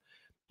lineup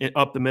and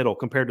up the middle,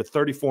 compared to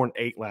 34 and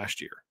 8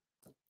 last year.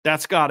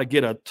 That's got to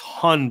get a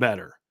ton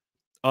better.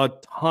 And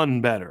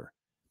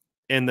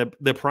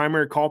the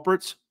primary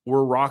culprits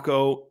were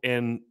Rocco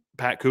and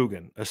Pat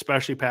Coogan,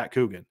 especially Pat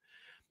Coogan.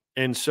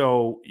 And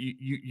so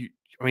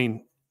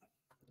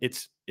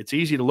it's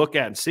easy to look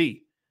at and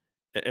see.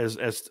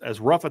 As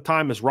rough a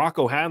time as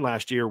Rocco had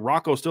last year,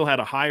 Rocco still had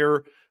a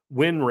higher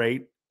win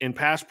rate in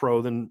pass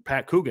pro than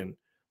Pat Coogan.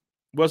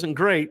 Wasn't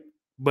great,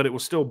 but it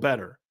was still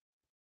better.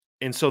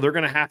 And so they're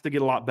going to have to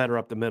get a lot better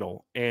up the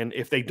middle. And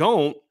if they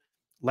don't,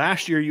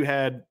 last year you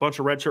had a bunch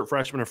of redshirt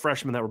freshmen and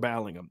freshmen that were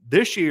battling them.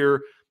 This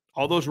year,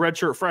 all those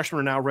redshirt freshmen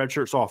are now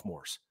redshirt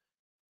sophomores.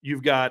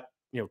 You've got,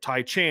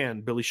 Ty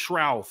Chan, Billy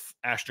Schrouth,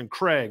 Ashton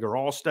Craig are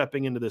all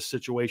stepping into this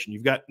situation.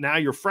 You've got now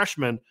your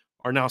freshmen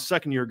are now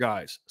second-year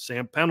guys.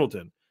 Sam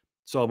Pendleton,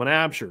 Sullivan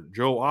Absher,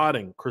 Joe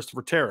Otting,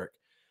 Christopher Tarrick.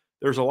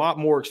 There's a lot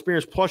more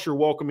experience. Plus, you're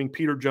welcoming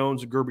Peter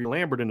Jones and Gerby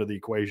Lambert into the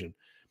equation.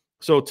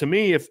 So to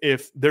me,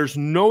 if there's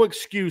no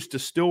excuse to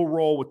still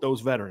roll with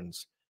those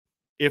veterans,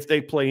 if they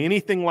play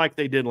anything like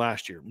they did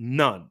last year,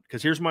 none.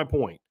 Because here's my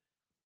point.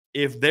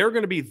 If they're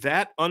going to be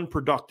that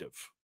unproductive,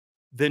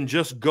 then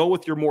just go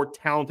with your more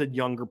talented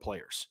younger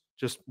players.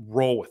 Just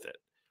roll with it.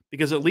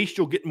 Because at least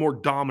you'll get more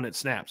dominant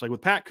snaps. Like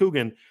with Pat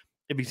Coogan,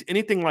 if he's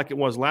anything like it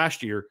was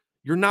last year,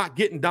 you're not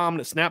getting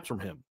dominant snaps from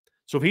him.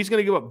 So if he's going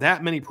to give up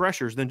that many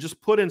pressures, then just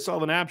put in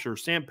Sullivan Absher,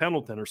 Sam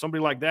Pendleton, or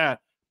somebody like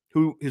that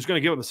who is going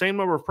to give up the same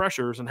number of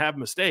pressures and have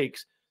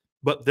mistakes,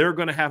 but they're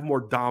going to have more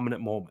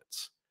dominant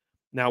moments.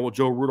 Now, will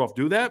Joe Rudolph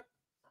do that?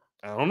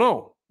 I don't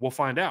know. We'll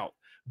find out.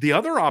 The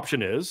other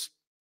option is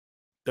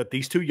that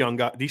these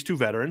two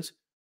veterans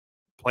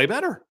play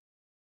better.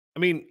 I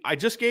mean, I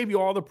just gave you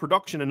all the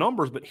production and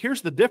numbers, but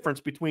here's the difference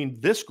between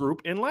this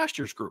group and last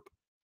year's group.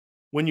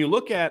 When you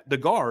look at the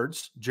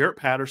guards, Jarrett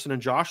Patterson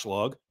and Josh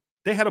Lugg,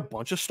 they had a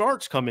bunch of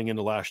starts coming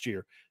into last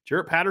year.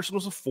 Jarrett Patterson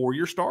was a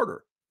 4-year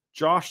starter.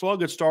 Josh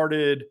Lugg had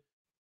started,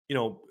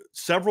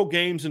 several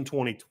games in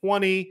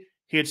 2020.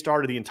 He had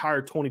started the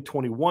entire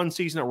 2021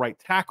 season at right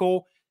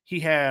tackle. He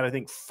had, I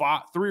think,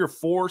 3 or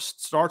 4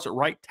 starts at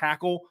right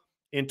tackle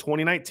in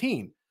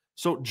 2019.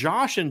 So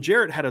Josh and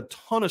Jarrett had a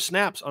ton of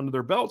snaps under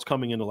their belts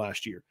coming into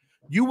last year.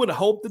 You would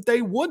hope that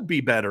they would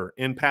be better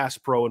in pass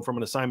pro and from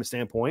an assignment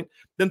standpoint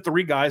than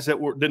two guys that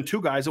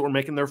were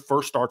making their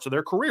first starts of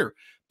their career.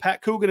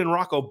 Pat Coogan and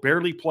Rocco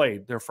barely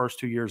played their first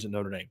 2 years at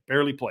Notre Dame.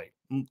 Barely played.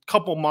 A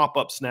couple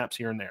mop-up snaps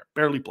here and there.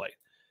 Barely played.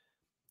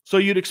 So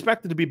you'd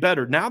expect it to be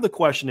better. Now the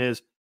question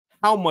is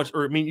how much,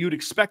 you'd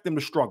expect them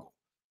to struggle.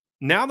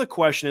 Now the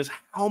question is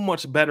how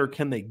much better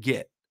can they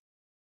get?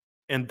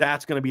 And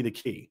that's going to be the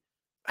key.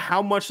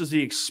 How much does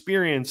the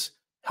experience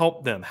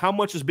help them? How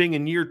much is being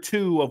in year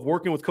 2 of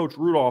working with Coach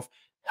Rudolph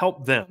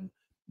help them?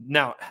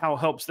 Now, how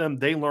helps them?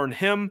 They learn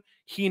him.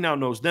 He now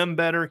knows them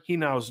better. He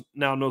now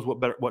knows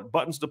what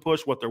buttons to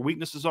push, what their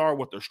weaknesses are,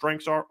 what their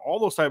strengths are, all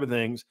those type of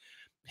things.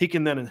 He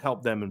can then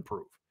help them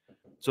improve.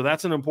 So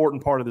that's an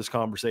important part of this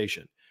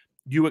conversation.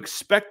 You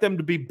expect them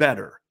to be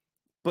better,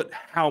 but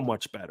how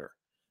much better?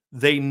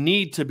 They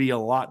need to be a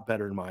lot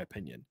better, in my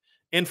opinion.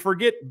 And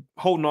forget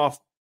holding off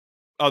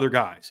other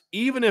guys.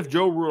 Even if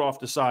Joe Rudolph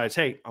decides,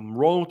 hey, I'm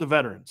rolling with the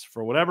veterans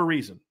for whatever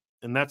reason,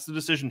 and that's the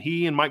decision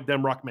he and Mike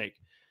Denbrock make,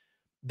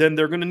 then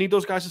they're going to need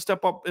those guys to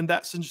step up in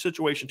that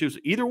situation too. So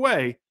either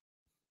way,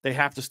 they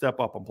have to step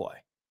up and play.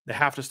 They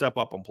have to step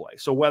up and play.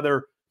 So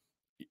whether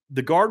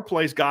the guard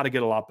play's got to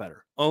get a lot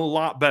better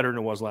than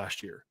it was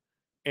last year.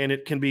 And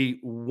it can be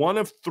one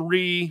of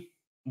 3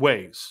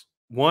 ways.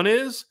 One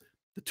is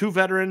the 2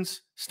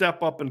 veterans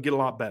step up and get a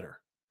lot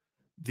better.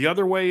 The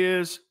other way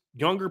is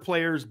younger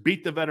players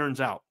beat the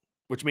veterans out,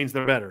 which means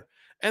they're better.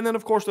 And then,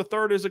 of course, the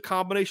third is a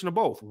combination of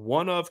both.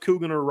 One of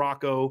Coogan or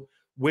Rocco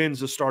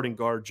wins the starting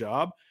guard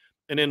job.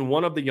 And then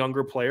one of the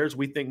younger players,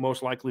 we think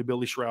most likely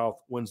Billy Schrouth,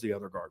 wins the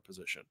other guard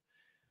position.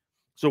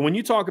 So when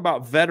you talk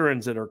about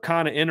veterans that are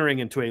kind of entering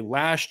into a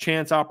last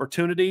chance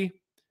opportunity,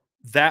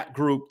 that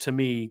group to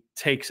me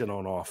takes it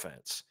on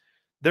offense.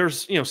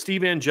 There's,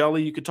 Steve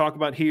Angeli you could talk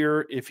about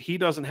here. If he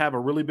doesn't have a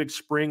really big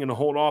spring and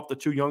hold off the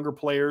 2 younger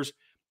players,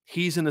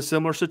 he's in a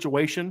similar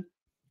situation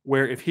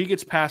where if he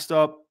gets passed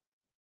up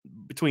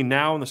between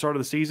now and the start of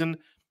the season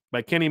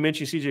by Kenny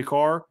Minchey, CJ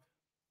Carr,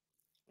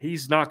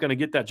 he's not going to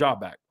get that job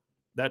back.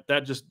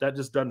 That just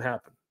doesn't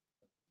happen.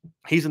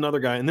 He's another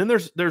guy. And then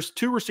there's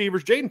 2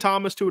 receivers, Jaden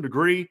Thomas to a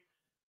degree.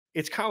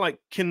 It's kind of like,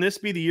 can this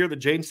be the year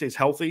that Jaden stays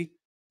healthy?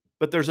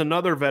 But there's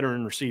another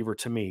veteran receiver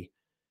to me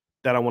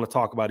that I want to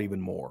talk about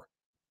even more,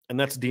 and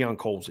that's Deion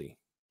Colzie.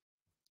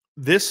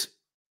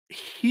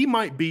 He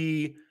might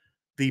be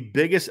the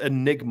biggest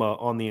enigma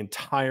on the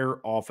entire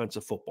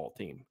offensive football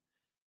team.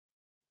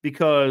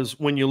 Because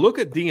when you look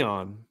at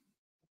Deion,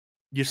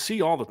 you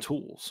see all the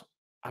tools.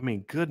 I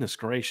mean, goodness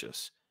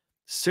gracious.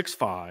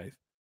 6'5",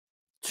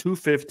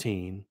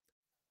 215,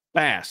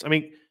 fast. I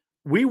mean,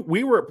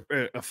 we were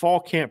at a fall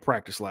camp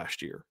practice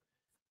last year,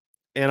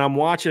 and I'm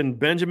watching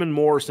Benjamin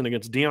Morrison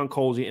against Deion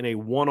Colzie in a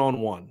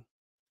one-on-one,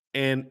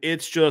 and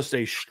it's just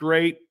a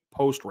straight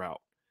post route.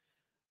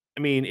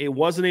 I mean, it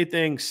wasn't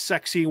anything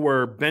sexy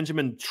where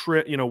Benjamin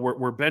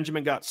where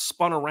Benjamin got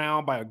spun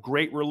around by a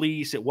great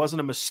release. It wasn't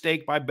a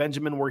mistake by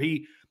Benjamin where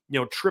he,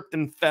 tripped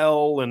and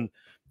fell and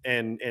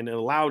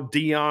allowed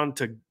Deion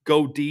to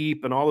go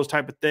deep and all those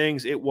type of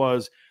things. It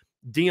was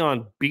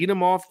Deion beat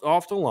him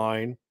off the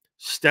line,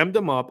 stemmed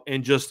him up,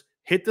 and just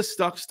hit the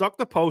stuck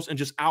the post and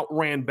just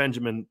outran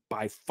Benjamin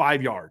by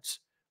 5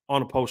 yards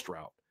on a post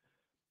route.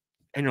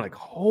 And you're like,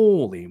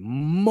 holy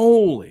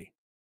moly.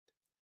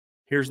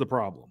 Here's the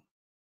problem.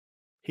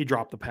 He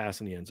dropped the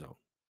pass in the end zone.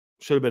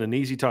 Should have been an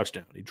easy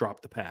touchdown. He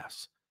dropped the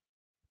pass.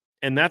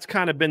 And that's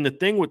kind of been the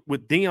thing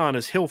with Deion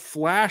is he'll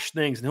flash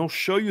things and he'll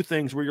show you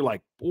things where you're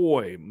like,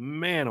 boy,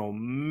 man, oh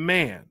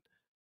man,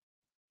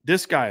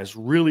 this guy is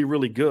really,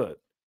 really good.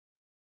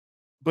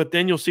 But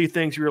then you'll see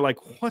things where you're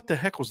like, what the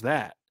heck was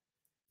that?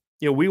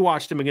 You know, we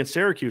watched him against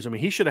Syracuse. I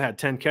mean, he should have had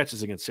 10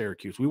 catches against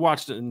Syracuse. We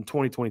watched it in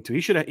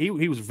 2022.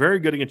 He was very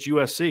good against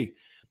USC.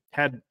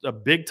 Had a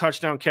big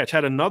touchdown catch,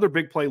 had another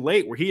big play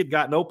late where he had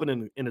gotten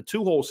open in a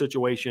two-hole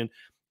situation.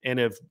 And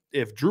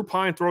if Drew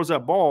Pine throws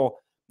that ball,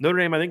 Notre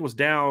Dame, I think, was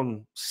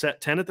down set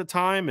 10 at the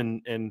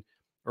time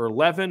or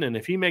 11. And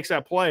if he makes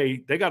that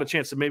play, they got a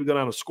chance to maybe go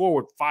down and score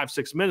with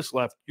 5-6 minutes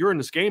left. You're in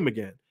this game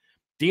again.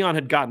 Deion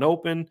had gotten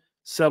open,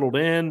 settled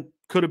in,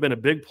 could have been a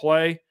big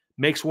play,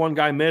 makes one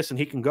guy miss, and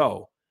he can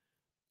go.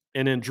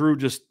 And then Drew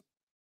just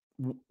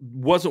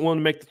wasn't willing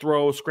to make the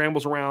throw,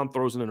 scrambles around,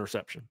 throws an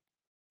interception.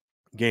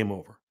 Game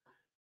over.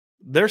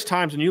 There's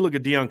times when you look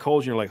at Deion Colzie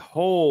and you're like,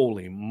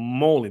 holy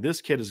moly,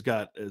 this kid has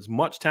got as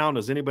much talent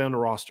as anybody on the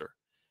roster.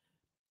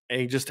 And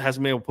he just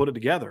hasn't been able to put it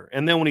together.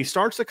 And then when he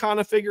starts to kind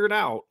of figure it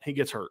out, he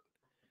gets hurt.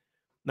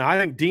 Now, I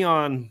think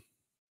Deion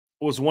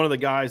was one of the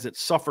guys that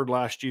suffered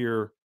last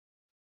year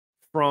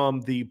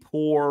from the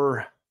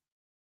poor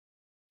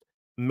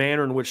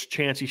manner in which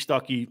Chancey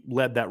Stuckey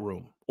led that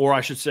room. Or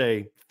I should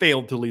say,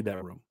 failed to lead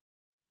that room.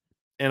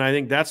 And I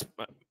think that's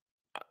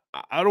 –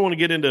 I don't want to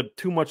get into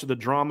too much of the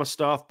drama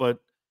stuff, but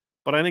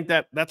I think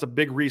that's a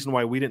big reason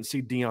why we didn't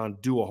see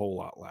Deion do a whole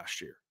lot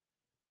last year.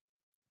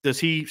 Does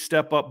he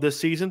step up this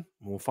season?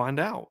 We'll find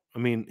out. I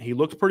mean, he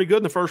looked pretty good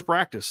in the first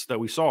practice that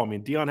we saw. I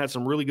mean, Deion had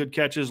some really good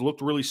catches,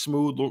 looked really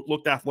smooth,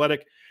 looked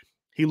athletic.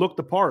 He looked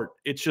the part.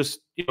 It's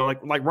just, you know,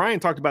 like Ryan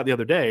talked about the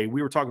other day,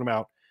 we were talking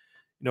about,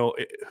 you know,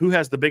 who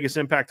has the biggest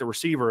impact at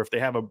receiver if they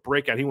have a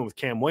breakout. He went with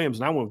Cam Williams,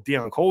 and I went with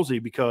Deion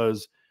Colzie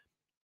because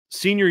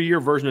senior year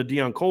version of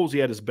Deion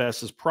Colzie at his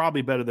best is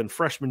probably better than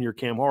freshman year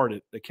Cam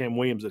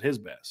Williams at his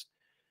best.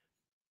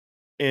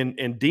 And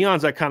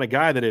Deion's that kind of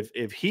guy that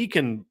if he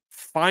can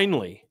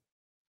finally,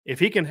 if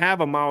he can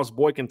have a Miles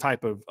Boykin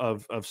type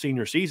of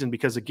senior season,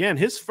 because again,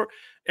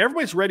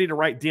 everybody's ready to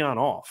write Deion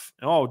off.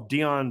 Oh,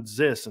 Deion's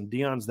this and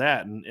Deion's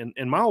that.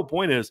 And my whole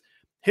point is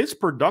his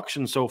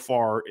production so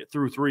far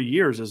through 3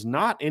 years is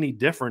not any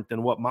different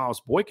than what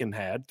Miles Boykin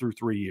had through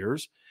 3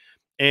 years.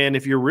 And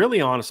if you're really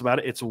honest about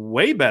it, it's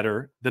way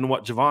better than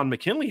what Javon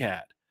McKinley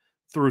had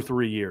through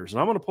 3 years. And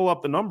I'm going to pull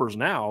up the numbers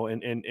now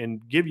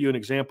and give you an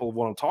example of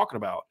what I'm talking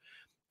about.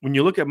 When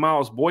you look at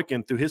Miles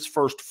Boykin through his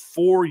first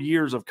 4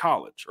 years of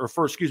college,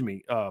 first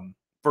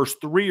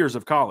 3 years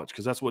of college,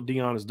 because that's what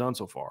Deion has done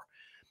so far.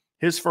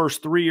 His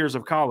first 3 years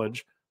of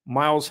college,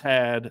 Miles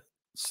had,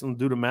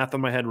 do the math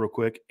in my head real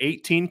quick,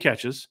 18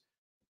 catches.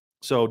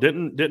 So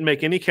didn't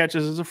make any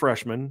catches as a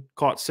freshman,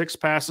 caught 6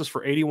 passes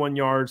for 81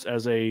 yards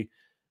as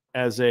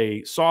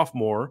a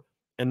sophomore,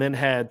 and then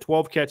had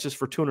 12 catches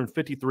for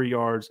 253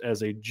 yards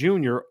as a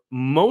junior,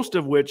 most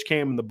of which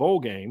came in the bowl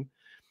game.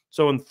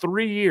 So in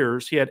 3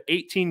 years, he had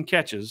 18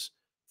 catches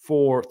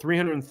for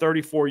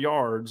 334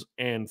 yards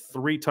and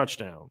 3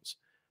 touchdowns.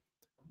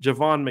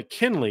 Javon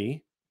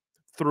McKinley,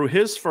 through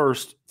his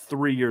first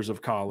 3 years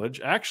of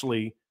college,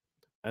 actually,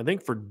 I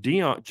think for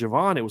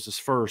Javon, it was his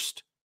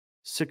first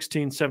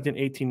 16, 17,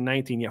 18,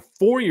 19,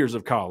 4 years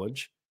of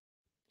college.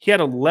 He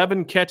had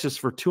 11 catches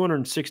for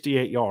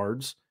 268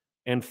 yards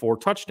and 4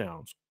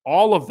 touchdowns.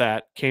 All of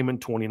that came in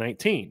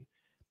 2019.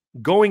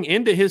 Going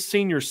into his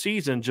senior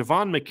season,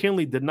 Javon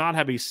McKinley did not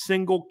have a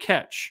single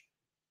catch.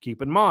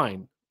 Keep in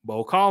mind,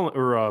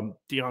 Deion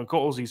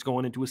Colzie's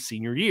going into his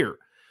senior year.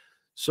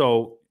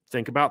 So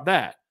think about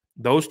that.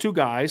 Those two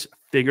guys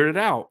figured it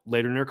out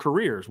later in their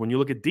careers. When you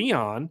look at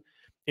Deion,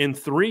 in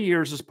 3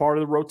 years as part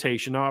of the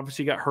rotation,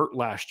 obviously got hurt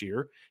last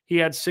year. He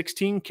had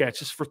 16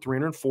 catches for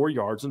 304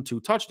 yards and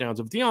 2 touchdowns.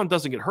 If Deion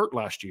doesn't get hurt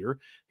last year,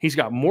 he's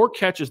got more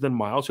catches than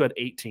Miles, who had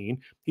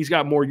 18. He's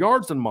got more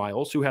yards than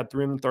Miles, who had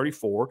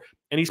 334.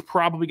 And he's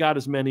probably got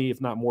as many, if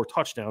not more,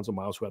 touchdowns than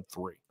Miles, who had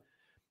 3.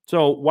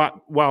 So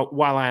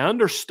while I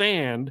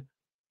understand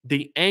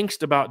the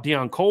angst about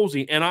Deion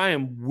Colzie, and I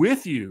am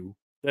with you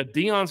that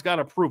Deion's got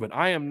to prove it.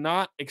 I am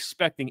not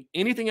expecting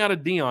anything out of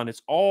Deion.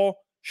 It's all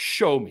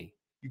show me.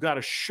 You got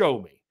to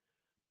show me.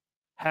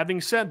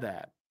 Having said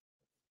that,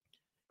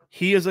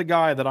 he is a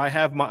guy that I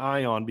have my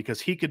eye on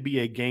because he could be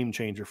a game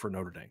changer for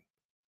Notre Dame.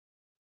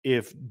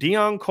 If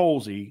Deion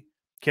Colzie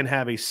can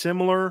have a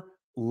similar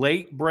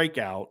late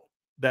breakout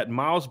that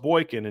Miles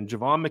Boykin and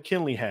Javon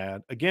McKinley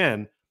had,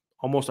 again,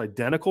 almost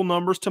identical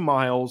numbers to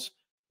Miles,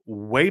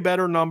 way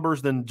better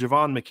numbers than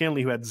Javon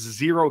McKinley, who had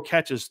 0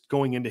 catches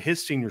going into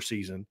his senior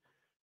season,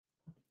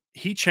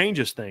 he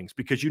changes things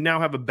because you now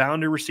have a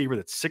boundary receiver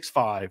that's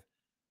 6'5",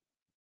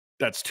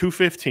 that's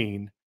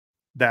 215,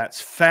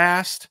 that's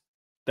fast,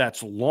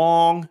 that's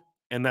long,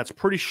 and that's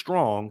pretty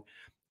strong.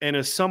 And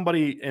as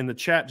somebody in the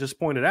chat just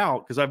pointed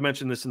out, because I've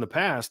mentioned this in the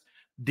past,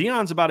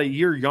 Deion's about a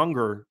year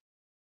younger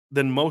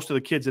than most of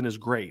the kids in his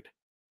grade.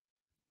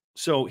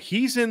 So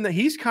he's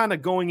kind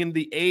of going into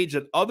the age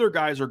that other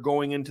guys are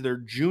going into their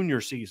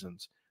junior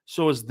seasons.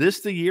 So is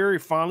this the year he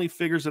finally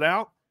figures it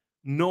out?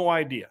 No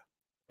idea.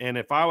 And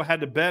if I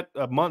had to bet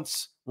a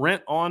month's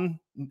rent on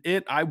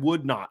it, I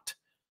would not.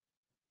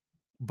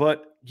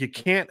 But you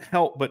can't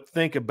help but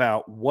think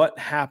about what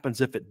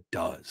happens if it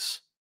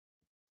does.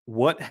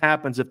 What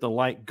happens if the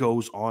light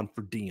goes on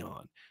for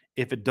Dion?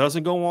 If it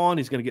doesn't go on,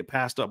 he's going to get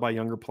passed up by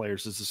younger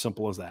players. It's as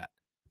simple as that.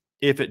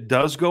 If it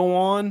does go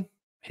on,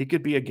 he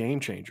could be a game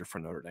changer for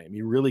Notre Dame.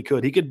 He really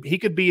could. He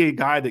could be a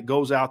guy that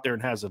goes out there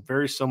and has a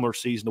very similar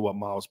season to what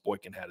Miles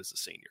Boykin had as a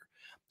senior.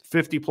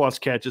 50-plus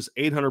catches,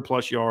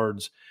 800-plus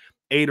yards,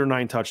 8 or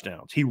 9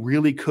 touchdowns. He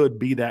really could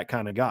be that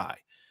kind of guy.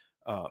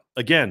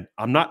 Again,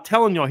 I'm not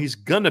telling y'all he's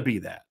going to be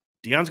that.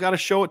 Deion's got to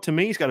show it to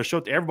me. He's got to show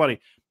it to everybody.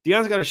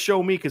 Deion's got to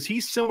show me because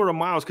he's similar to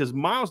Miles, because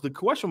Miles, the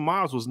question with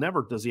Miles was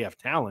never, does he have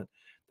talent?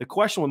 The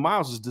question with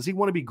Miles is, does he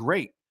want to be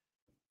great?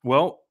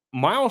 Well,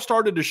 Miles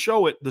started to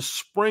show it the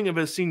spring of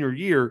his senior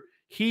year.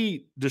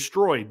 He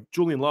destroyed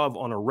Julian Love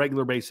on a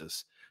regular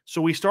basis. So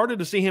we started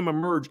to see him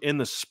emerge in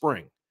the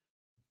spring.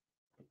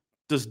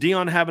 Does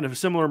Deion have a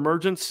similar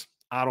emergence?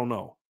 I don't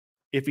know.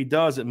 If he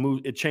does,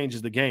 it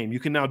changes the game. You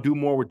can now do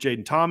more with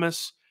Jaden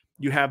Thomas.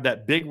 You have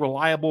that big,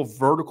 reliable,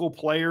 vertical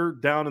player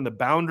down in the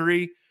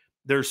boundary.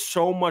 There's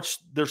so much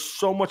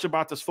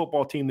about this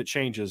football team that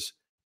changes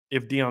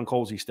if Deion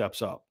Colzie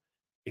steps up.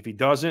 If he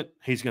doesn't,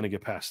 he's going to get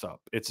passed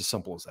up. It's as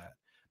simple as that.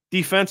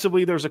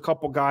 Defensively, there's a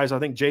couple guys. I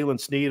think Jalen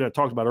Sneed, I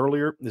talked about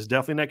earlier, is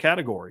definitely in that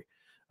category.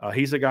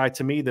 He's a guy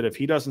to me that if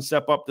he doesn't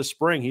step up this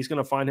spring, he's going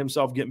to find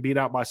himself getting beat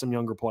out by some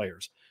younger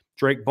players.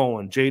 Drake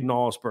Bowen, Jaden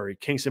Alsbury,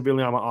 Kingston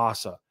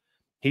Viliama-Asa.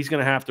 He's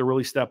going to have to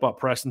really step up.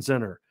 Preston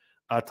Center.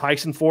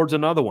 Tyson Ford's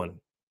another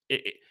one.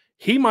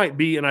 He might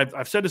be, and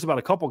I've said this about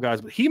a couple guys,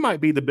 but he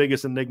might be the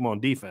biggest enigma on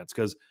defense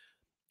because,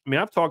 I mean,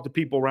 I've talked to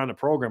people around the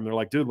program. They're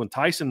like, dude, when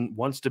Tyson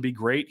wants to be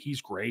great, he's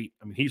great.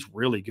 I mean, he's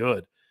really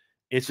good.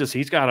 It's just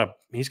he's got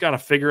to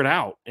figure it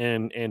out,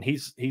 and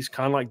he's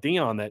kind of like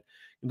Deion. That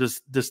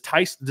does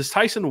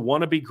Tyson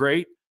want to be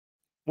great?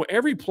 Well,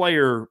 every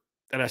player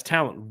that has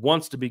talent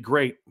wants to be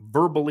great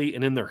verbally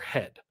and in their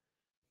head.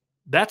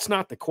 That's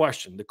not the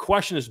question. The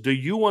question is, do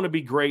you want to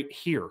be great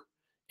here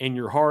in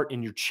your heart,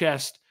 in your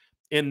chest,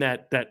 in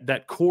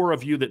that core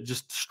of you that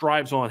just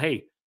strives on,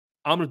 hey,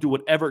 I'm going to do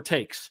whatever it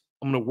takes.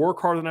 I'm going to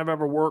work harder than I've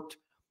ever worked.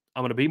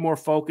 I'm going to be more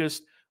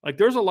focused. Like,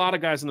 there's a lot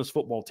of guys in this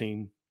football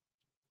team,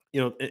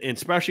 you know, and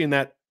especially in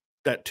that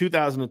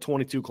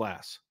 2022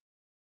 class,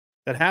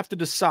 that have to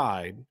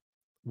decide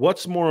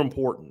what's more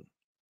important,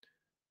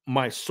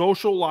 my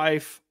social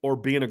life or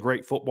being a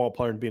great football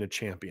player and being a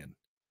champion.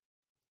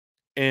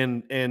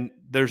 And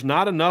there's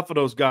not enough of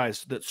those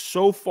guys that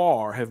so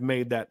far have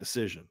made that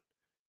decision.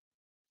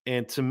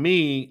 And to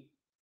me,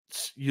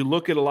 you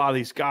look at a lot of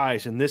these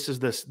guys, and this is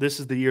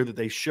the year that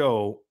they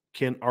show,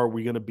 are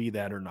we going to be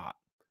that or not?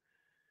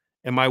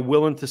 Am I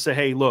willing to say,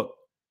 hey, look,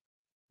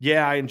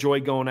 yeah, I enjoy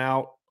going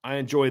out. I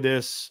enjoy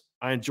this.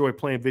 I enjoy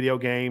playing video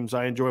games.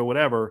 I enjoy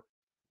whatever.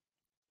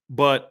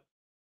 But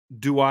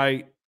do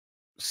I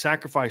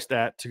sacrifice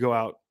that to go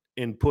out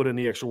and put in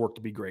the extra work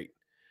to be great?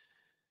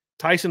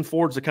 Tyson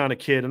Ford's the kind of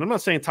kid, and I'm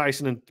not saying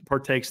Tyson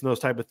partakes in those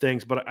type of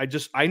things, but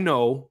I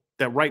know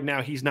that right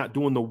now he's not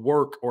doing the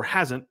work, or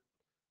hasn't,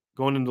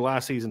 going into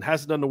last season,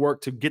 hasn't done the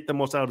work to get the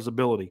most out of his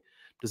ability.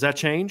 Does that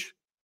change?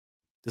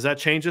 Does that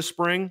change this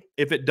spring?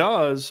 If it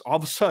does, all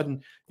of a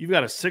sudden you've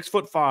got a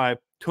 6'5",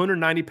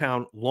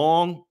 290-pound,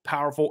 long,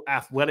 powerful,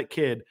 athletic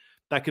kid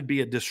that could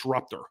be a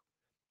disruptor.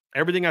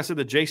 Everything I said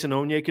that Jason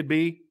Onye could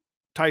be,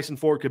 Tyson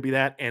Ford could be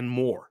that and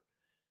more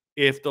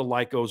if the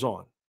light goes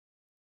on.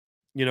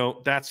 You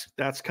know, that's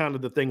kind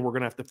of the thing we're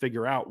going to have to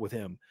figure out with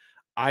him.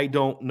 I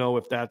don't know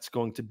if that's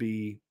going to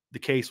be the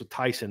case with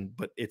Tyson,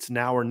 but it's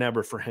now or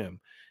never for him.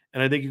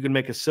 And I think you can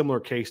make a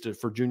similar case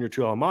for Junior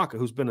Tuihalamaka,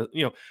 who's been,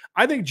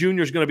 I think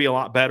Junior's going to be a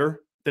lot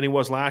better than he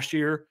was last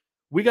year.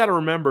 We got to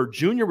remember,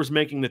 Junior was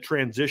making the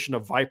transition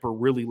of Viper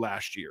really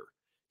last year.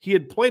 He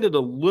had played it a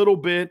little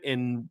bit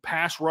in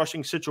pass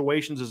rushing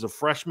situations as a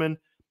freshman,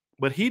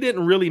 but he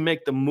didn't really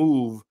make the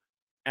move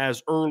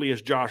as early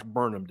as Josh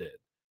Burnham did.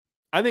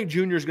 I think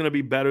Junior's going to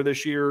be better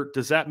this year.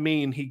 Does that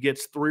mean he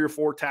gets 3 or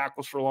 4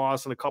 tackles for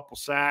loss and a couple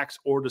sacks,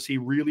 or does he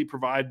really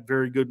provide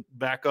very good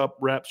backup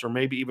reps or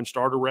maybe even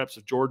starter reps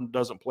if Jordan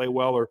doesn't play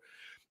well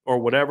or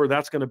whatever?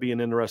 That's going to be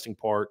an interesting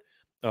part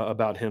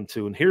about him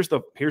too. And here's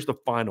the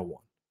final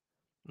one.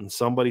 And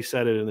somebody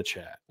said it in the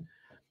chat.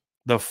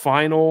 The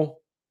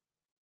final,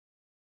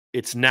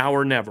 it's now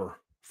or never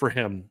for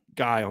him,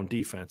 guy on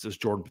defense is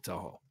Jordan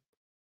Patelho.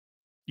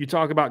 You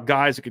talk about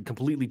guys that could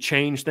completely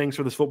change things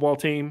for this football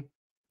team.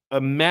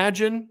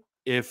 Imagine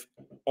if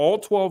all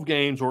 12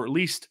 games, or at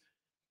least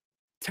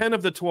 10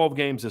 of the 12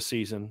 games this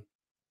season,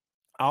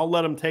 I'll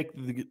let him take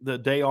the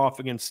day off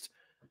against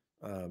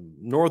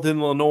Northern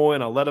Illinois,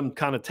 and I'll let him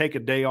kind of take a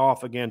day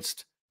off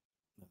against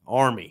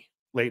Army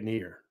late in the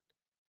year.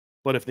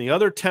 But if the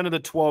other 10 of the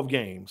 12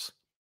 games,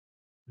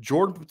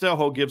 Jordan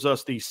Patelho gives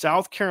us the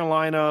South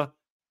Carolina,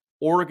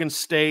 Oregon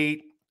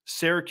State,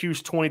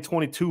 Syracuse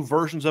 2022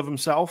 versions of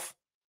himself,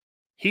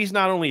 he's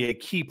not only a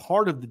key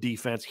part of the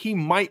defense, he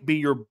might be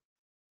your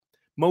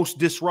most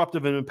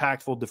disruptive and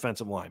impactful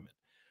defensive lineman.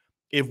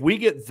 If we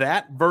get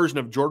that version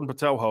of Jordan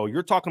Patelho,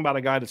 you're talking about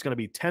a guy that's going to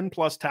be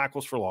 10-plus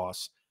tackles for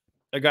loss,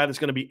 a guy that's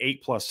going to be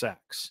 8-plus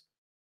sacks,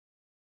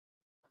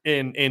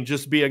 and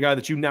just be a guy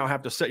that you now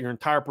have to set your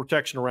entire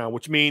protection around,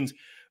 which means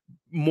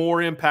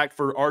more impact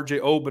for R.J.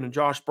 Oben and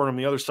Josh Burnham on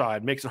the other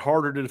side. Makes it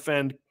harder to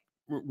defend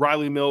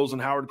Riley Mills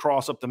and Howard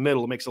Cross up the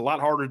middle. It makes it a lot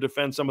harder to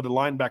defend some of the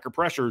linebacker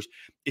pressures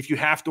if you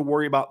have to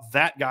worry about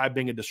that guy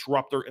being a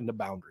disruptor in the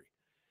boundary.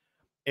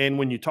 And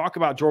when you talk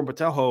about Jordan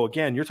Patelho,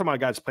 again, you're talking about a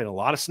guy that's played a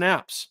lot of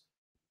snaps,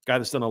 guy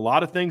that's done a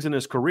lot of things in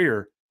his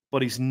career,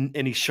 but he's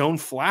shown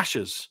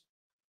flashes,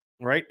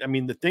 right? I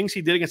mean, the things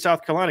he did against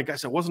South Carolina,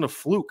 guys, it wasn't a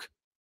fluke.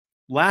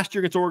 Last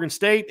year against Oregon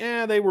State,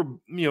 they were,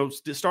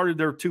 started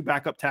their 2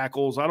 backup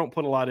tackles. I don't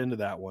put a lot into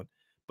that one.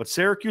 But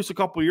Syracuse a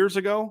couple of years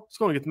ago, it's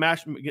going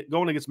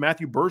against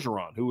Matthew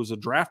Bergeron, who was a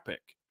draft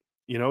pick.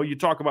 You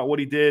talk about what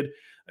he did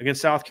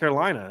against South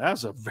Carolina.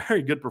 That's a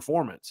very good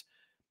performance.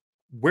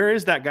 Where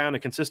is that guy on a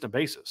consistent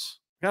basis?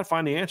 You got to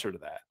find the answer to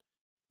that.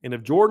 And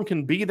if Jordan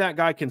can be that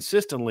guy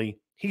consistently,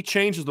 he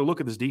changes the look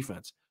of this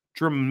defense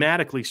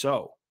dramatically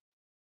so.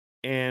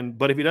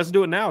 But if he doesn't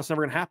do it now, it's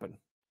never going to happen.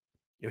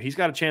 He's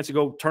got a chance to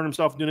go turn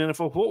himself into an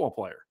NFL football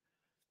player.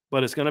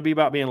 But it's going to be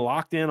about being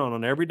locked in on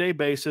an everyday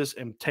basis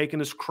and taking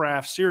his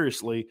craft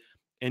seriously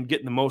and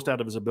getting the most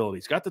out of his ability.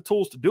 He's got the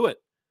tools to do it.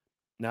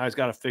 Now he's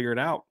got to figure it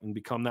out and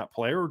become that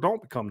player or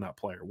don't become that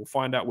player. We'll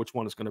find out which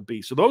one it's going to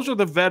be. So those are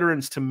the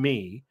veterans to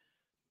me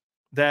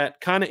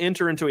that kind of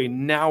enter into a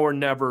now or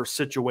never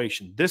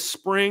situation. This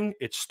spring,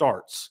 it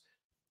starts.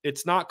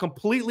 It's not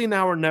completely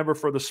now or never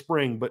for the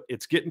spring, but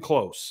it's getting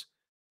close.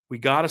 We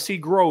got to see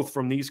growth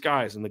from these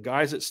guys. And the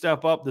guys that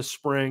step up this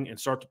spring and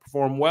start to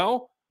perform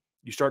well,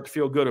 you start to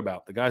feel good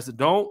about. The guys that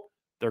don't,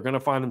 they're going to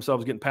find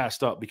themselves getting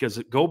passed up,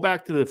 because go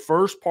back to the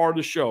first part of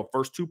the show,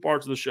 first 2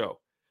 parts of the show.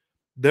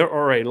 There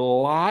are a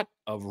lot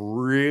of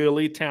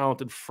really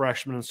talented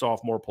freshman and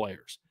sophomore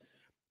players.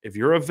 If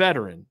you're a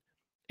veteran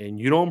and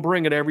you don't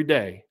bring it every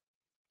day,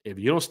 if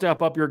you don't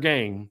step up your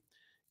game,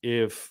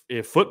 if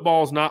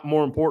football is not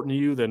more important to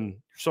you than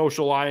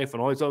social life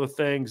and all these other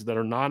things that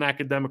are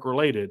non-academic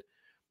related,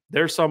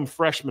 there's some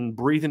freshman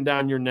breathing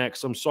down your neck,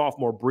 some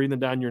sophomore breathing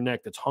down your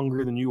neck that's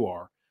hungrier than you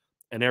are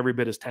and every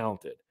bit as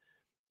talented.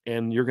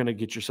 And you're going to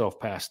get yourself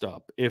passed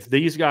up. If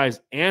these guys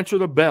answer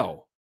the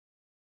bell,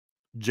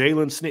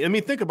 Jalen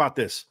Snead, think about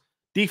this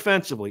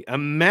defensively.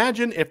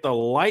 Imagine if the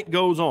light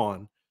goes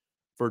on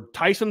for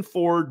Tyson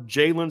Ford,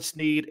 Jalen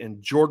Snead,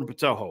 and Jordan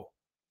Patelho.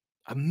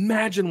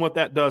 Imagine what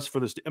that does for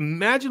this.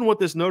 Imagine what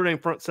this Notre Dame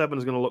front seven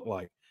is going to look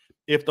like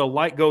if the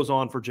light goes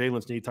on for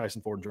Jalen Snead,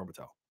 Tyson Ford, and Jordan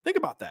Patelho. Think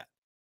about that.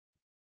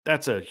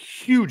 That's a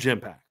huge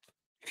impact.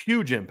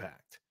 Huge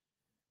impact.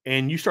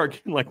 And you start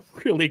getting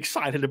really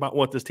excited about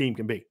what this team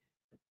can be.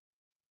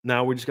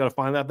 Now we just got to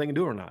find out if they can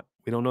do it or not.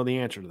 We don't know the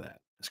answer to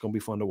that. It's going to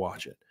be fun to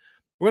watch it.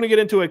 We're going to get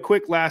into a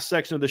quick last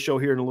section of the show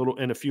here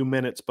in a few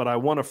minutes, but I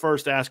want to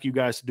first ask you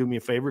guys to do me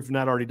a favor. If you've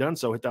not already done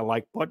so, hit that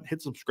like button,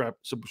 hit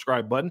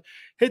subscribe button,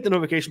 hit the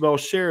notification bell,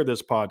 share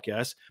this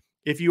podcast.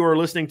 If you are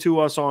listening to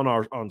us on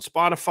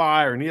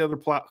Spotify or any other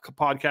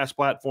podcast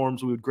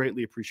platforms, we would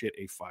greatly appreciate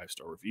a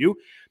 5-star review.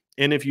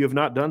 And if you have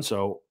not done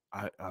so,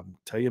 I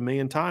tell you a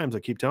million times, I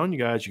keep telling you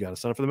guys, you got to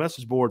sign up for the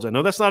message boards. I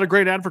know that's not a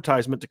great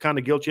advertisement to kind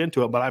of guilt you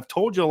into it, but I've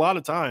told you a lot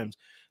of times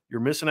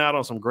you're missing out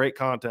on some great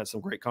content,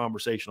 some great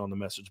conversation on the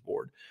message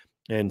board,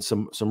 and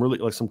some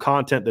really some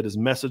content that is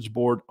message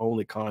board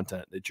only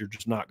content that you're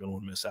just not going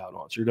to miss out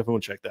on. So you're definitely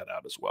going to check that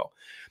out as well.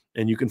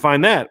 And you can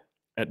find that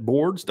at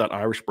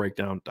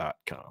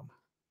boards.irishbreakdown.com.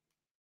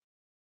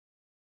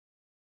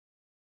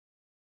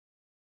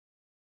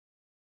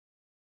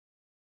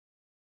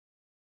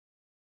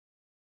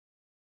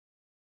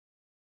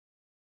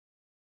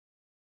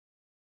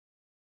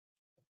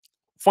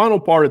 Final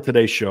part of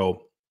today's show, I'm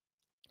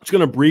just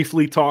going to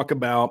briefly talk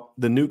about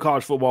the new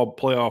college football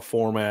playoff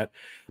format.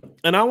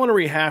 And I want to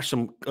rehash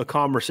a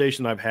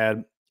conversation I've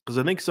had, because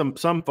I think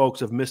some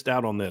folks have missed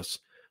out on this.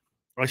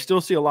 I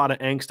still see a lot of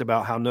angst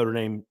about how Notre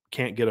Dame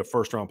can't get a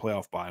first-round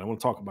playoff bye. I want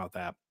to talk about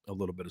that a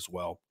little bit as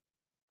well.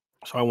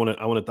 So I want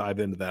to dive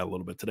into that a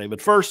little bit today.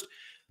 But first,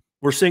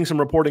 we're seeing some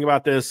reporting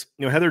about this.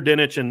 Heather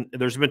Dinich, and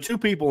there's been 2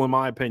 people, in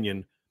my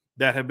opinion,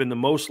 that have been the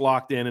most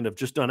locked in and have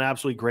just done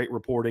absolutely great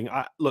reporting.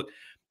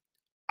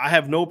 I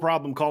have no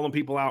problem calling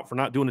people out for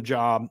not doing a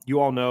job.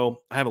 You all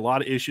know I have a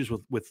lot of issues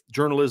with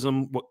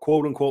journalism,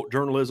 quote unquote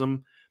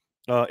journalism,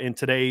 in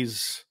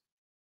today's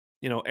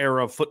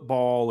era of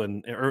football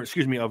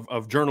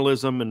of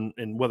journalism,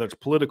 and whether it's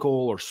political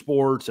or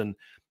sports, and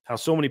how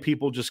so many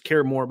people just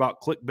care more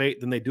about clickbait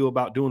than they do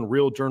about doing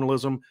real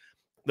journalism.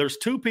 There's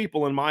 2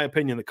 people, in my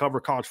opinion, that cover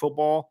college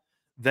football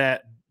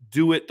that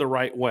do it the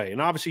right way. And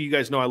obviously, you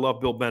guys know I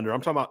love Bill Bender. I'm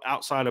talking about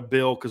outside of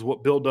Bill, because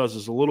what Bill does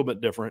is a little bit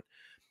different.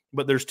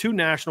 But there's 2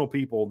 national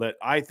people that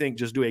I think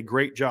just do a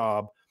great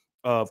job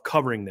of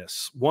covering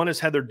this. One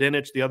is Heather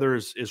Dinich. The other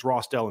is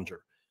Ross Dellinger.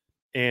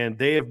 And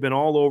they have been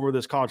all over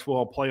this college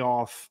football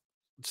playoff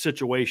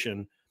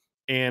situation.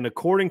 And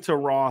according to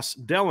Ross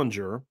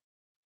Dellinger,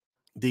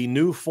 the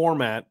new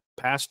format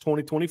past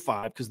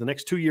 2025, because the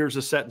next 2 years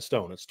is set in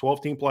stone. It's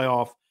 12-team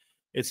playoff.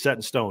 It's set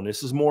in stone.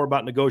 This is more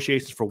about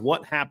negotiations for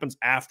what happens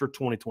after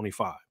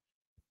 2025.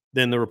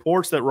 Then the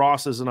reports that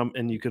Ross is,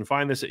 and you can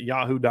find this at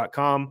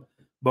yahoo.com,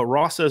 but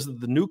Ross says that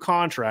the new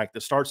contract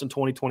that starts in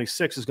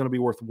 2026 is going to be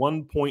worth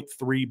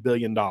 $1.3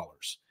 billion.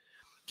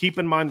 Keep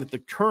in mind that the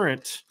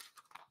current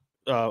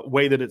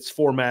way that it's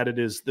formatted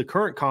is the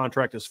current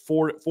contract is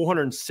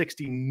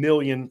 $460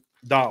 million.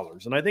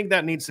 And I think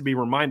that needs to be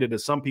reminded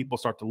as some people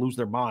start to lose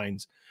their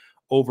minds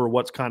over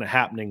what's kind of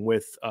happening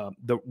with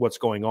what's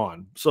going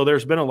on. So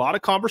there's been a lot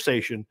of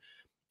conversation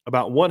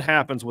about what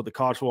happens with the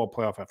college football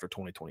playoff after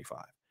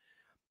 2025.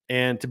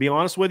 And to be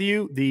honest with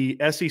you, the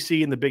SEC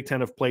and the Big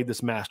Ten have played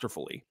this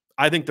masterfully.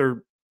 I think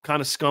they're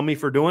kind of scummy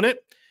for doing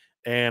it.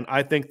 And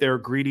I think they're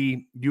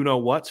greedy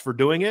you-know-whats for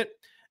doing it.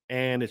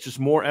 And it's just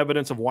more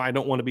evidence of why I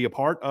don't want to be a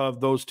part of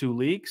those two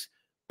leagues.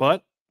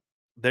 But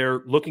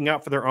they're looking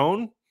out for their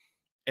own,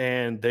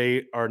 and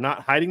they are not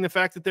hiding the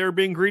fact that they're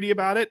being greedy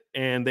about it,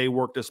 and they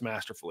worked this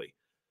masterfully.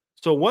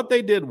 So what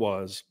they did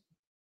was,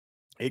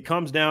 it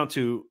comes down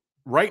to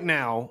right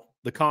now,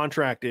 the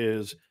contract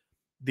is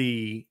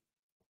the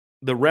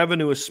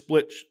revenue is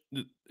split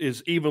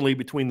is evenly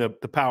between the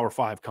Power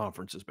Five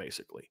conferences,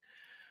 basically.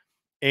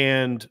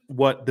 And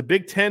what the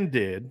Big Ten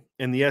did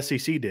and the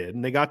SEC did,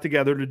 and they got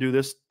together to do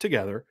this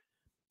together,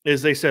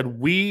 is they said,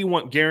 we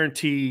want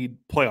guaranteed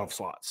playoff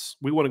slots.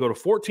 We want to go to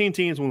 14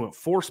 teams. We want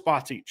 4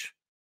 spots each.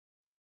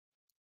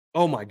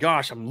 Oh my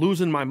gosh, I'm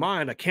losing my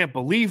mind. I can't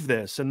believe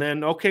this. And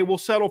then, okay, we'll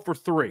settle for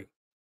 3.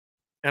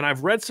 And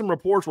I've read some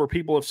reports where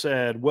people have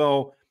said,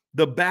 well,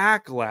 the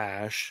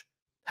backlash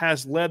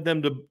has led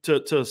them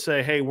to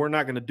say, hey, we're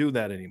not going to do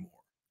that anymore.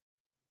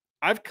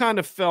 I've kind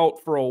of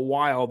felt for a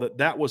while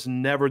that was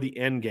never the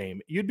end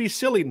game. You'd be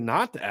silly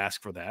not to ask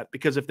for that,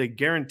 because if they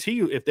guarantee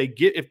you, if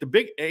the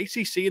big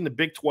ACC and the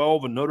Big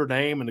 12 and Notre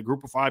Dame and the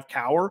Group of 5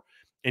 cower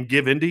and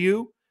give in to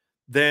you,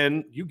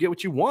 then you get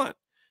what you want.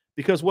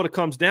 Because what it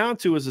comes down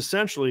to is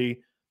essentially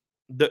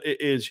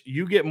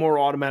you get more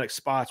automatic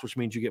spots, which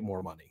means you get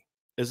more money,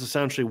 is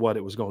essentially what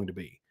it was going to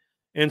be.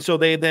 And so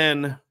they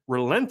then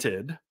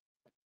relented.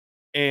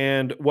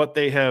 And what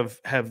they have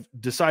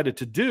decided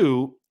to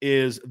do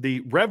is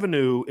the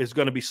revenue is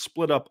going to be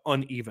split up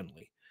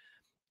unevenly.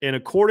 And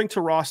according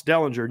to Ross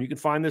Dellinger, and you can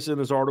find this in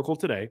his article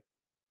today,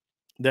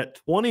 that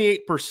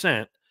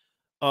 28%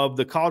 of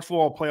the college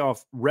football playoff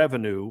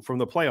revenue from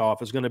the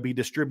playoff is going to be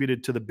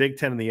distributed to the Big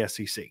Ten and the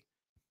SEC.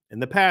 In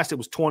the past, it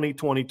was 20,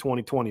 20,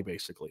 20, 20,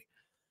 basically.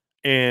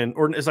 It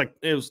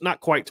was not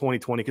quite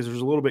 20-20 because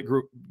there's a little bit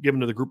given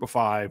to the Group of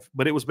 5,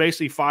 but it was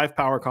basically 5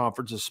 power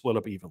conferences split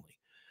up evenly.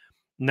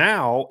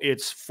 Now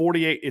it's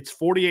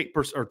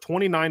 48% or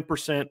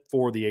 29%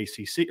 for the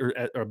ACC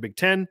or Big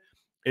Ten.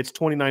 It's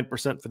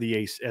 29% for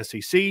the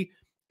SEC.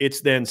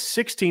 It's then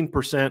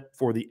 16%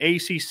 for the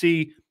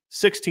ACC,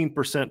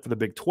 16% for the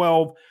Big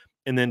 12,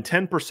 and then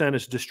 10%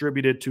 is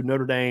distributed to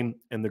Notre Dame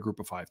and the Group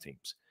of 5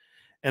 teams.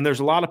 And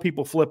there's a lot of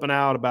people flipping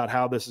out about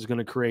how this is going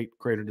to create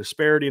greater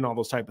disparity and all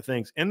those type of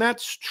things. And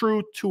that's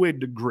true to a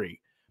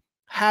degree.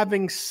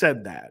 Having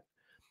said that,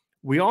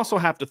 we also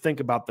have to think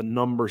about the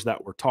numbers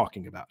that we're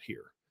talking about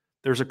here.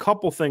 There's a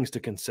couple things to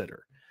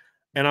consider.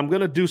 And I'm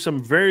going to do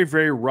some very,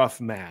 very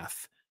rough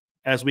math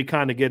as we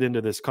kind of get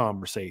into this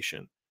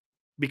conversation,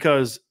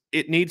 because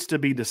it needs to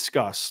be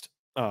discussed,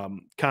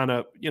 kind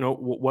of,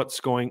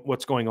 what's going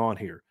on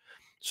here.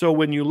 So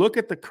when you look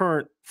at the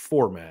current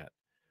format,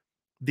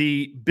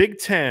 the Big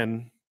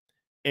Ten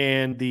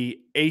and the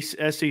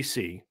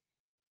SEC,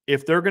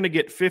 if they're going to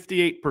get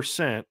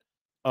 58%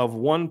 of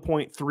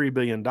 $1.3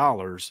 billion,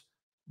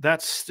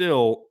 that's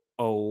still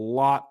a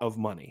lot of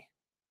money.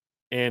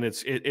 And I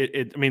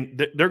mean,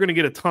 they're going to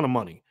get a ton of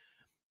money.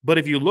 But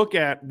if you look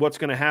at what's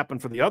going to happen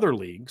for the other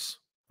leagues,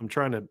 I'm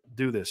trying to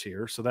do this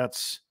here. So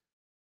that's,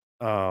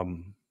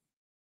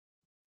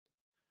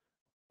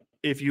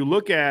 if you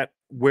look at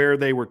where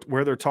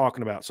they're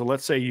talking about. So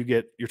let's say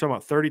you're talking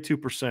about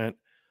 32%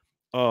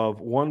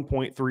 of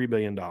 $1.3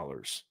 billion.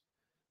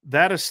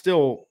 That is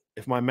still,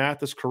 if my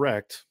math is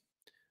correct,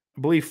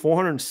 I believe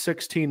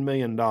 $416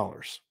 million.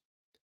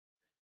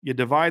 You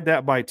divide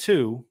that by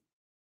 2.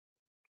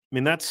 I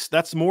mean,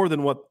 that's more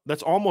than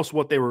that's almost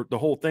what the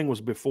whole thing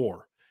was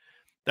before.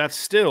 That's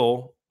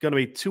still going to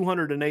be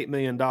 $208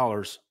 million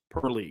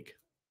per league.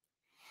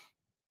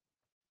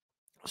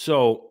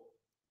 So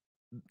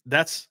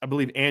that's, I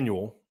believe,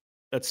 annual.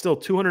 That's still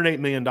 $208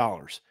 million.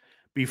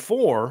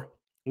 Before,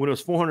 when it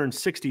was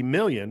 $460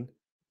 million,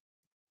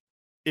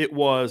 it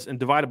was, and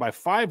divided by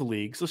 5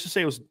 leagues, let's just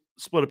say it was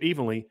split up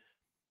evenly,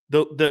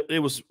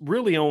 it was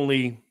really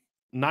only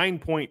 9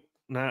 point,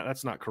 nah,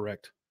 that's not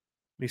correct.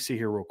 Let me see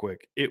here real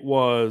quick. It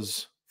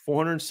was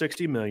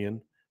 $460 million.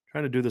 I'm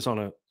trying to do this on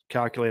a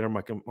calculator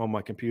on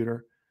my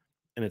computer,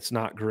 and it's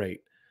not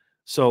great.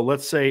 So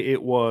let's say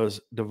it was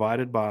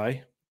divided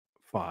by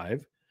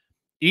 5.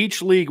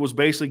 Each league was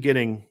basically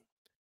getting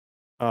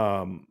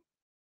 $92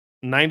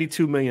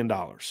 million,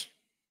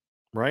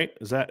 right?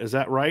 Is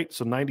that right?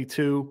 So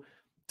 92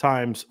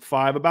 times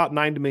 5, about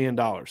 $90 million.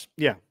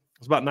 Yeah,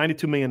 it's about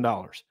 $92 million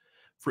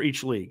for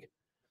each league.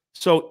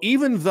 So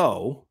even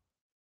though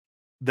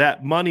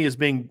that money is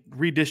being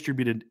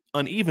redistributed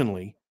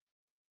unevenly,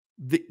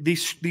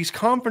 these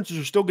conferences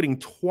are still getting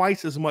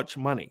twice as much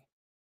money.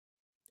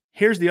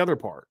 Here's the other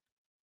part.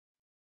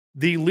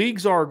 The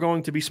leagues are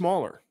going to be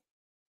smaller.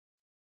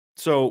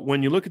 So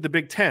when you look at the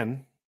Big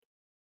Ten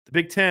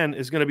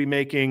is going to be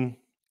making,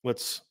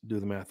 let's do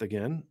the math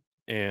again,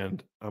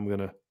 and I'm going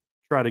to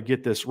try to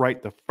get this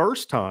right the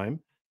first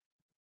time.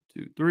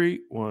 2,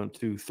 3, 1,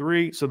 2,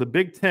 3. So the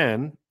Big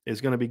Ten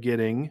is going to be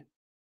getting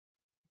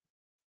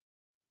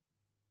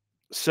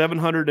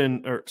 700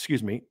 and, or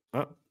excuse me,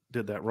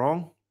 did that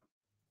wrong.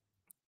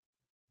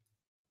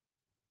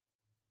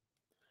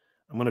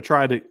 I'm going to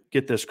try to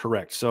get this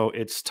correct. So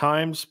it's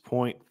times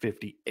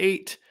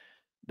 0.58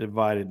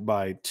 divided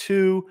by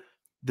 2.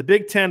 The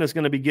Big Ten is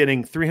going to be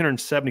getting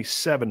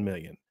 377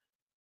 million.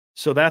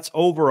 So that's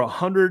over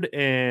 100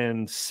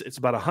 and it's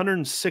about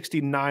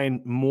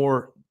 169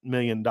 more $1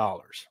 million.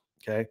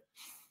 Okay.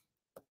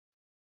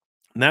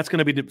 And that's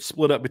going to be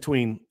split up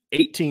between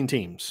 18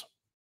 teams.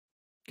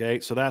 Okay.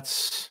 So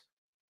that's,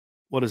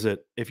 what is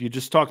it? If you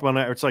just talked about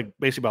that, it's like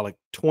basically about like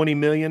 20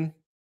 million,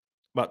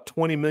 about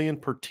 20 million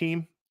per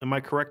team. Am I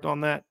correct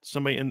on that?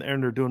 Somebody in there,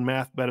 and they're doing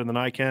math better than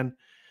I can.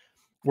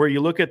 Where you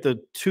look at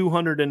the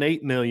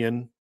 208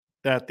 million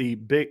that the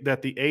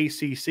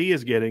ACC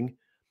is getting,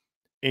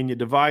 and you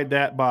divide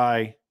that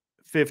by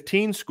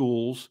 15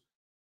 schools,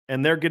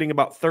 and they're getting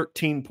about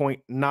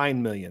 13.9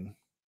 million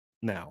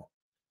now.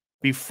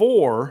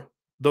 Before,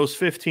 those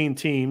 15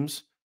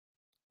 teams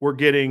were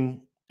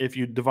getting, if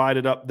you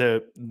divided up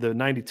the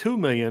 92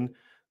 million,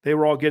 they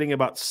were all getting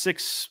about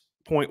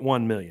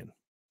 6.1 million.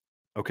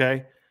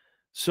 Okay?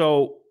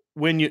 So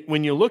when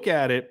you look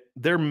at it,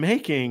 they're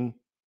making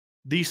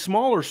these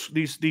smaller,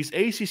 these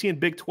ACC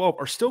and Big 12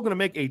 are still going to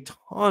make a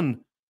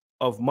ton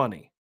of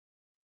money.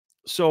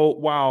 So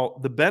while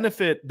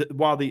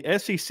the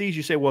SECs,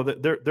 you say, well,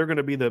 they're going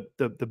to be the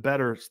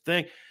better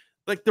thing.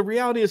 Like the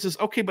reality is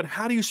okay, but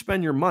how do you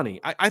spend your money?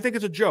 I think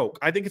it's a joke.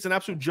 I think it's an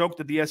absolute joke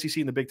that the SEC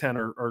and the Big Ten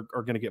are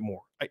going to get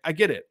more. I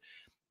get it.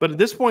 But at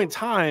this point in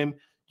time,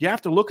 you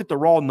have to look at the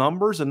raw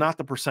numbers and not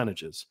the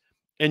percentages.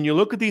 And you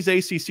look at these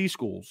ACC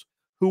schools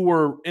who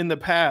were in the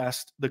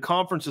past, the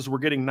conferences were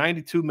getting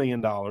 $92 million,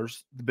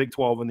 the Big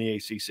 12 and the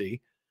ACC.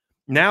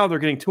 Now they're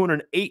getting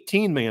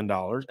 $218 million,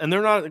 and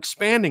they're not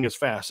expanding as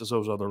fast as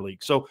those other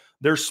leagues. So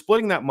they're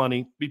splitting that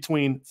money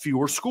between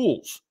fewer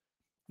schools,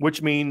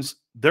 which means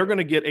they're going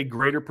to get a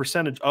greater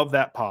percentage of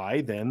that pie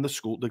than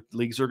the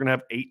leagues are going to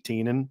have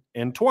 18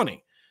 and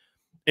 20.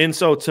 And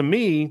so to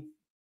me,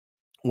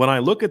 when I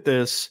look at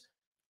this,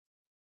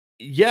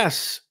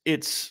 yes,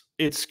 it's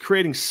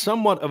creating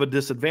somewhat of a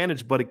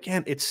disadvantage, but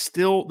again, it's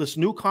still, this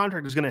new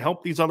contract is going to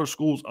help these other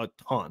schools a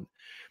ton.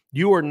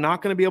 You are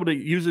not going to be able to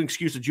use an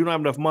excuse that you don't have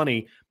enough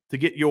money to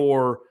get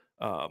your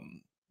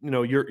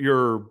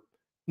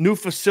new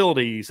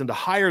facilities and to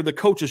hire the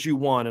coaches you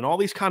want and all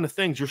these kind of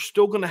things. You're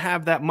still going to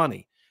have that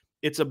money.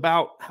 It's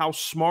about how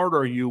smart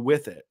are you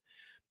with it.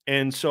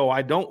 And so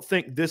I don't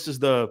think this is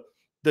the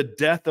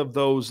death of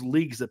those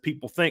leagues that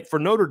people think. For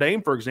Notre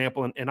Dame, for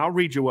example, and I'll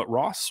read you what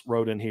Ross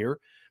wrote in here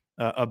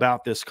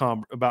about this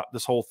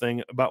whole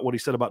thing, about what he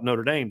said about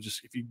Notre Dame.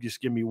 If you just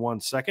give me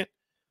 1 second,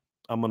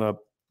 I'm going to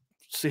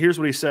see. Here's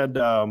what he said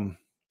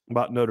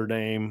about Notre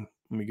Dame.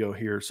 Let me go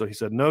here. So he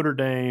said Notre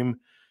Dame.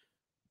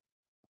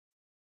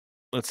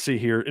 Let's see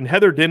here. And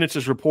Heather Dinich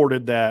has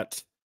reported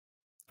that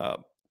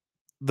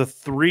the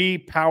three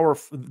power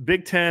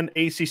Big 10,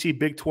 ACC,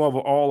 Big 12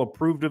 are all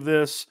approved of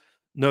this.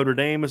 Notre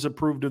Dame is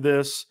approved of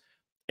this,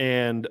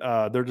 and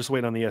they're just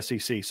waiting on the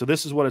SEC. So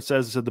this is what it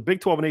says. It said the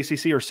Big 12 and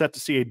ACC are set to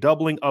see a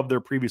doubling of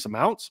their previous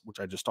amounts, which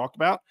I just talked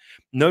about.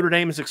 Notre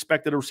Dame is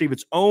expected to receive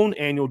its own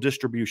annual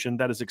distribution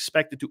that is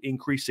expected to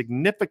increase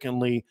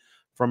significantly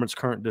from its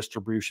current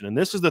distribution. And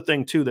this is the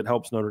thing, too, that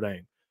helps Notre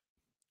Dame.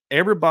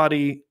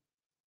 Everybody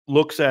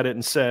looks at it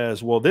and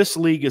says, well, this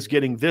league is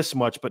getting this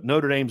much, but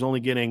Notre Dame's only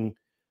getting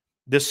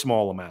this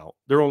small amount.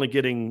 They're only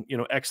getting,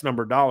 X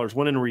number of dollars.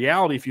 When in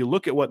reality, if you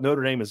look at what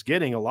Notre Dame is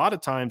getting, a lot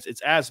of times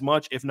it's as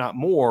much, if not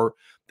more,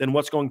 than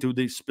what's going to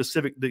the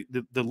specific,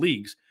 the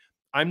leagues.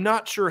 I'm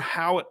not sure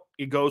how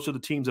it goes to the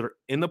teams that are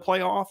in the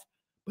playoff,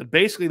 but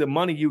basically the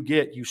money you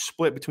get, you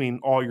split between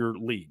all your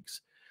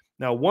leagues.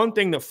 Now, one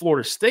thing that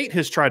Florida State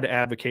has tried to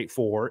advocate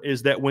for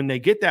is that when they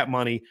get that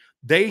money,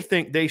 they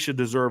think they should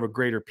deserve a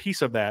greater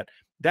piece of that.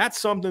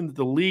 That's something that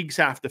the leagues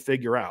have to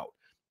figure out.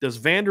 Does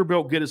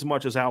Vanderbilt get as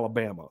much as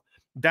Alabama?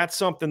 That's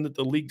something that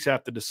the leagues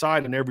have to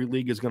decide, and every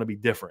league is going to be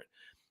different.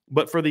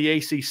 But for the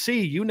ACC,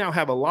 you now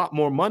have a lot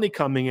more money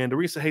coming in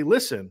to say, hey,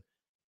 listen,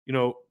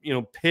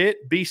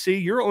 Pitt,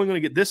 BC, you're only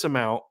going to get this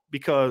amount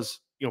because,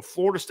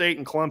 Florida State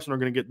and Clemson are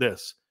going to get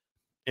this.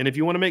 And if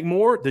you want to make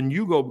more, then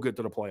you go get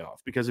to the playoff,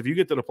 because if you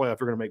get to the playoff,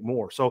 you're going to make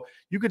more. So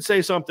you could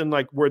say something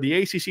like where the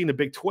ACC and the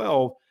Big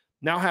 12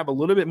 now have a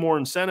little bit more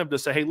incentive to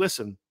say, hey,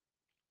 listen,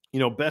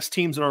 best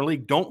teams in our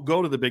league don't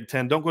go to the Big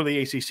 10, don't go to the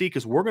ACC,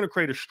 because we're going to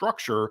create a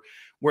structure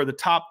where the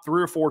top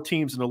 3 or 4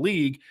 teams in the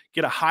league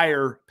get a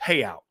higher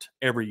payout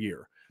every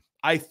year.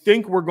 I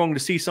think we're going to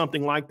see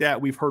something like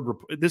that. We've heard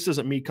this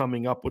isn't me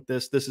coming up with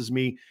this. This is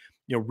me,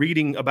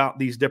 reading about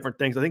these different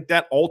things. I think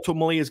that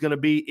ultimately is going to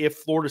be, if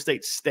Florida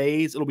State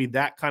stays, it'll be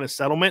that kind of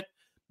settlement.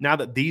 Now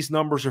that these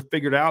numbers are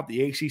figured out,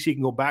 the ACC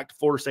can go back to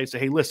Florida State and say,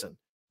 hey, listen,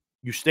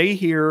 you stay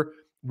here.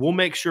 We'll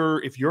make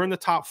sure if you're in the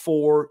top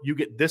 4, you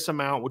get this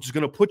amount, which is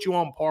going to put you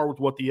on par with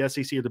what the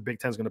SEC or the Big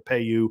Ten is going to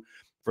pay you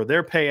for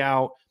their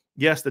payout.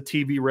 Yes, the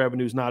TV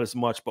revenue is not as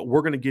much, but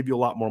we're going to give you a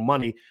lot more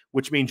money,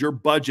 which means your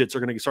budgets are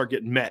going to start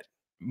getting met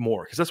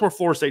more, because that's where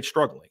Florida State's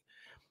struggling.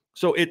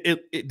 So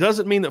it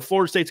doesn't mean that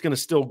Florida State's going to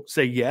still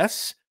say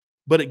yes,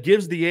 but it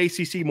gives the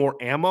ACC more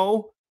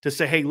ammo to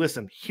say, hey,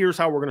 listen, here's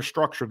how we're going to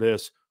structure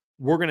this.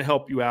 We're going to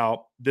help you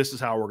out. This is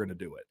how we're going to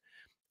do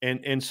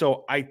it. And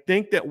so I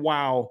think that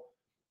while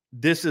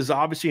this is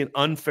obviously an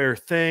unfair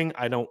thing,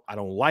 I don't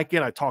like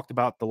it. I talked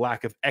about the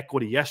lack of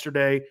equity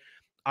yesterday.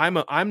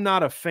 I'm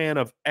not a fan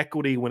of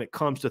equity when it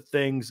comes to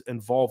things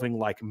involving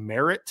like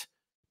merit.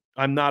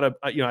 I'm not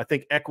I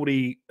think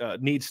equity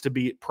needs to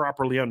be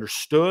properly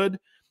understood.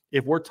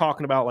 If we're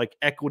talking about like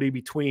equity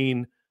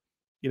between,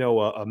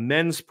 a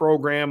men's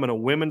program and a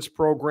women's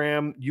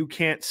program, you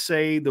can't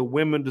say the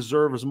women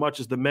deserve as much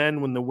as the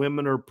men when the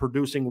women are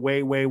producing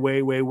way, way,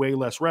 way, way, way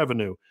less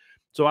revenue.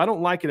 So I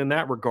don't like it in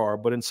that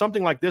regard. But in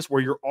something like this,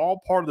 where you're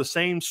all part of the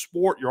same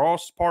sport, you're all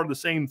part of the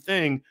same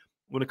thing,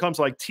 when it comes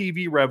to like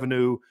TV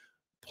revenue,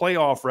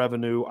 playoff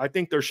revenue, I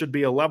think there should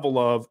be a level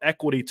of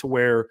equity to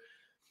where,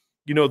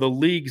 the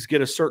leagues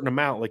get a certain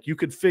amount. Like you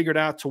could figure it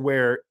out to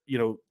where,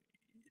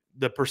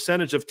 the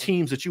percentage of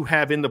teams that you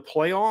have in the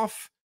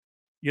playoff,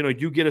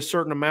 you get a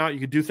certain amount. You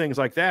could do things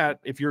like that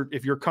if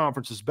your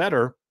conference is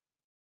better.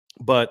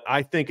 But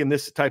I think in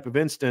this type of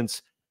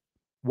instance,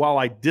 while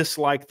I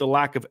dislike the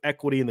lack of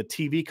equity in the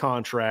TV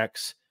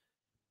contracts,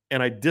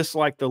 and I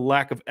dislike the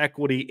lack of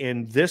equity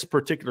in this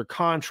particular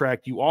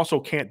contract, you also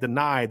can't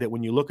deny that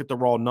when you look at the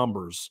raw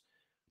numbers,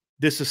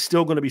 this is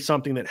still going to be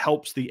something that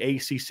helps the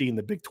ACC and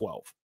the Big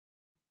 12.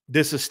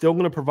 This is still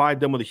going to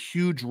provide them with a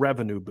huge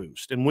revenue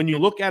boost. And when you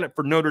look at it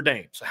for Notre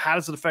Dame, so how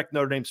does it affect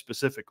Notre Dame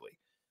specifically?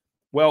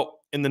 Well,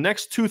 in the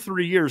next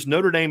 2-3 years,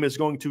 Notre Dame is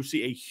going to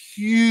see a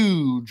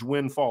huge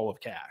windfall of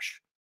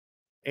cash.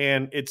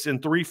 And it's in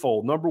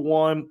threefold. Number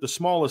one, the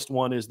smallest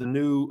one, is the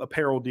new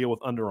apparel deal with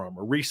Under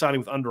Armour, re-signing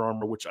with Under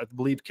Armour, which I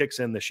believe kicks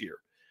in this year.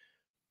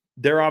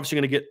 They're obviously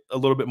going to get a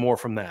little bit more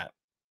from that.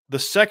 The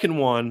second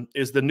one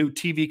is the new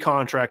TV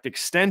contract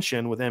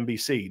extension with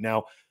NBC.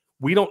 Now,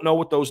 we don't know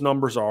what those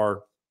numbers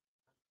are.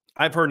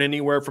 I've heard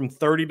anywhere from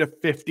 30 to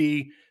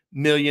 50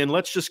 million.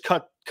 Let's just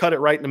cut it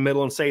right in the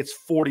middle and say it's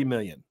 40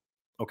 million.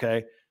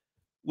 Okay.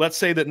 Let's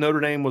say that Notre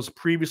Dame was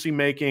previously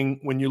making,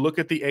 when you look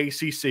at the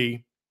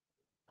ACC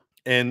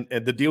and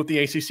the deal with the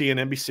ACC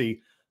and NBC,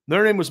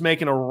 Notre Dame was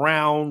making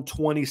around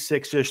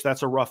 26-ish.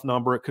 That's a rough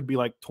number. It could be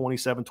like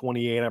 27,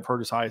 28. I've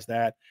heard as high as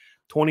that.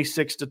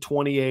 26 to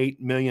 $28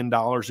 million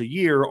a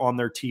year on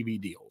their TV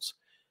deals.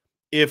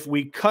 If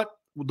we cut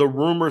the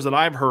rumors that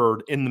I've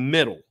heard in the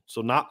middle,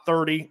 so not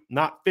 30,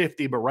 not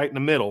 50, but right in the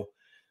middle,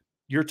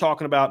 you're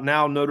talking about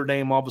now Notre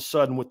Dame all of a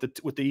sudden with the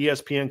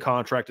ESPN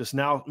contract is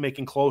now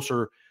making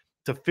closer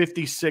to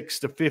 $56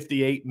 to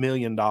 $58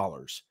 million.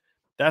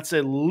 That's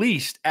at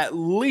least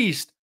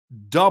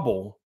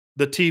double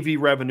the TV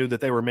revenue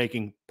that they were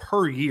making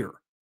per year.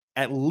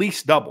 At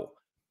least double.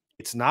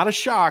 It's not a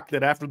shock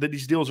that after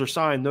these deals are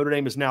signed, Notre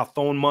Dame is now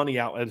throwing money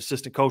out at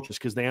assistant coaches,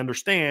 because they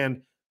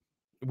understand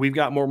we've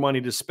got more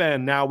money to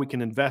spend. Now we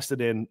can invest it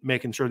in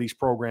making sure these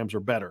programs are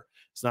better.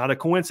 It's not a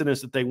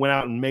coincidence that they went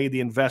out and made the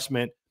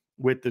investment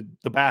with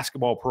the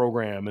basketball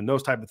program and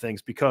those type of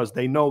things, because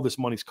they know this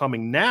money's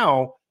coming.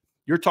 Now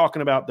you're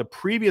talking about the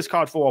previous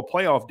college football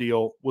playoff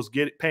deal was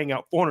paying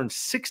out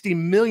 $460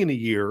 million a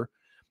year.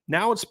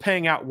 Now it's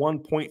paying out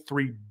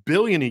 $1.3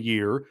 billion a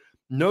year.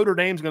 Notre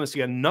Dame's going to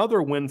see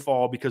another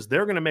windfall because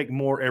they're going to make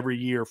more every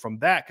year from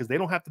that, because they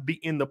don't have to be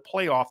in the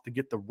playoff to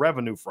get the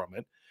revenue from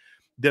it.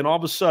 Then all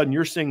of a sudden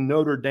you're seeing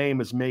Notre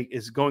Dame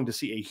is going to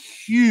see a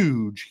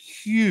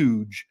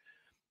huge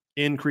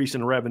increase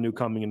in revenue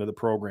coming into the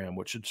program,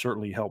 which should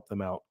certainly help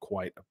them out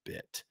quite a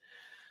bit.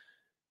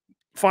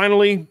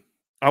 Finally,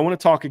 I want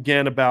to talk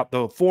again about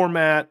the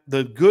format.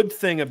 The good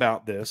thing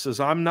about this is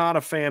I'm not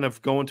a fan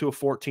of going to a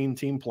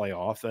 14-team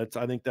playoff.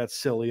 I think that's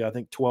silly. I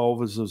think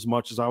 12 is as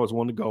much as I was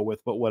wanting to go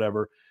with, but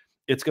whatever.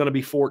 It's going to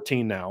be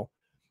 14 now.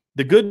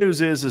 The good news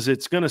is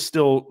it's going to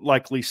still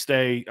likely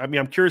stay. I mean,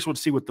 I'm curious to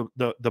see what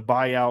the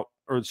buyout,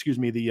 or excuse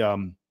me, the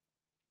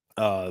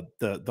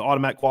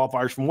automatic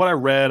qualifiers. From what I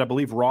read, I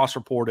believe Ross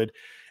reported,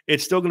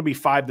 it's still going to be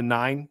 5 to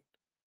 9,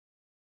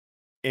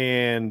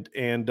 and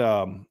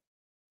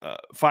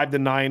 5 to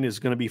 9 is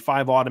going to be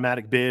 5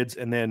 automatic bids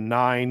and then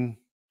 9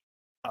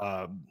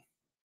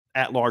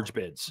 at-large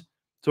bids.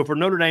 So for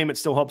Notre Dame, it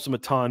still helps them a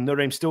ton.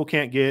 Notre Dame still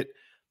can't get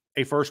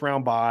a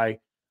first-round bye.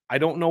 I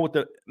don't know what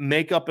the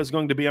makeup is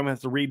going to be. I'm going to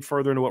have to read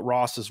further into what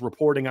Ross is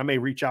reporting. I may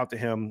reach out to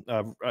him.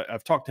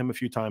 I've talked to him a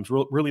few times.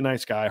 Really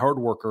nice guy, hard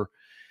worker.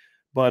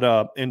 But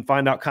and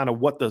find out kind of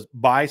what the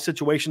bye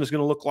situation is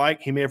going to look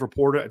like. He may have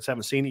reported it. I just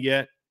haven't seen it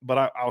yet.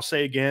 But I'll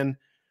say again,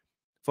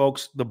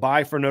 folks, the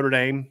bye for Notre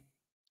Dame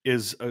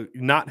is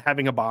not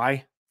having a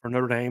bye for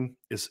Notre Dame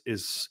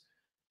is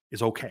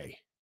okay,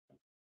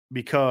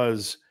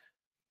 because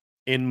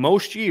in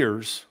most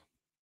years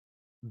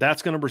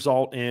that's going to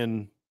result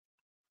in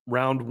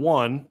round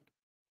one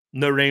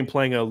Notre Dame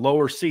playing a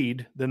lower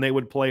seed than they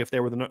would play if they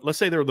were let's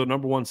say they're the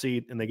number 1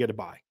 seed and they get a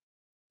bye.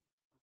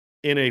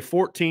 In a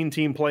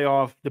 14-team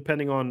playoff,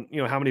 depending on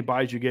how many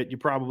byes you get, you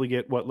probably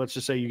get let's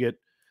just say you get,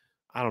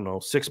 I don't know,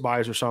 6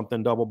 byes or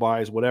something, double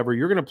byes, whatever.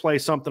 You're going to play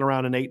something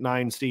around an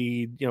 8-9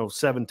 seed,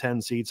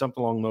 7-10 seed,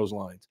 something along those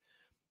lines.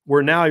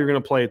 Where now you're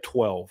going to play a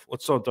 12.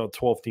 Let's start the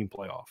 12-team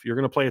playoff. You're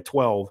going to play a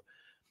 12.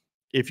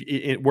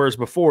 Whereas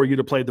before you'd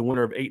have played the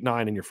winner of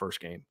 8-9 in your first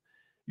game.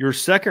 Your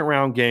second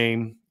round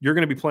game, you're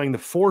going to be playing the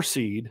 4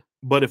 seed.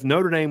 But if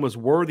Notre Dame was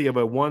worthy of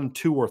a 1,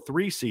 2, or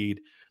 3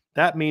 seed,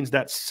 that means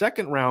that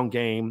second round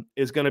game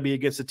is going to be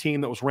against a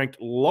team that was ranked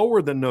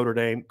lower than Notre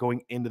Dame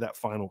going into that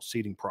final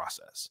seeding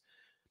process,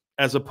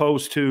 as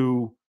opposed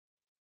to,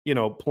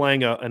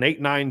 playing an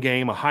 8-9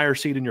 game, a higher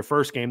seed in your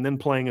first game, then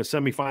playing a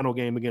semifinal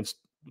game against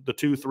the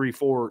 2, 3,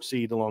 4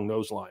 seed along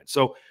those lines.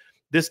 So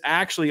this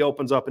actually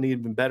opens up an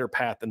even better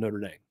path than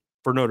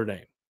Notre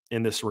Dame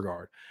in this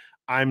regard.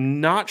 I'm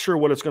not sure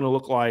what it's going to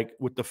look like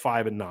with the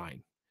 5 and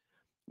 9,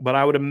 but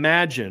I would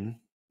imagine,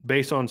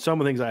 based on some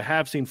of the things I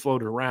have seen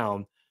floated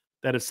around,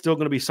 that it's still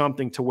going to be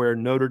something to where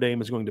Notre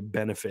Dame is going to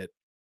benefit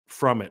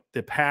from it.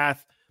 The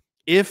path,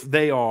 if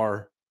they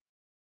are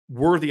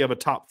worthy of a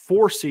top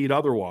 4 seed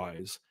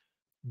otherwise,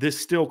 this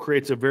still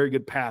creates a very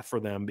good path for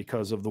them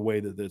because of the way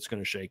that it's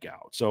going to shake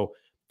out. So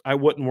I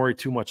wouldn't worry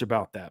too much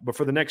about that. But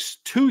for the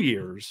next 2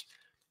 years,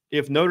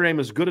 if Notre Dame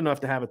is good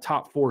enough to have a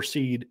top 4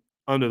 seed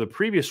under the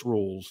previous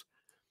rules,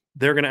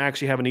 they're going to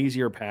actually have an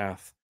easier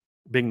path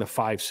being the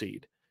 5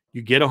 seed.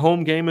 You get a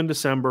home game in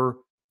December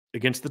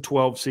against the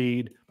 12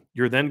 seed.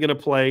 You're then going to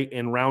play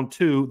in round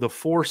 2 the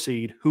 4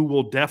 seed, who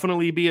will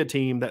definitely be a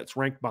team that's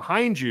ranked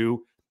behind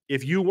you.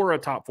 If you were a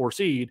top 4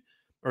 seed,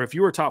 or if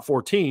you were a top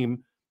 4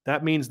 team,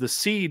 that means the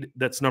seed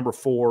that's number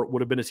 4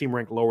 would have been a team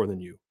ranked lower than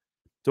you.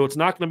 So it's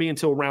not going to be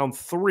until round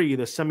 3,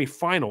 the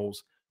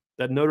semifinals,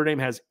 that Notre Dame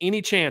has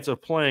any chance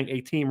of playing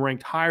a team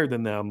ranked higher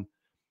than them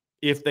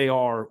if they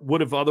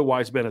would have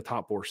otherwise been a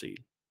top 4 seed.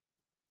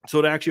 So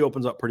it actually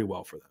opens up pretty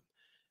well for them.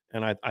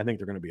 And I think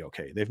they're going to be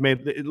okay. They've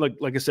made,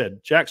 like I said,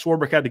 Jack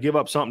Swarbrick had to give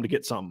up something to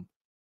get something.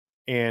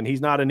 And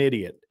he's not an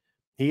idiot.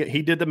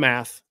 He did the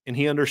math and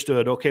he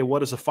understood, okay, what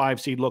does a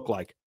 5 seed look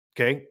like?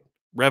 Okay,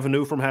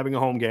 revenue from having a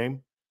home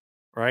game,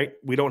 right?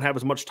 We don't have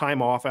as much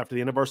time off after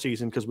the end of our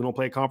season because we don't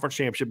play a conference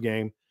championship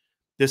game.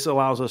 This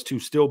allows us to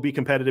still be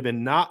competitive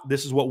and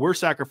this is what we're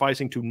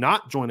sacrificing to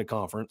not join a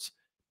conference.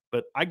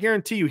 But I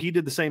guarantee you he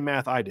did the same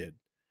math I did,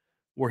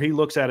 where he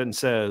looks at it and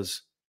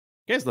says,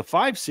 guys, the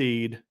 5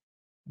 seed,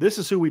 this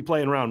is who we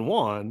play in round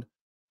 1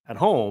 at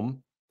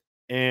home.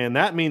 And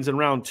that means in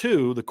round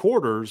 2, the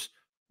quarters,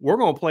 we're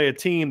going to play a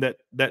team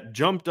that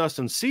jumped us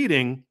in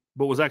seeding,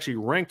 but was actually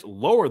ranked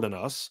lower than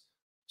us.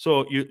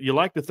 So you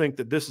like to think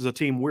that this is a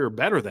team we're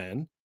better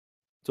than.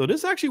 So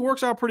this actually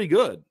works out pretty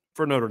good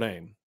for Notre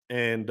Dame.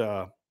 And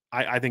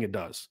I think it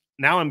does.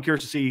 Now I'm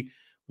curious to see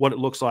what it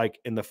looks like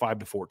in the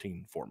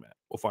 5-14 format.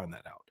 We'll find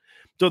that out.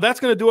 So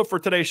that's going to do it for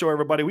today's show,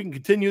 everybody. We can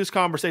continue this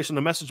conversation on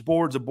the message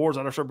boards at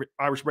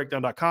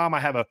boards.irishbreakdown.com. I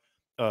have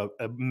a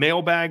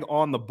mailbag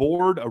on the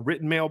board, a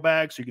written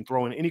mailbag, so you can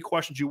throw in any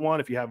questions you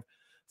want. If you have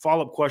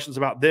follow-up questions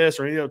about this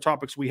or any other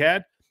topics we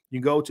had, you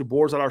can go to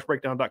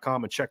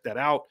boards.irishbreakdown.com and check that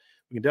out.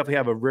 We can definitely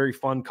have a very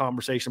fun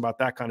conversation about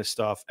that kind of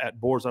stuff at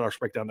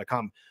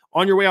boards.irishbreakdown.com.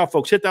 On your way out,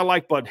 folks, hit that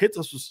like button, hit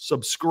the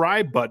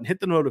subscribe button,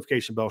 hit the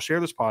notification bell, share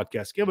this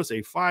podcast, give us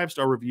a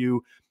 5-star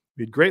review.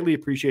 We'd greatly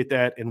appreciate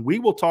that. And we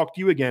will talk to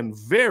you again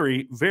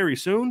very, very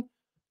soon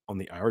on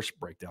the Irish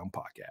Breakdown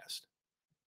Podcast.